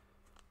 right?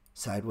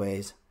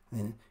 Sideways, and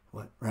then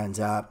what? Runs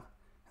up,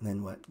 and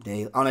then what?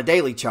 On a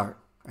daily chart,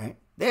 right?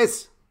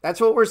 That's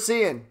what we're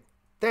seeing.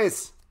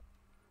 This.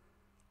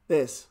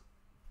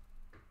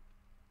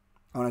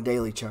 On a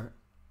daily chart.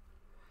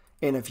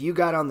 And if you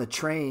got on the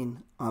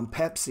train on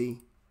Pepsi,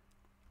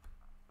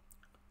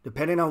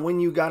 depending on when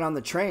you got on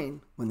the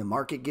train, when the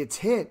market gets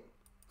hit,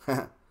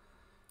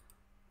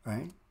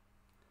 right?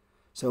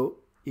 So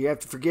you have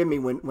to forgive me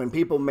when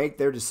people make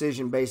their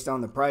decision based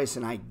on the price,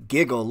 and I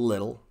giggle a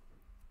little.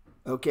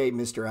 Okay,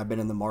 mister, I've been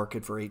in the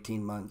market for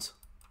 18 months.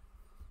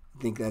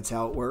 I think that's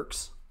how it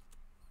works.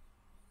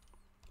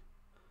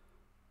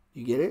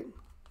 You get it?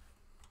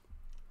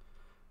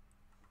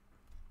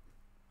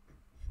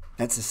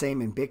 That's the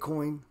same in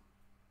Bitcoin,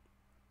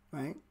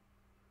 right?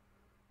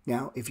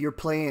 Now, if you're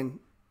playing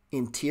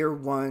in tier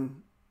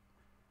 1,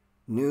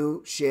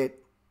 new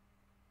shit,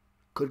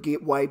 could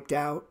get wiped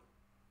out,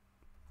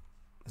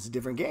 it's a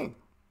different game.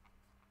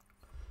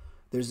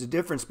 There's a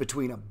difference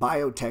between a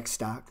biotech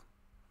stock,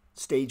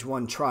 stage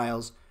 1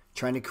 trials,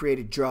 trying to create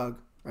a drug,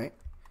 right?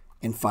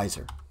 And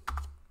Pfizer.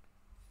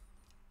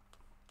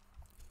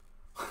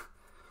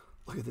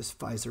 Look at this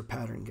Pfizer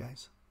pattern,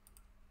 guys.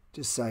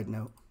 Just side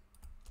note.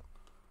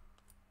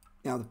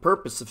 Now, the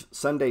purpose of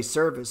Sunday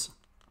service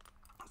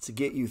is to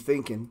get you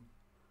thinking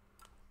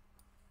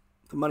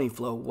the money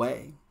flow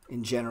way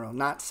in general,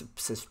 not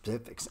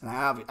specifics. And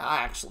I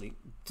actually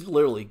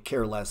literally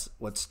care less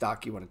what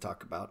stock you want to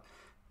talk about.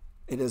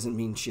 It doesn't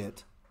mean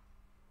shit.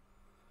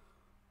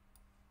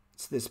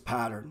 It's this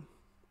pattern.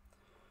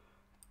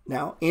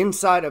 Now,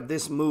 inside of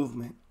this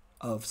movement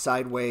of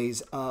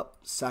sideways up,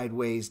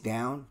 sideways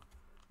down,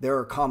 there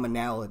are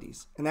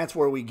commonalities. And that's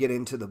where we get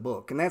into the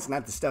book. And that's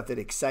not the stuff that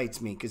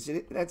excites me, because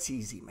that's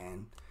easy,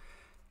 man.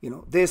 You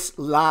know, this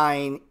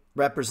line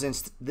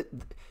represents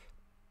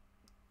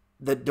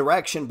the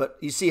direction, but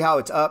you see how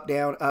it's up,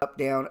 down, up,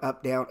 down,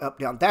 up, down, up,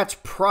 down. That's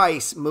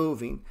price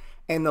moving.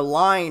 And the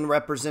line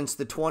represents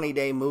the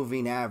 20-day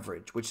moving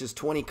average, which is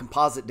 20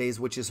 composite days,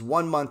 which is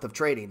 1 month of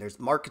trading. There's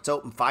markets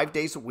open 5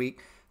 days a week.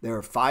 There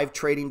are 5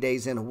 trading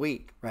days in a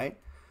week, right?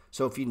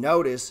 So if you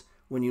notice,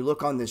 when you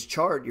look on this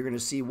chart, you're going to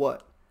see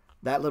what?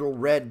 That little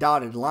red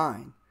dotted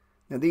line.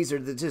 Now, these are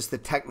just the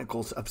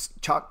technicals of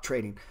chalk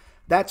trading.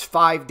 That's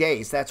 5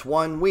 days. That's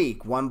 1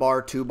 week. 1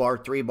 bar, 2 bar,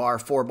 3 bar,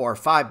 4 bar,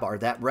 5 bar.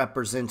 That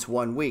represents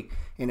 1 week.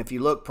 And if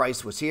you look,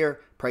 price was here.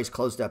 Price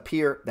closed up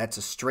here. That's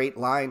a straight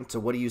line. So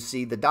what do you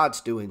see the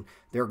dots doing?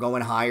 They're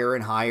going higher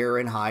and higher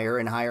and higher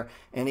and higher.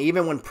 And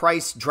even when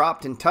price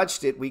dropped and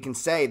touched it, we can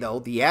say, though,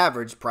 the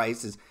average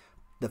price is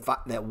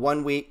that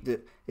 1 week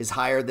is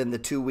higher than the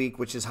 2 week,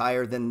 which is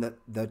higher than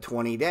the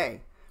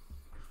 20-day.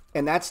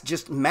 And that's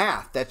just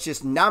math. That's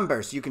just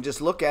numbers. You can just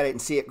look at it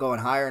and see it going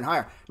higher and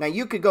higher. Now,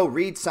 you could go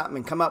read something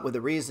and come up with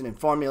a reason and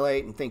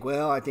formulate and think,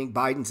 well, I think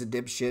Biden's a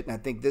dipshit, and I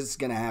think this is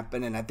going to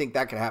happen, and I think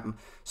that could happen.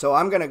 So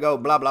I'm going to go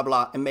blah, blah,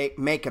 blah, and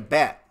make a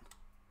bet.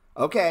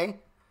 Okay.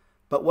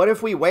 But what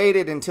if we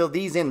waited until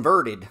these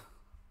inverted?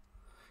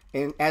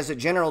 And as a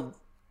general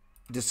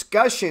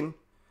discussion,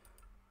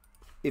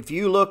 if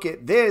you look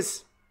at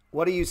this,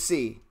 what do you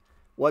see?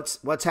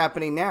 What's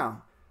happening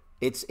now?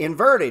 It's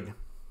inverted.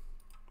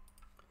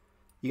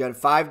 You got a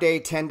 5-day,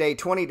 10-day,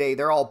 20-day.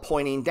 They're all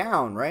pointing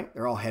down, right?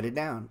 They're all headed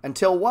down.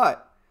 Until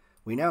what?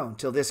 We know.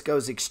 Until this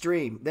goes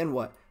extreme. Then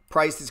what?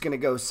 Price is going to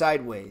go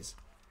sideways.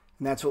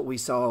 And that's what we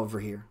saw over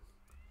here.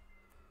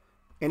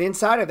 And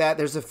inside of that,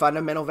 there's a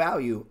fundamental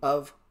value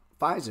of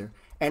Pfizer.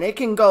 And it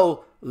can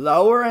go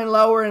lower and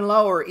lower and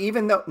lower,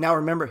 even though... Now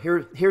remember,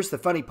 here's the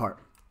funny part.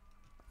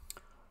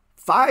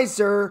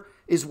 Pfizer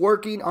is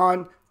working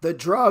on the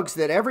drugs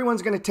that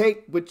everyone's going to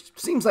take, which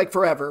seems like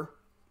forever.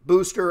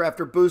 Booster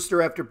after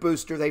booster after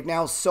booster. They've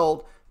now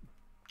sold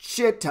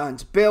shit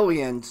tons,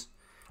 billions,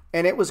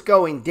 and it was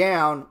going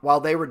down while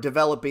they were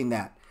developing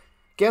that.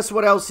 Guess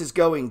what else is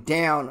going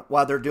down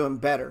while they're doing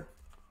better?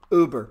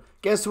 Uber.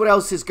 Guess what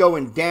else is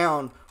going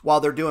down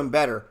while they're doing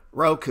better?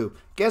 Roku.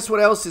 Guess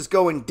what else is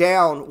going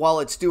down while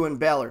it's doing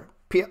better?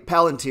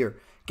 Palantir.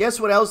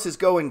 Guess what else is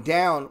going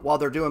down while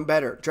they're doing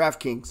better?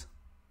 DraftKings.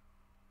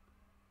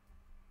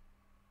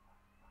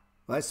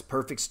 Well, that's a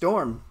perfect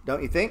storm,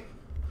 don't you think?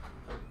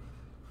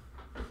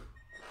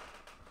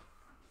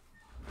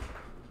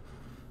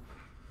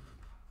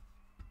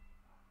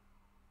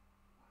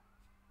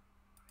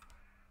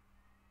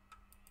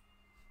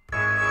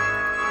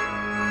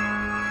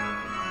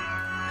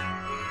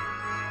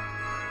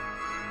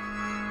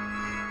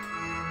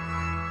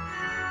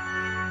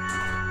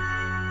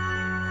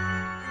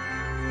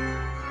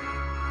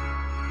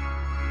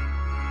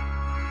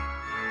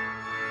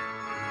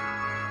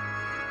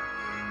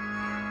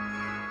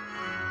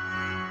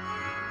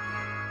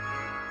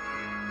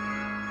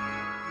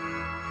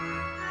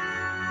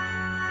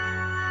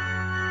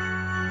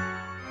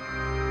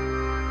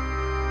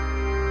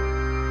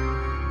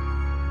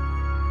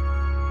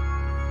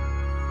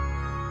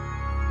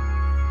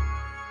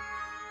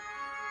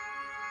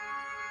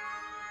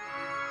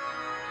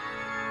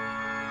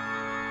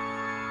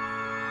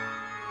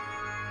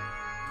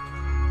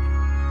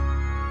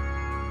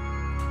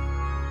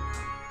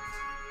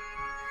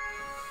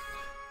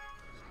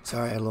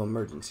 Sorry, I had a little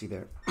emergency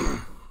there.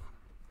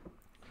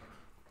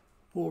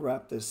 We'll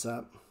wrap this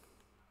up.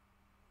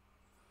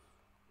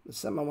 There's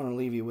something I want to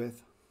leave you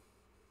with.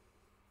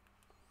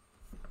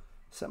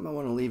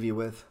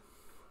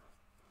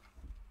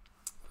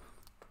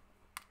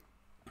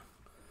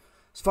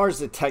 As far as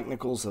the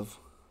technicals of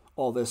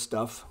all this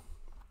stuff,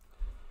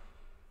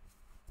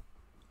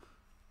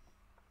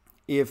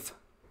 if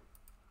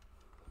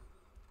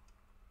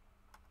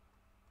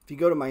you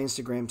go to my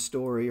Instagram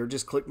story or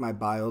just click my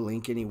bio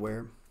link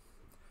anywhere,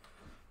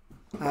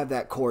 I have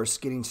that course,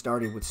 Getting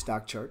Started with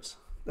Stock Charts.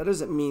 That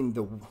doesn't mean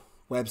the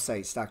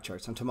website stock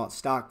charts. I'm talking about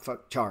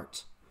stock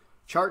charts.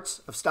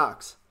 Charts of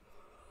stocks.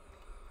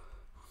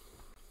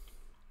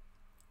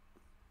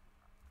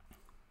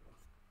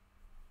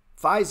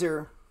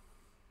 Pfizer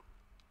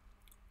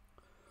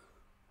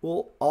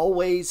will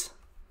always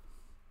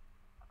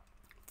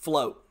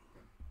float.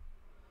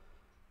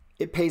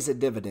 It pays a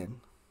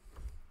dividend.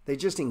 They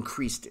just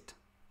increased it.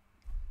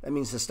 That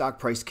means the stock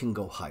price can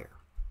go higher.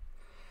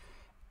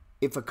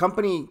 If a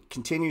company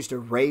continues to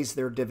raise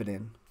their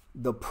dividend,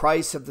 the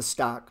price of the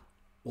stock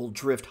will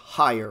drift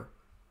higher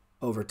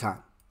over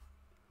time.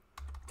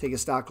 Take a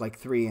stock like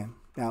 3M.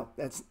 Now,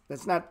 that's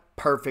not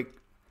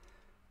perfect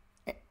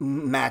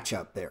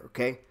matchup there,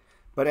 okay?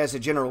 But as a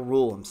general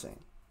rule, I'm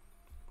saying.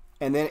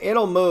 And then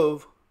it'll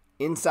move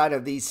inside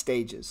of these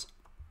stages.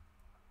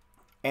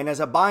 And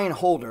as a buy and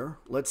holder,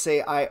 let's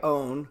say I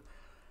own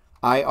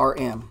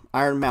IRM,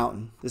 Iron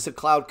Mountain. This is a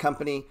cloud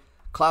company.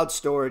 Cloud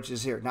storage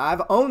is here. Now,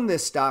 I've owned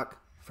this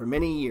stock for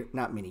many years.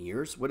 Not many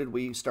years. What did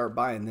we start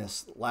buying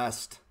this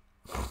last?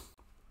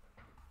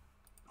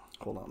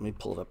 Hold on. Let me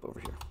pull it up over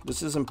here.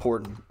 This is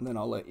important, and then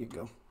I'll let you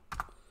go.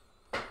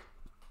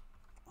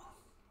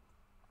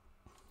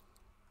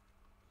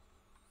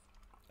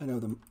 I know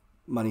the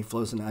money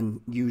flows in an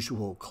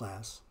unusual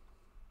class.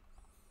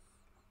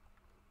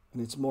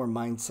 And it's more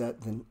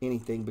mindset than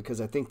anything,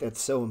 because I think that's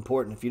so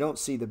important. If you don't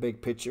see the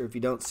big picture, if you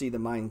don't see the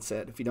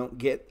mindset, if you don't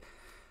get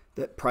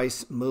that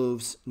price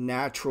moves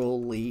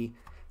naturally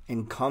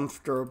and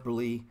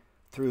comfortably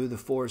through the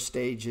 4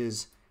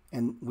 stages,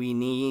 and we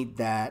need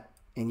that,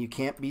 and you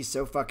can't be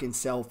so fucking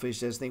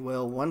selfish as they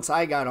will. Once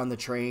I got on the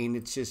train,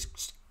 it's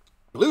just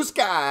blue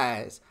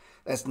skies.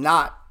 That's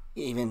not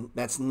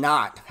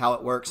how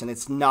it works, and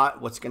it's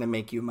not what's going to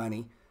make you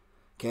money.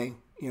 Okay?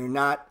 You're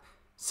not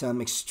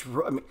some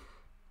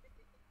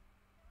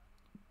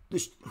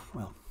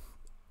well,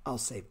 I'll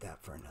save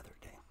that for another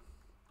day.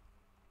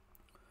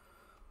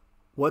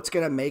 What's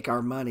going to make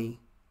our money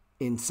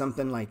in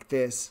something like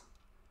this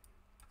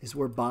is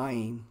we're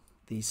buying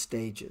these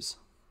stages.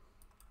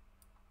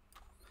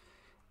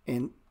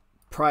 And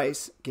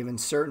price, given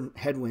certain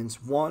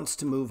headwinds, wants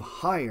to move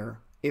higher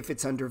if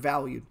it's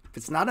undervalued. If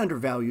it's not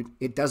undervalued,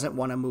 it doesn't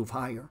want to move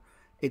higher.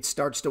 It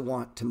starts to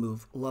want to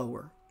move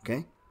lower.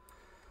 Okay?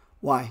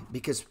 Why?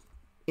 Because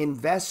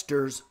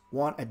investors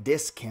want a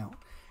discount.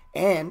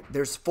 And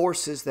there's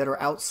forces that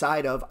are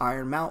outside of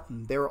Iron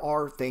Mountain. There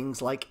are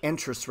things like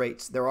interest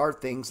rates. There are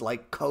things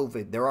like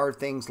COVID. There are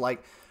things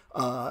like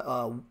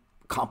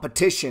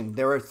competition.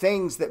 There are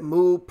things that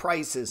move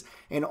prices.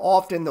 And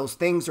often those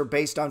things are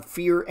based on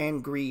fear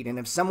and greed. And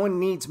if someone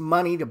needs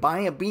money to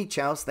buy a beach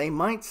house, they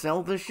might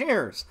sell the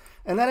shares.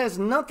 And that has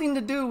nothing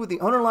to do with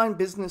the underlying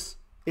business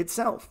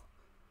itself,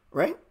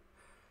 right?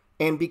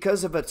 And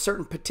because of a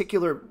certain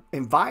particular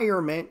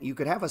environment, you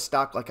could have a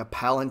stock like a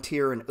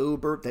Palantir and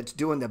Uber that's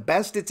doing the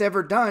best it's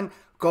ever done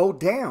go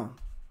down.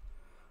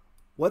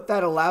 What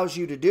that allows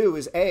you to do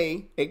is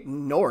A,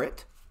 ignore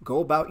it, go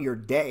about your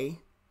day,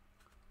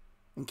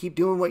 and keep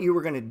doing what you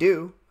were going to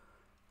do.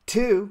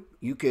 2,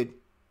 you could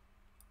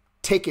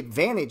take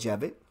advantage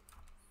of it.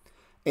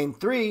 And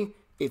 3,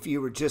 if you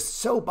were just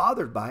so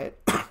bothered by it,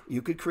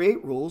 you could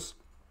create rules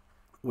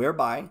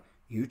whereby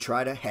you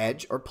try to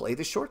hedge or play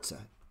the short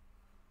side.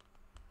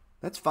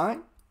 That's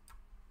fine.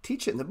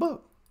 Teach it in the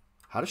book.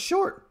 How to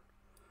short,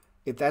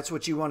 if that's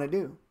what you want to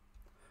do.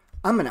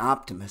 I'm an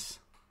optimist,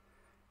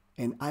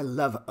 and I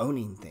love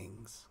owning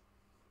things.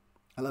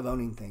 I love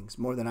owning things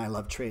more than I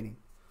love trading.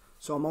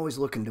 So I'm always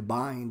looking to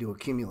buy and to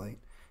accumulate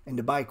and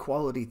to buy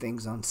quality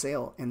things on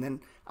sale. And then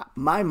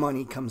my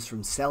money comes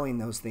from selling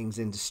those things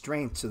into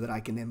strength so that I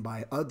can then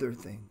buy other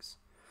things.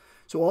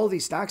 So all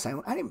these stocks,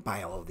 I didn't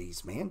buy all of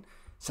these, man.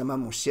 Some of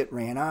them shit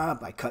ran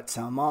up. I cut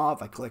some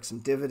off. I collect some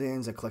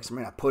dividends. I collect some,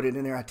 I put it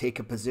in there. I take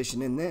a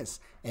position in this.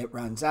 It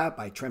runs up.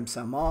 I trim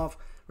some off,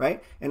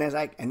 right? And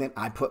then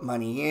I put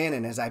money in.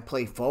 And as I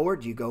play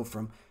forward, you go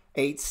from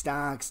 8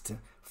 stocks to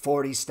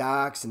 40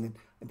 stocks, and then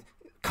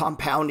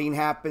compounding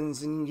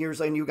happens, and years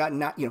later you got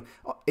not,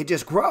 it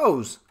just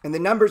grows, and the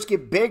numbers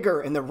get bigger,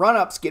 and the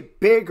run-ups get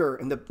bigger,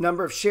 and the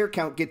number of share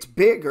count gets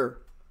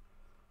bigger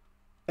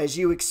as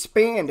you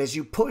expand, as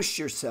you push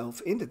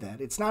yourself into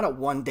that. It's not a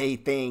one-day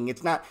thing.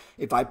 It's not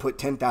if I put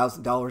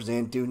 $10,000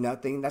 in, do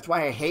nothing. That's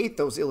why I hate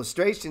those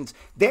illustrations.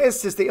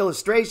 This is the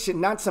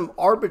illustration, not some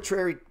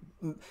arbitrary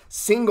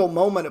single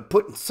moment of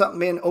putting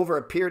something in over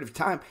a period of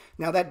time.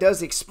 Now that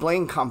does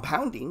explain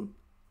compounding.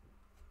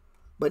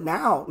 But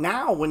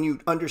now when you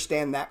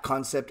understand that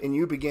concept and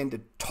you begin to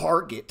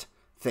target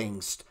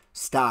things,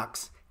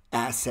 stocks,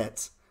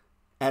 assets,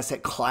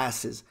 asset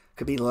classes,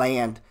 could be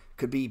land,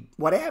 could be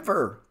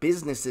whatever,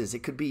 businesses,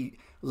 it could be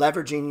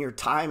leveraging your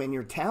time and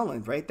your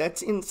talent, right?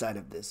 That's inside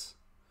of this.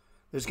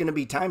 There's going to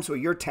be times where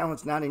your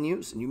talent's not in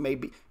use,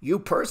 and you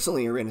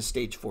personally are in a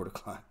stage 4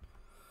 decline,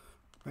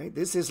 right?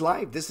 This is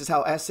life. This is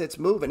how assets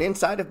move. And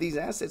inside of these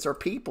assets are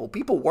people.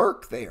 People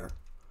work there.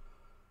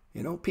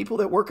 People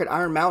that work at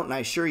Iron Mountain, I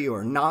assure you,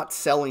 are not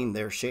selling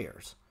their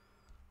shares.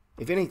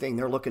 If anything,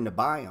 they're looking to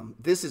buy them.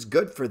 This is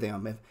good for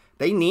them. If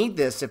they need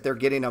this, if they're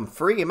getting them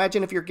free.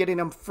 Imagine if you're getting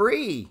them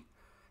free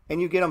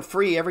and you get them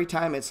free every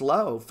time it's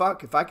low.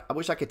 Fuck, I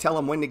wish I could tell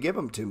them when to give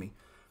them to me.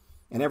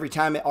 And every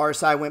time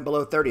RSI went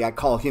below 30, I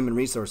call human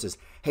resources.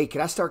 Hey,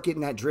 can I start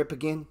getting that drip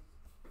again?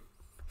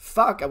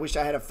 Fuck, I wish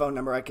I had a phone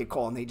number I could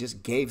call and they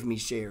just gave me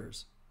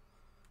shares.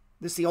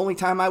 This is the only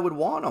time I would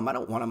want them. I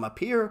don't want them up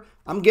here.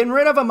 I'm getting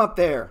rid of them up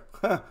there.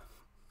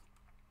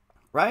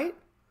 Right?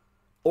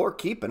 Or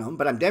keeping them,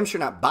 but I'm damn sure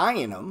not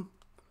buying them.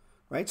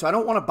 Right? So I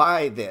don't want to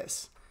buy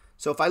this.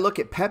 So if I look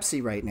at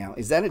Pepsi right now,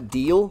 is that a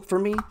deal for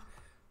me?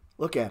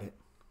 Look at it.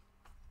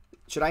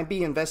 Should I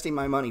be investing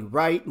my money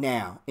right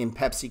now in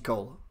Pepsi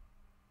Cola?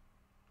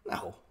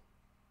 No.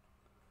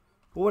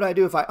 What would I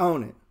do if I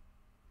own it?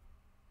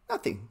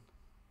 Nothing.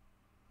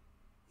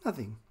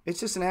 Nothing.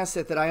 It's just an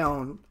asset that I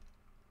own.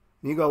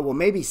 And you go, well,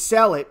 maybe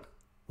sell it.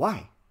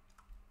 Why?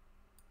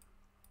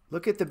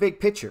 Look at the big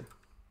picture.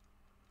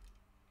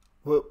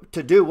 Well,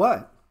 to do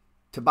what?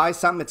 To buy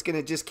something that's going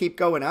to just keep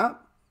going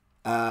up?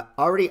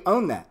 Already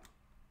own that.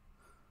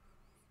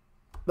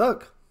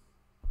 Look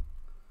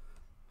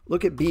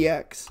at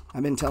BX.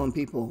 I've been telling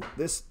people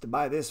this to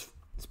buy this.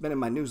 It's been in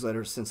my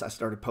newsletter since I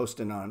started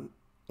posting on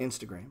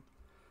Instagram.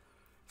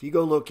 If you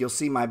go look, you'll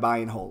see my buy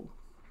and hold,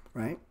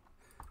 right?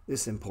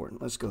 This is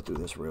important. Let's go through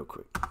this real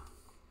quick.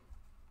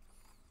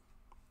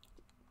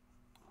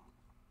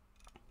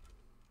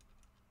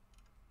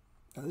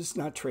 Now, this is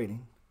not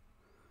trading,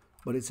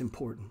 but it's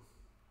important.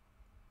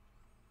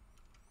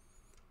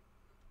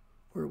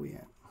 Where are we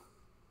at?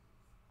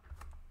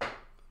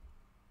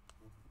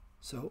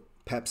 So,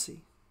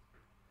 Pepsi,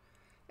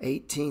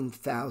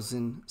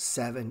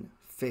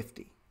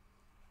 18,750.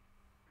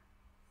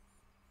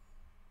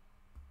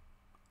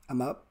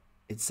 I'm up.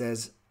 It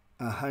says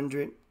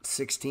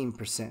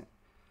 116%.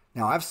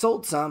 Now, I've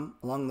sold some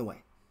along the way.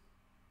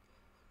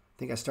 I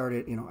think I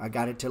started, I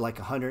got it to like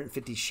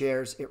 150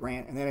 shares. It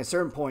ran. And then at a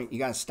certain point, you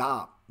got to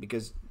stop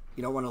because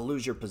you don't want to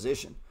lose your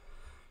position.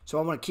 So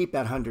I want to keep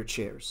that 100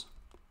 shares.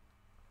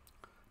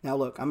 Now,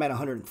 look, I'm at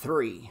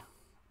 103.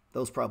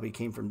 Those probably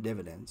came from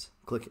dividends.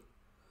 Click it.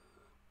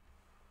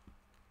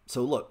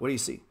 So look, what do you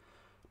see?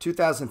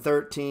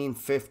 2013,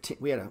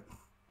 15,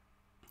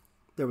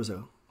 there was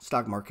a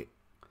stock market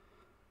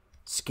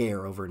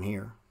scare over in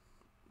here,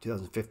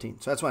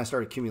 2015. So that's when I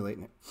started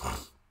accumulating it.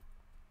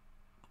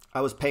 I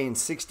was paying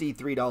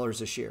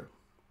 $63 a share.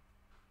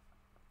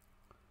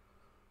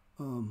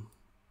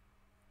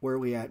 Where are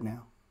we at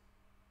now?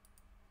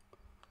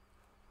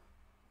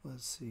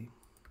 Let's see.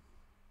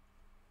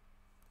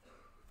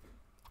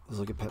 Let's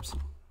look at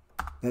Pepsi.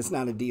 That's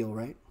not a deal,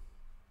 right?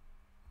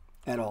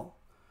 At all.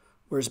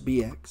 Where's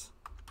BX?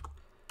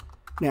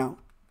 Now,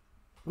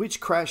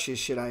 which crashes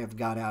should I have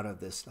got out of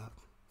this stock?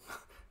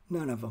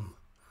 None of them.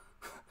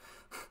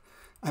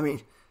 I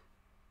mean,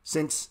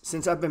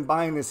 since I've been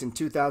buying this in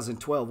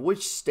 2012,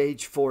 which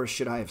stage 4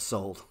 should I have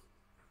sold?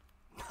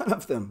 None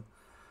of them.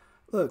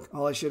 Look,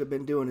 all I should have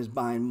been doing is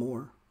buying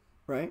more,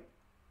 right?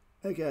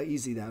 Look how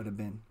easy that would have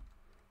been.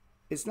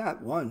 It's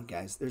not one,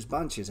 guys. There's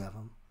bunches of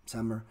them.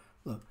 Some are,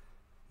 look,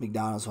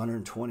 McDonald's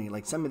 120.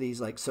 Like some of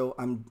these, like, so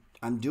I'm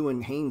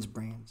doing Hanes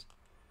brands.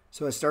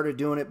 So I started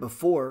doing it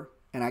before,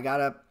 and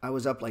I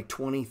was up like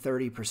 20,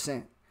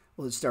 30%.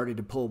 Well, it started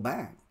to pull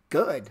back.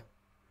 Good.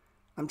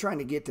 I'm trying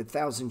to get to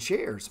 1,000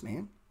 shares,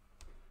 man.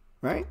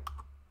 Right?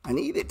 I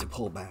need it to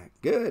pull back.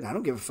 Good. I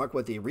don't give a fuck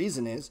what the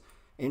reason is.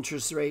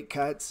 Interest rate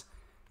cuts,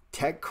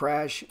 tech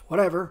crash,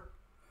 whatever.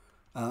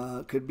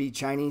 Could be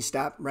Chinese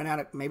stop,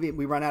 maybe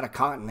we run out of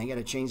cotton. They got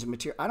to change the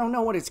material. I don't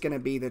know what it's going to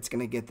be that's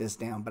going to get this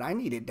down, but I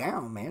need it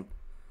down, man.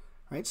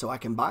 Right? So I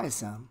can buy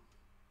some.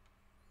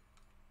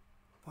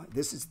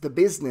 This is the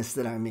business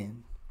that I'm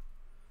in.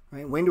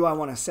 Right? When do I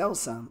want to sell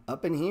some?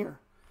 Up in here.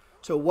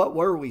 So what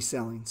were we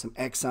selling? Some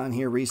Exxon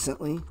here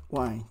recently.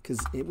 Why?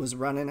 Because it was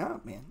running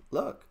out, man.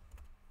 Look.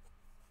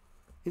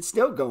 It's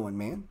still going,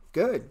 man.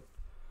 Good.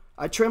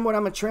 I trim what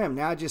I'm going to trim.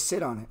 Now I just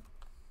sit on it.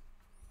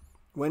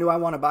 When do I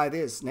want to buy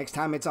this? Next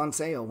time it's on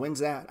sale. When's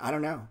that? I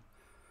don't know.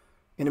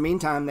 In the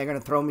meantime, they're going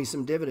to throw me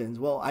some dividends.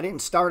 Well, I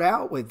didn't start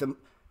out with them,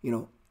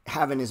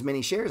 having as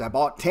many shares. I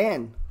bought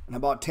 10. And I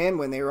bought 10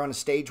 when they were on a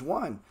stage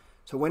 1.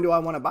 So when do I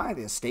want to buy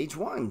this? Stage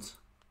 1s.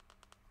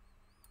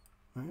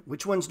 Right?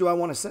 Which ones do I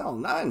want to sell?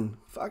 None.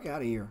 Fuck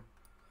out of here.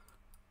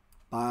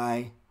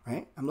 Buy.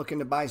 Right? I'm looking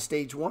to buy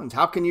stage 1s.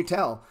 How can you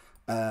tell?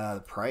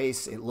 The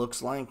price, it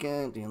looks like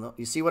it.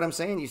 You see what I'm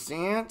saying? You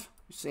see it?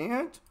 You see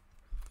it?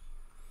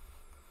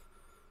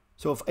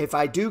 So if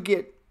I do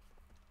get,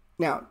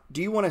 now,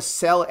 do you want to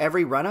sell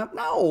every run-up?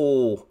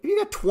 No. You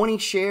got 20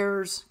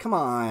 shares. Come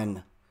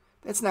on.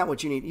 That's not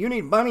what you need. You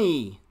need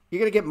money. You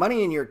got to get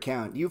money in your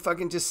account. You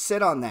fucking just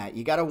sit on that.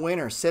 You got a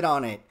winner. Sit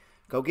on it.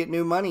 Go get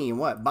new money and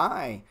what?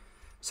 Buy.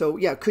 So,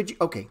 yeah, could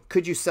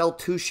you sell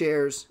 2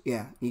 shares?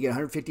 Yeah, you get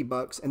 150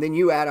 bucks. And then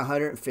you add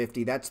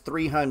 150. That's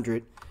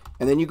 300.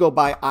 And then you go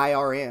buy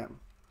IRM.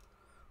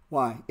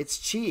 Why? It's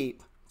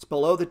cheap. It's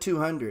below the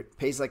 200.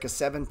 Pays like a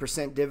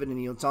 7%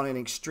 dividend yield. It's on an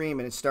extreme,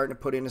 and it's starting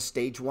to put in a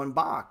stage 1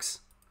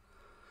 box.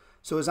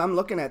 So as I'm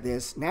looking at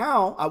this,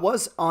 now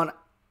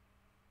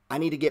I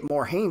need to get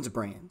more Hanes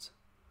brands.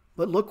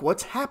 But look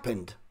what's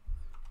happened.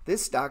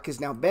 This stock has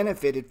now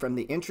benefited from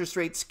the interest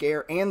rate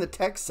scare and the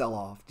tech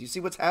sell-off. Do you see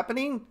what's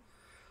happening?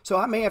 So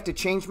I may have to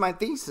change my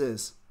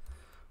thesis.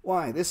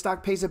 Why? This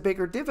stock pays a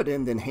bigger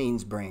dividend than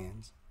Hanes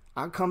brands.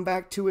 I'll come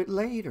back to it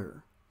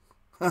later.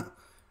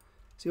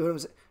 See what I'm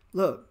saying?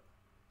 Look.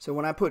 So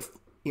when I put,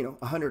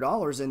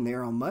 $100 in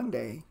there on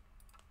Monday,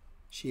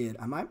 shit,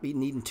 I might be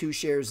needing 2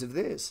 shares of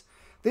this.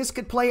 This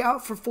could play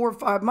out for 4 or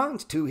 5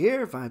 months. 2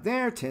 here, 5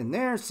 there, 10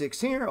 there,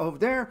 6 here, over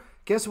there.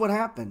 Guess what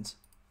happens?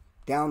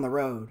 Down the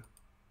road,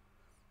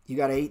 you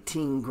got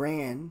 18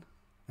 grand,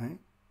 right?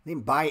 They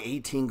didn't buy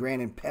 18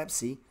 grand in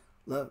Pepsi.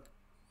 Look,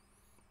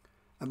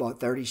 I bought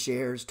 30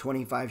 shares,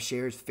 25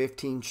 shares,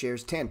 15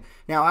 shares, 10.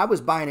 Now, I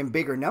was buying in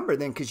bigger number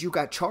then because you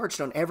got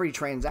charged on every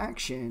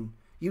transaction.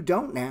 You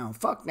don't now.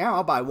 Fuck now.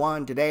 I'll buy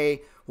 1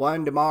 today,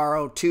 1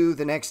 tomorrow, 2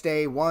 the next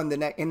day, 1 the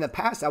next. In the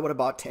past, I would have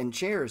bought 10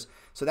 shares.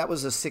 So that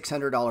was a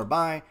 $600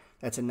 buy.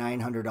 That's a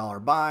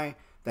 $900 buy.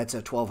 That's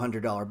a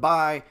 $1,200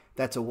 buy.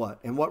 That's a what?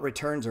 And what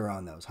returns are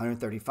on those?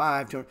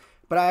 135, 200.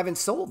 But I haven't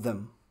sold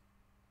them.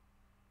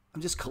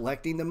 I'm just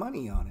collecting the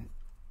money on it.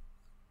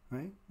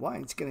 Right? Why?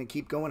 It's going to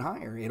keep going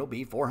higher. It'll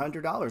be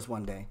 $400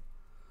 one day.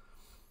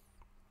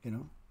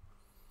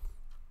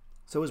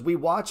 So as we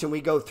watch and we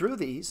go through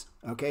these,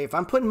 okay, if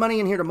I'm putting money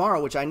in here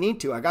tomorrow, which I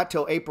need to, I got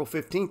till April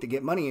 15th to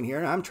get money in here,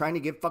 and I'm trying to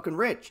get fucking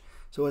rich.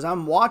 So as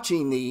I'm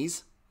watching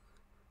these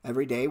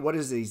every day, what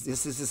is these?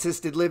 This is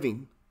assisted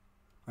living,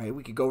 right?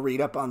 We could go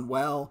read up on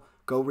Well,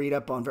 go read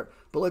up on, but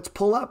let's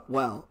pull up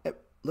Well.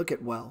 Look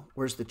at Well.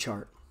 Where's the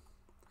chart?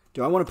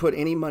 Do I want to put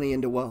any money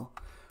into Well?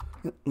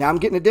 Now I'm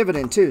getting a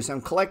dividend too, so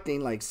I'm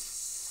collecting like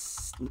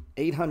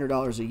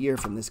 $800 a year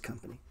from this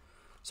company.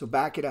 So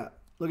back it up.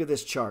 Look at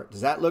this chart.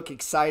 Does that look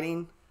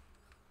exciting?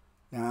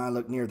 Now I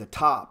look near the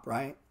top,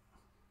 right?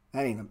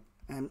 That ain't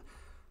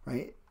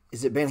right.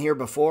 Has it been here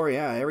before?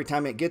 Yeah. Every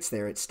time it gets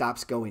there, it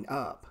stops going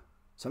up.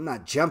 So I'm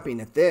not jumping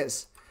at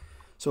this.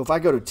 So if I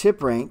go to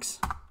tip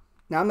ranks,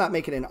 now I'm not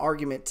making an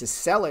argument to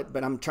sell it,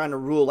 but I'm trying to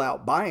rule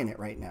out buying it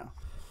right now.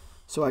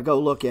 So I go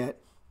look at,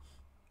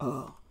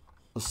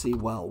 let's see,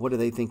 Well, what do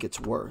they think it's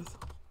worth?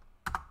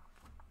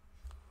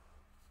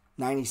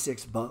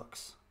 96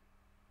 bucks.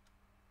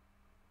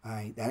 All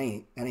right, that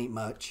ain't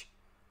much.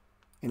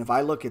 And if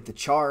I look at the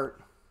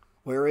chart,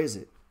 where is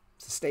it?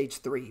 It's a stage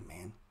 3,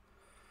 man.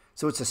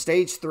 So it's a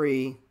stage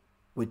 3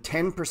 with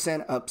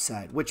 10%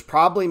 upside, which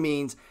probably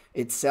means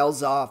it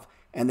sells off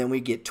and then we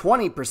get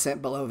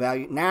 20% below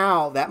value.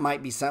 Now that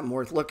might be something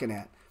worth looking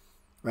at,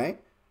 right?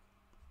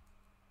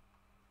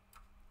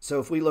 So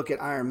if we look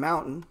at Iron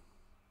Mountain,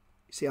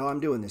 you see how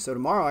I'm doing this. So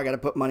tomorrow I got to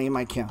put money in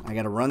my account. I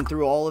got to run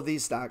through all of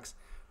these stocks.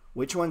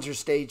 Which ones are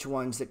stage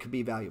 1s that could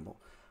be valuable?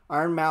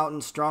 Iron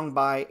Mountain, strong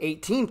buy,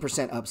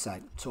 18%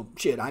 upside. So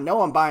shit, I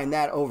know I'm buying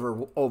that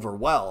over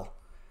Well.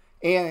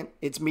 And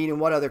it's meeting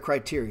what other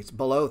criteria? It's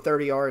below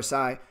 30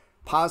 RSI,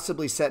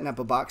 possibly setting up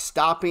a box,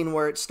 stopping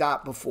where it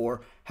stopped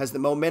before. Has the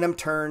momentum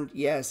turned?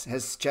 Yes.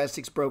 Has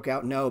stochastics broke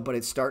out? No, but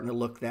it's starting to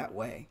look that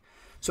way.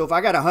 So if I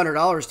got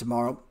 $100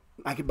 tomorrow,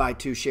 I could buy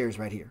 2 shares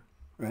right here,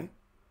 right?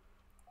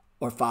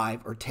 Or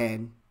 5 or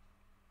 10.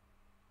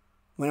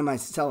 When am I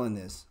selling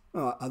this?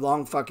 Oh, a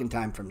long fucking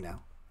time from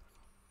now.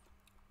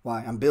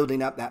 Why? I'm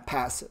building up that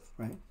passive,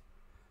 right?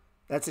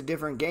 That's a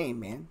different game,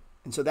 man.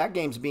 And so that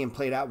game's being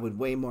played out with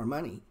way more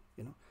money,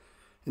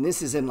 And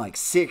this is in like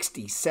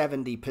 60,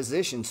 70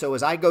 positions. So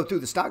as I go through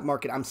the stock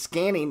market, I'm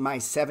scanning my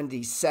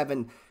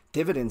 77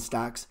 dividend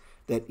stocks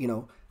that, you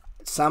know,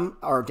 some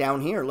are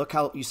down here. Look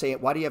how you say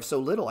it. Why do you have so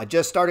little? I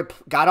just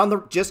got on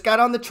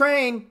the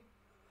train.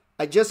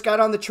 I just got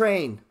on the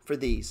train for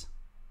these.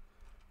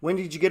 When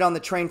did you get on the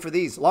train for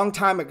these? Long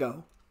time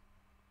ago.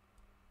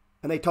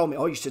 And they told me,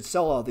 oh, you should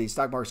sell all these.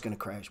 Stock market's going to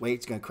crash. Wait,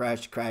 it's going to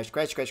crash.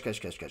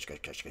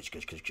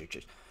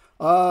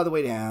 All the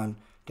way down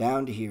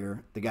to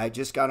here. The guy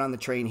just got on the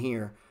train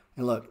here.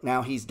 And look,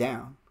 now he's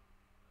down.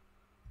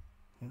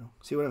 You know,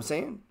 see what I'm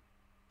saying?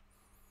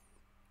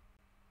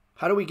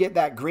 How do we get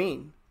that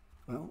green?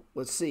 Well,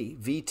 let's see.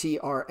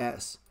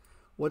 VTRS.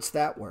 What's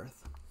that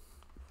worth?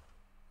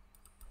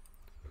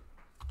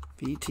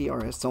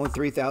 VTRS. It's only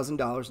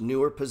 $3,000.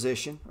 Newer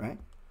position, right?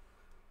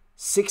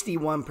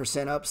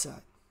 61%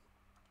 upside.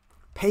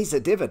 Pays a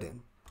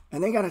dividend.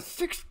 And they got a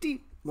 $61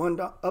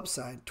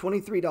 upside.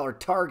 $23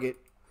 target.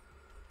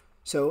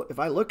 So if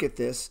I look at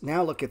this,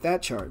 now look at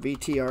that chart.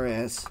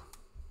 VTRS.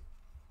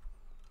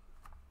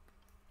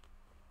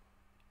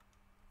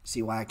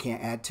 See why I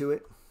can't add to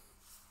it?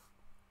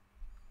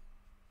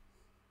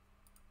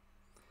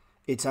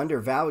 It's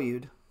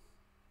undervalued,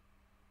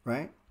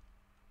 right?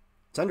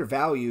 It's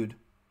undervalued,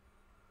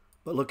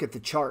 but look at the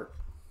chart.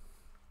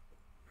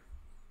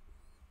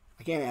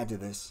 I can't add to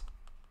this.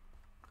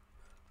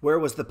 Where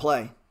was the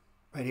play?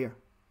 Right here.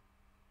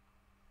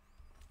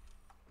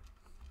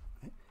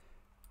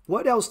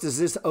 What else does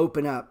this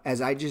open up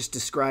as I just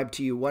described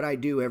to you what I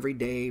do every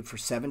day for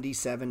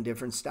 77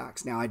 different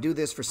stocks? Now, I do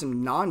this for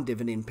some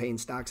non-dividend paying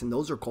stocks, and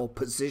those are called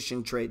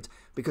position trades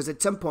because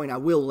at some point I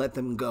will let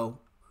them go.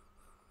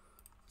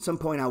 At some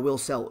point I will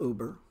sell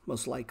Uber,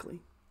 most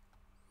likely.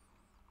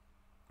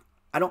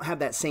 I don't have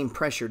that same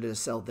pressure to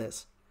sell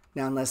this.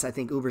 Now, unless I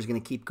think Uber is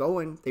going to keep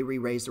going, they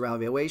re-raise their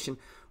valuation.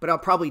 But I'll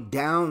probably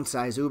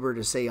downsize Uber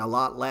to say a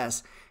lot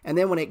less. And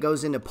then when it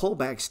goes into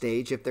pullback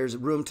stage, if there's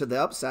room to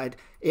the upside,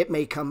 it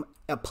may come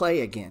a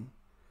play again.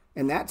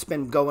 And that's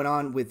been going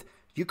on with,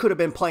 you could have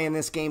been playing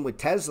this game with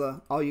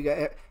Tesla. All you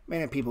got,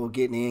 man, people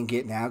getting in,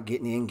 getting out,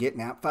 getting in,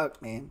 getting out.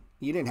 Fuck, man.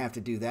 You didn't have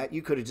to do that.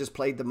 You could have just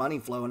played the money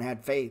flow and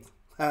had faith.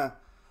 How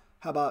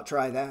about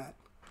try that?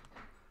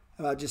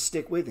 How about just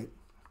stick with it?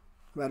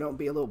 How about don't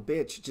be a little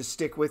bitch, just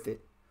stick with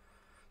it.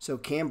 So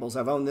Campbell's,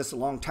 I've owned this a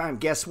long time.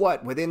 Guess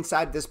what? With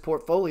inside this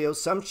portfolio,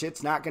 some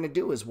shit's not going to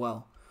do as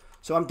well.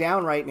 So I'm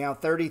down right now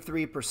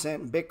 33%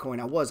 in Bitcoin.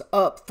 I was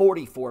up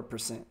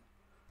 44%.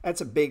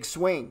 That's a big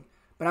swing.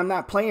 But I'm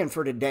not playing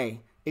for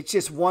today. It's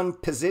just one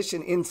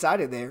position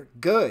inside of there.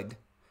 Good.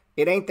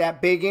 It ain't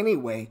that big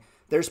anyway.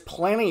 There's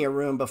plenty of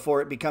room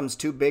before it becomes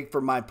too big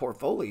for my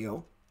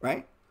portfolio,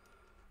 right?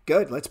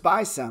 Good. Let's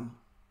buy some.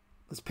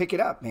 Let's pick it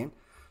up, man.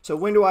 So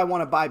when do I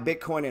want to buy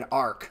Bitcoin and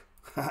ARK?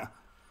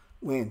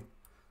 When?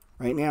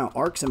 Right now,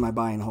 ARK's in my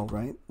buy and hold,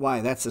 right?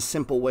 Why? That's a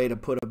simple way to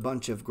put a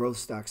bunch of growth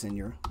stocks in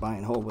your buy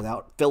and hold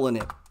without filling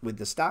it with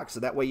the stocks. So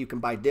that way you can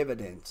buy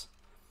dividends.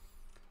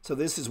 So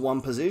this is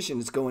one position.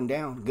 It's going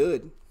down.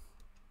 Good.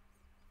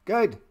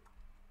 Good.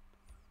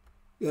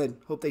 Good.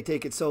 Hope they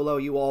take it so low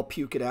you all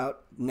puke it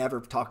out.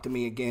 Never talk to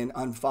me again.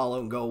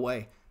 Unfollow and go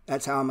away.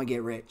 That's how I'm going to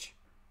get rich.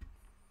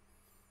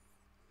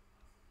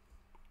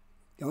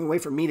 The only way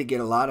for me to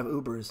get a lot of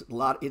Uber is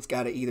it's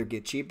got to either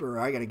get cheaper or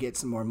I got to get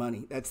some more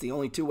money. That's the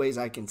only two ways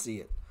I can see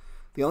it.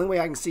 The only way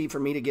I can see for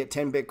me to get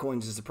 10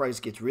 Bitcoins is the price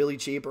gets really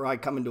cheap or I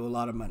come into a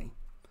lot of money.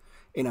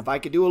 And if I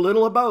could do a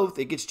little of both,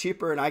 it gets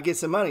cheaper and I get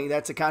some money.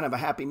 That's a kind of a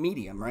happy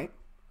medium, right?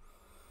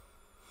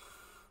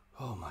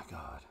 Oh my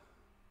God.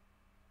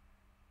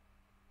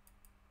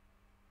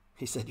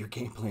 He said your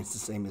game plan's the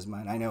same as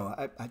mine. I know.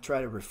 I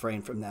try to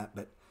refrain from that,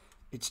 but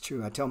it's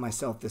true. I tell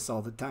myself this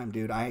all the time,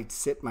 dude. I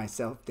sit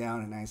myself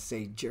down and I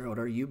say, Gerald,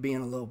 are you being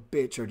a little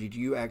bitch or did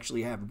you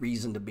actually have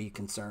reason to be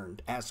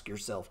concerned? Ask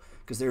yourself,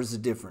 because there's a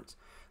difference.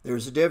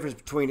 There's a difference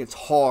between it's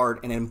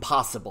hard and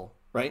impossible,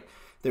 right?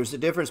 There's a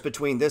difference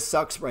between this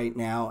sucks right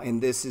now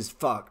and this is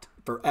fucked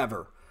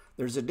forever.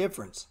 There's a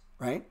difference,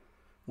 right?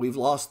 We've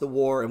lost the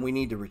war and we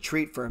need to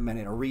retreat for a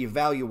minute or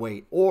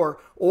reevaluate,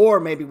 or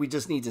maybe we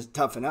just need to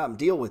toughen up and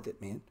deal with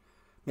it, man.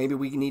 Maybe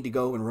we need to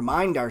go and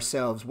remind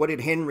ourselves, what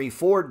did Henry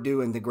Ford do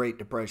in the Great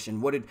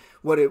Depression? What did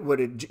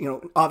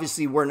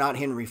obviously we're not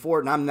Henry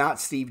Ford and I'm not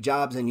Steve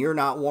Jobs and you're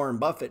not Warren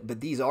Buffett, but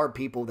these are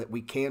people that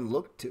we can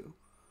look to.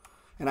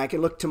 And I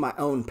can look to my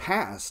own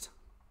past.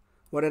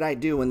 What did I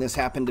do when this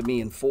happened to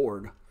me in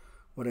Ford?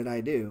 What did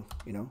I do?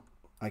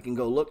 I can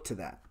go look to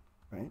that,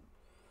 right?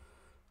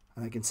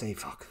 And I can say,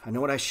 fuck, I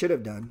know what I should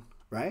have done,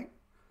 right?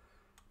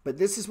 But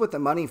this is what the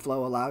money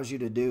flow allows you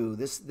to do.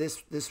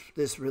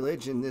 This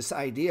religion, this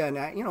idea, and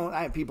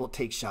I have people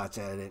take shots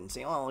at it and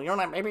say, "Oh,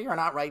 maybe you're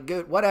not right."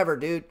 Good, whatever,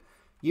 dude.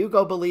 You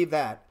go believe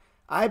that.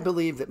 I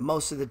believe that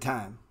most of the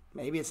time,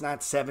 maybe it's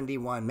not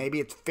 71, maybe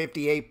it's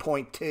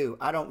 58.2.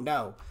 I don't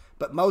know,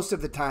 but most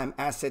of the time,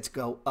 assets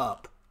go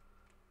up,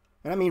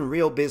 and I mean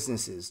real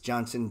businesses: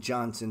 Johnson &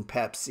 Johnson,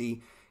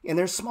 Pepsi, and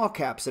there's small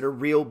caps that are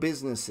real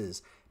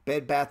businesses.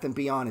 Bed Bath &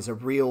 Beyond is a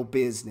real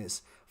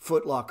business.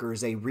 Foot Locker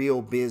is a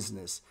real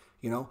business.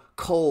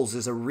 Kohl's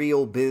is a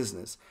real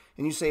business.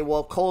 And you say,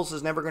 well, Kohl's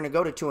is never going to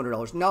go to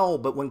 $200. No,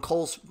 but when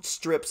Kohl's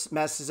strips,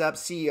 messes up,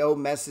 CEO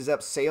messes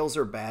up, sales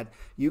are bad,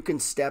 you can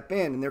step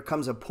in. And there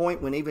comes a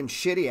point when even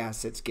shitty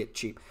assets get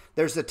cheap.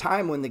 There's a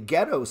time when the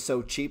ghetto is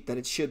so cheap that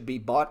it should be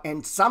bought.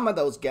 And some of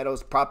those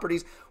ghettos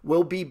properties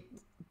will be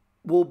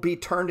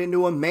turned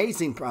into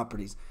amazing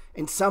properties.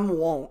 And some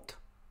won't.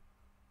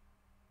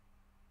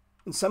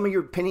 And some of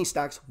your penny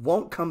stocks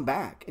won't come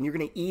back. And you're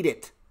going to eat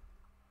it.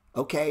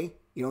 Okay?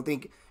 You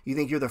think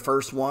you're the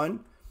first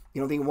one?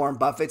 You don't think Warren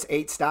Buffett's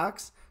 8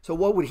 stocks? So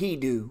what would he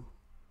do?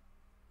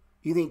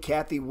 You think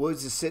Kathy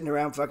Woods is sitting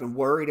around fucking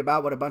worried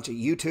about what a bunch of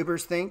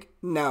YouTubers think?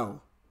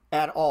 No,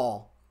 at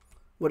all.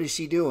 What is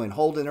she doing?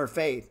 Holding her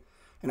faith.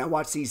 And I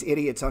watch these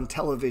idiots on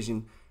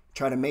television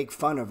try to make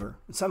fun of her.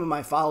 And some of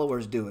my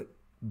followers do it.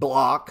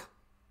 Block.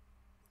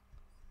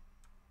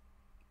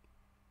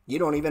 You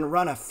don't even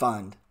run a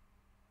fund.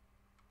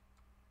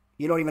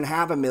 You don't even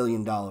have $1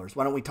 million.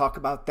 Why don't we talk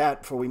about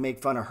that before we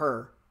make fun of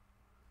her?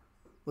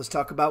 Let's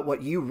talk about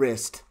what you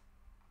risked.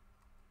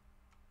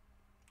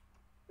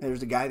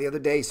 There's a guy the other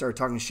day started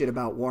talking shit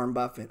about Warren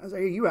Buffett. I was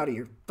like, are you out of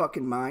your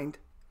fucking mind?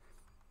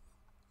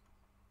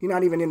 You're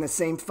not even in the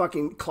same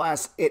fucking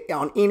class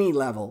on any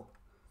level.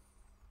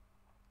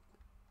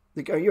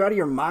 Like, are you out of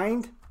your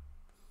mind?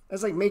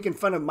 That's like making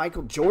fun of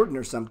Michael Jordan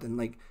or something.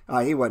 Like, oh,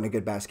 he wasn't a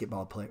good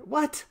basketball player.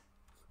 What?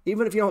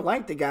 Even if you don't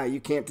like the guy, you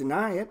can't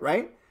deny it,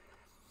 right?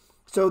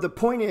 So the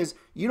point is,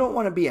 you don't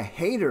want to be a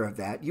hater of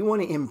that. You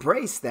want to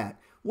embrace that.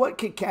 What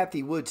could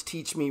Kathy Woods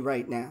teach me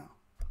right now?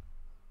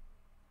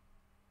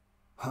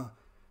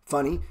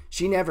 Funny,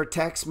 she never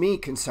texts me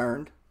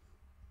concerned.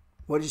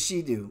 What does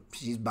she do?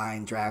 She's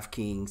buying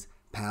DraftKings,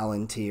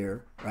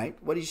 Palantir, right?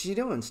 What is she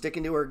doing?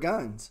 Sticking to her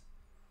guns.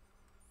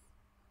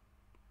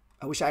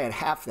 I wish I had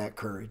half that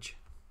courage.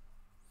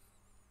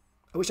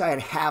 I wish I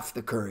had half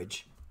the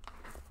courage.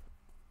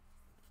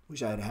 I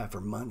wish I had half her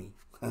money.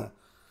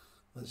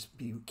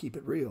 Keep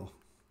it real.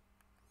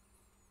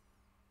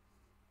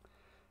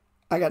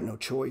 I got no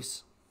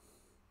choice.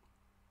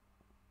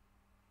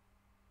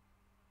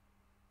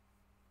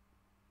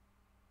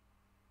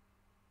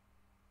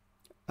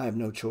 I have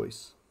no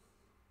choice.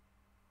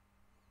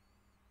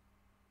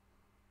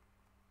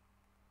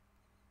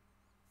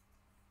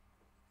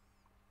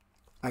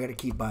 I got to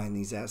keep buying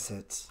these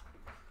assets.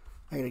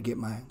 I got to get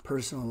my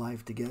personal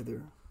life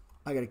together.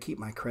 I got to keep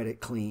my credit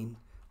clean.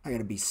 I got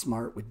to be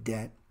smart with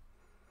debt.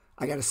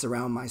 I got to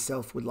surround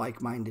myself with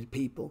like-minded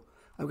people.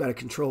 I've got to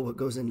control what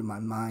goes into my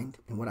mind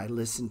and what I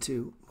listen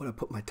to, what I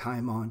put my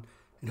time on,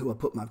 and who I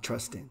put my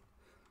trust in.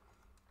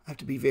 I have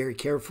to be very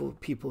careful of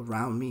people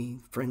around me,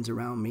 friends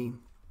around me,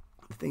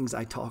 the things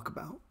I talk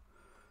about,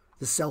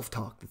 the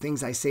self-talk, the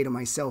things I say to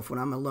myself when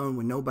I'm alone,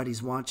 when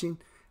nobody's watching.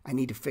 I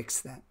need to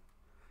fix that.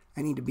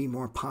 I need to be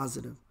more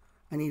positive.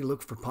 I need to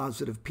look for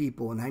positive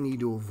people, and I need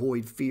to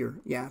avoid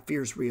fear. Yeah,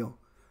 fear's real.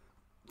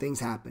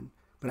 Things happen,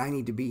 but I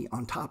need to be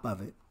on top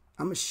of it.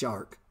 I'm a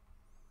shark.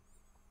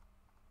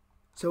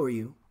 So are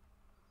you,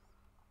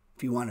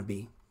 if you want to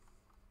be.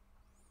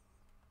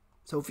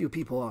 So few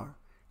people are.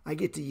 I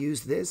get to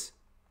use this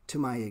to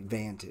my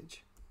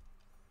advantage.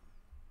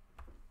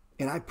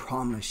 And I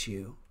promise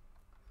you,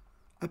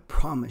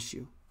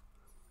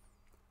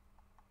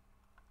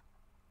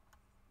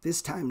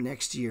 this time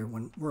next year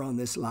when we're on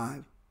this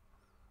live,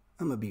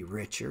 I'm going to be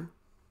richer,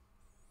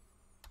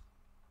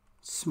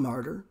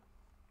 smarter.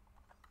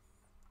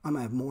 I'm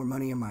going to have more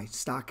money in my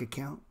stock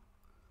account.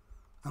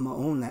 I'm going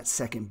to own that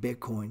second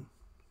Bitcoin.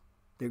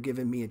 They're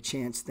giving me a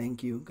chance.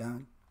 Thank you,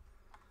 God.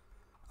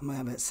 I'm going to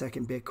have that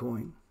second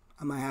Bitcoin.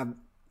 I'm going to have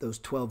those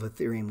 12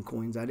 Ethereum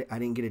coins. I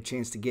didn't get a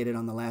chance to get it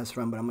on the last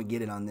run, but I'm going to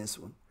get it on this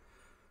one.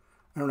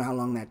 I don't know how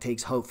long that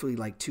takes. Hopefully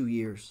like 2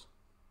 years.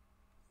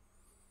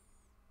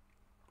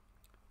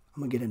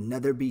 I'm going to get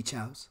another beach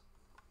house.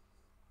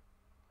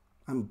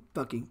 I'm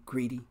fucking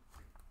greedy.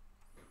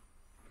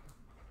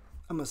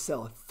 I'm going to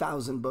sell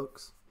 1,000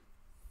 books.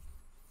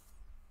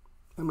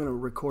 I'm going to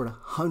record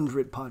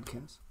 100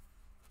 podcasts.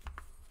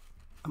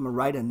 I'm going to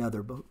write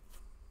another book.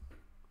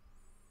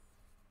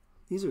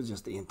 These are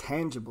just the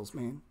intangibles,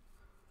 man.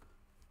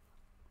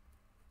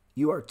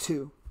 You are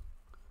too.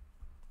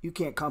 You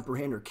can't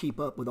comprehend or keep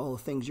up with all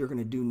the things you're going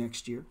to do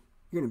next year.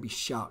 You're going to be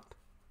shocked.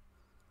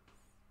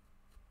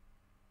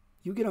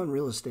 You get on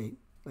real estate,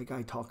 like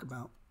I talk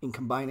about, and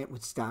combine it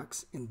with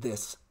stocks and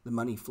the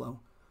money flow.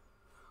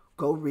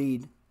 Go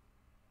read.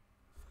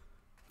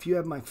 If you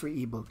have my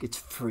free ebook, it's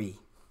free.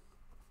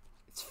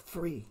 It's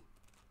free.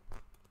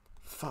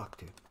 Fuck,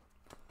 dude.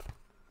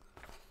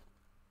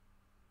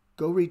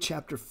 Go read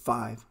chapter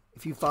 5.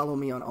 If you follow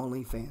me on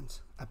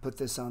OnlyFans, I put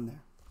this on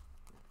there.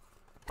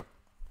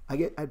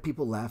 I had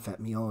people laugh at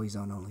me. Oh, he's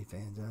on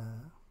OnlyFans.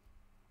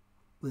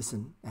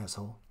 Listen,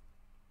 asshole.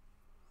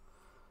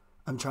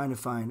 I'm trying to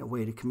find a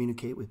way to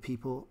communicate with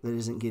people that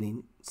isn't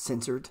getting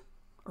censored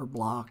or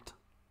blocked.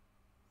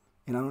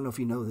 And I don't know if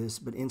you know this,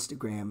 but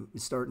Instagram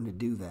is starting to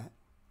do that.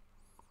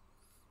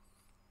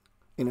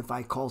 And if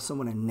I call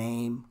someone a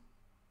name,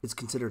 it's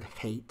considered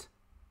hate.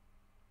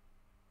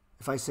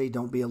 If I say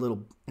don't be a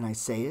little, and I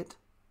say it,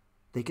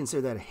 They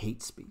consider that a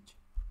hate speech.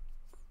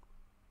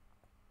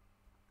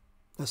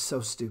 That's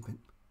so stupid.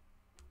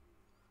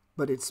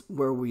 But it's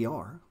where we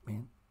are,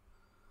 man.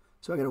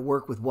 So I got to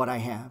work with what I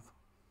have.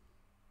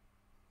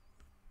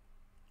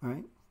 All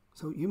right?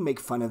 So you make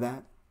fun of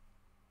that.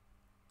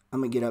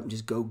 I'm going to get up and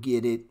just go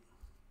get it.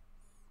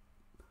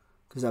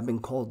 Because I've been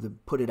called to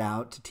put it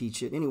out, to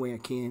teach it any way I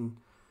can.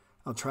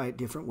 I'll try it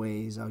different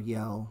ways. I'll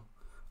yell,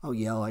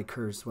 I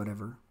curse,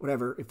 whatever.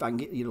 Whatever, if I can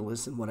get you to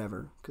listen,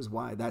 whatever. Because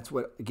why? That's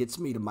what gets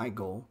me to my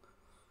goal.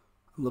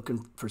 I'm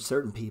looking for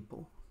certain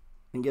people.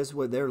 And guess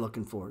what they're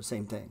looking for?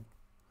 Same thing.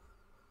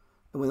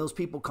 And when those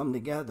people come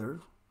together,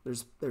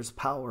 there's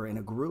power in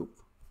a group.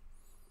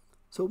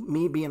 So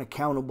me being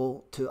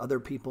accountable to other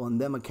people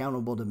and them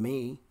accountable to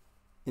me,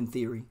 in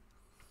theory,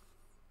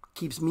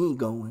 keeps me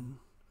going.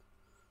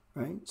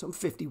 Right? So I'm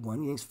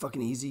 51. You think it's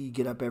fucking easy? You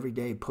get up every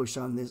day, push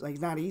on this. Like,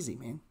 it's not easy,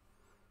 man.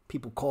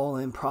 People call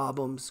in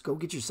problems. Go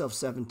get yourself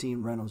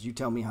 17 rentals. You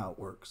tell me how it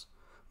works.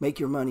 Make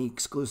your money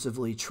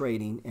exclusively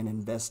trading and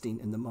investing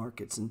in the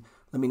markets. And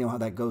let me know how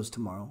that goes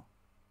tomorrow.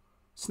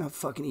 It's not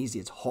fucking easy.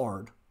 It's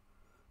hard.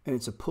 And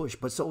it's a push.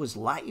 But so is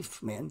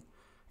life, man.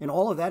 And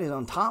all of that is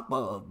on top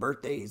of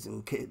birthdays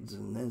and kids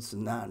and this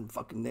and that and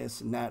fucking this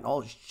and that.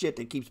 All shit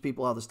that keeps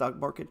people out of the stock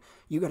market.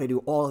 You got to do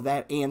all of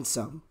that and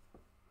some.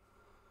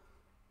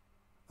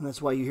 And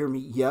that's why you hear me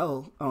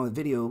yell on the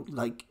video,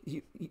 like,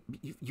 you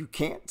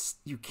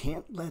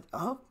can't let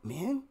up,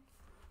 man.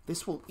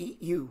 This will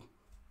eat you.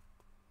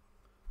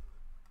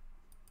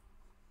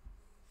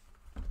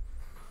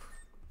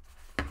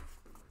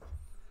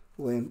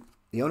 When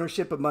the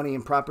ownership of money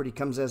and property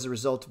comes as a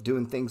result of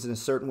doing things in a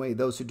certain way,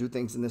 those who do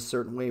things in this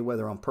certain way,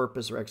 whether on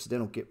purpose or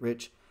accidental, get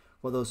rich,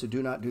 while those who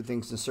do not do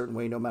things in a certain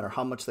way, no matter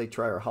how much they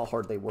try or how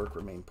hard they work,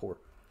 remain poor.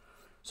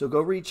 So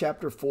go read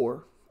chapter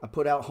 4. I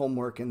put out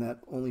homework in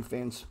that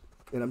OnlyFans,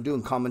 and I'm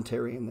doing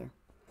commentary in there.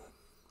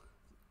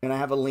 And I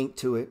have a link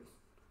to it.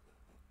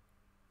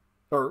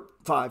 Or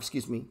 5,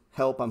 excuse me.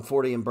 Help, I'm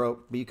 40 and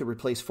broke, but you could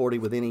replace 40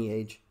 with any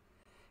age.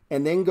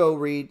 And then go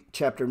read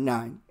chapter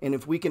 9. And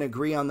if we can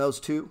agree on those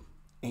two,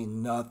 ain't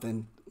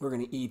nothing. We're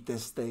going to eat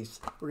this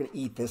space. We're going to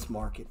eat this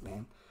market,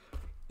 man.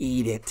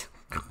 Eat it.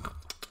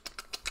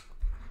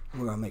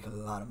 We're going to make a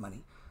lot of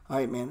money. All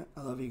right, man.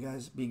 I love you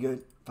guys. Be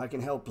good. If I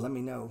can help, let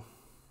me know.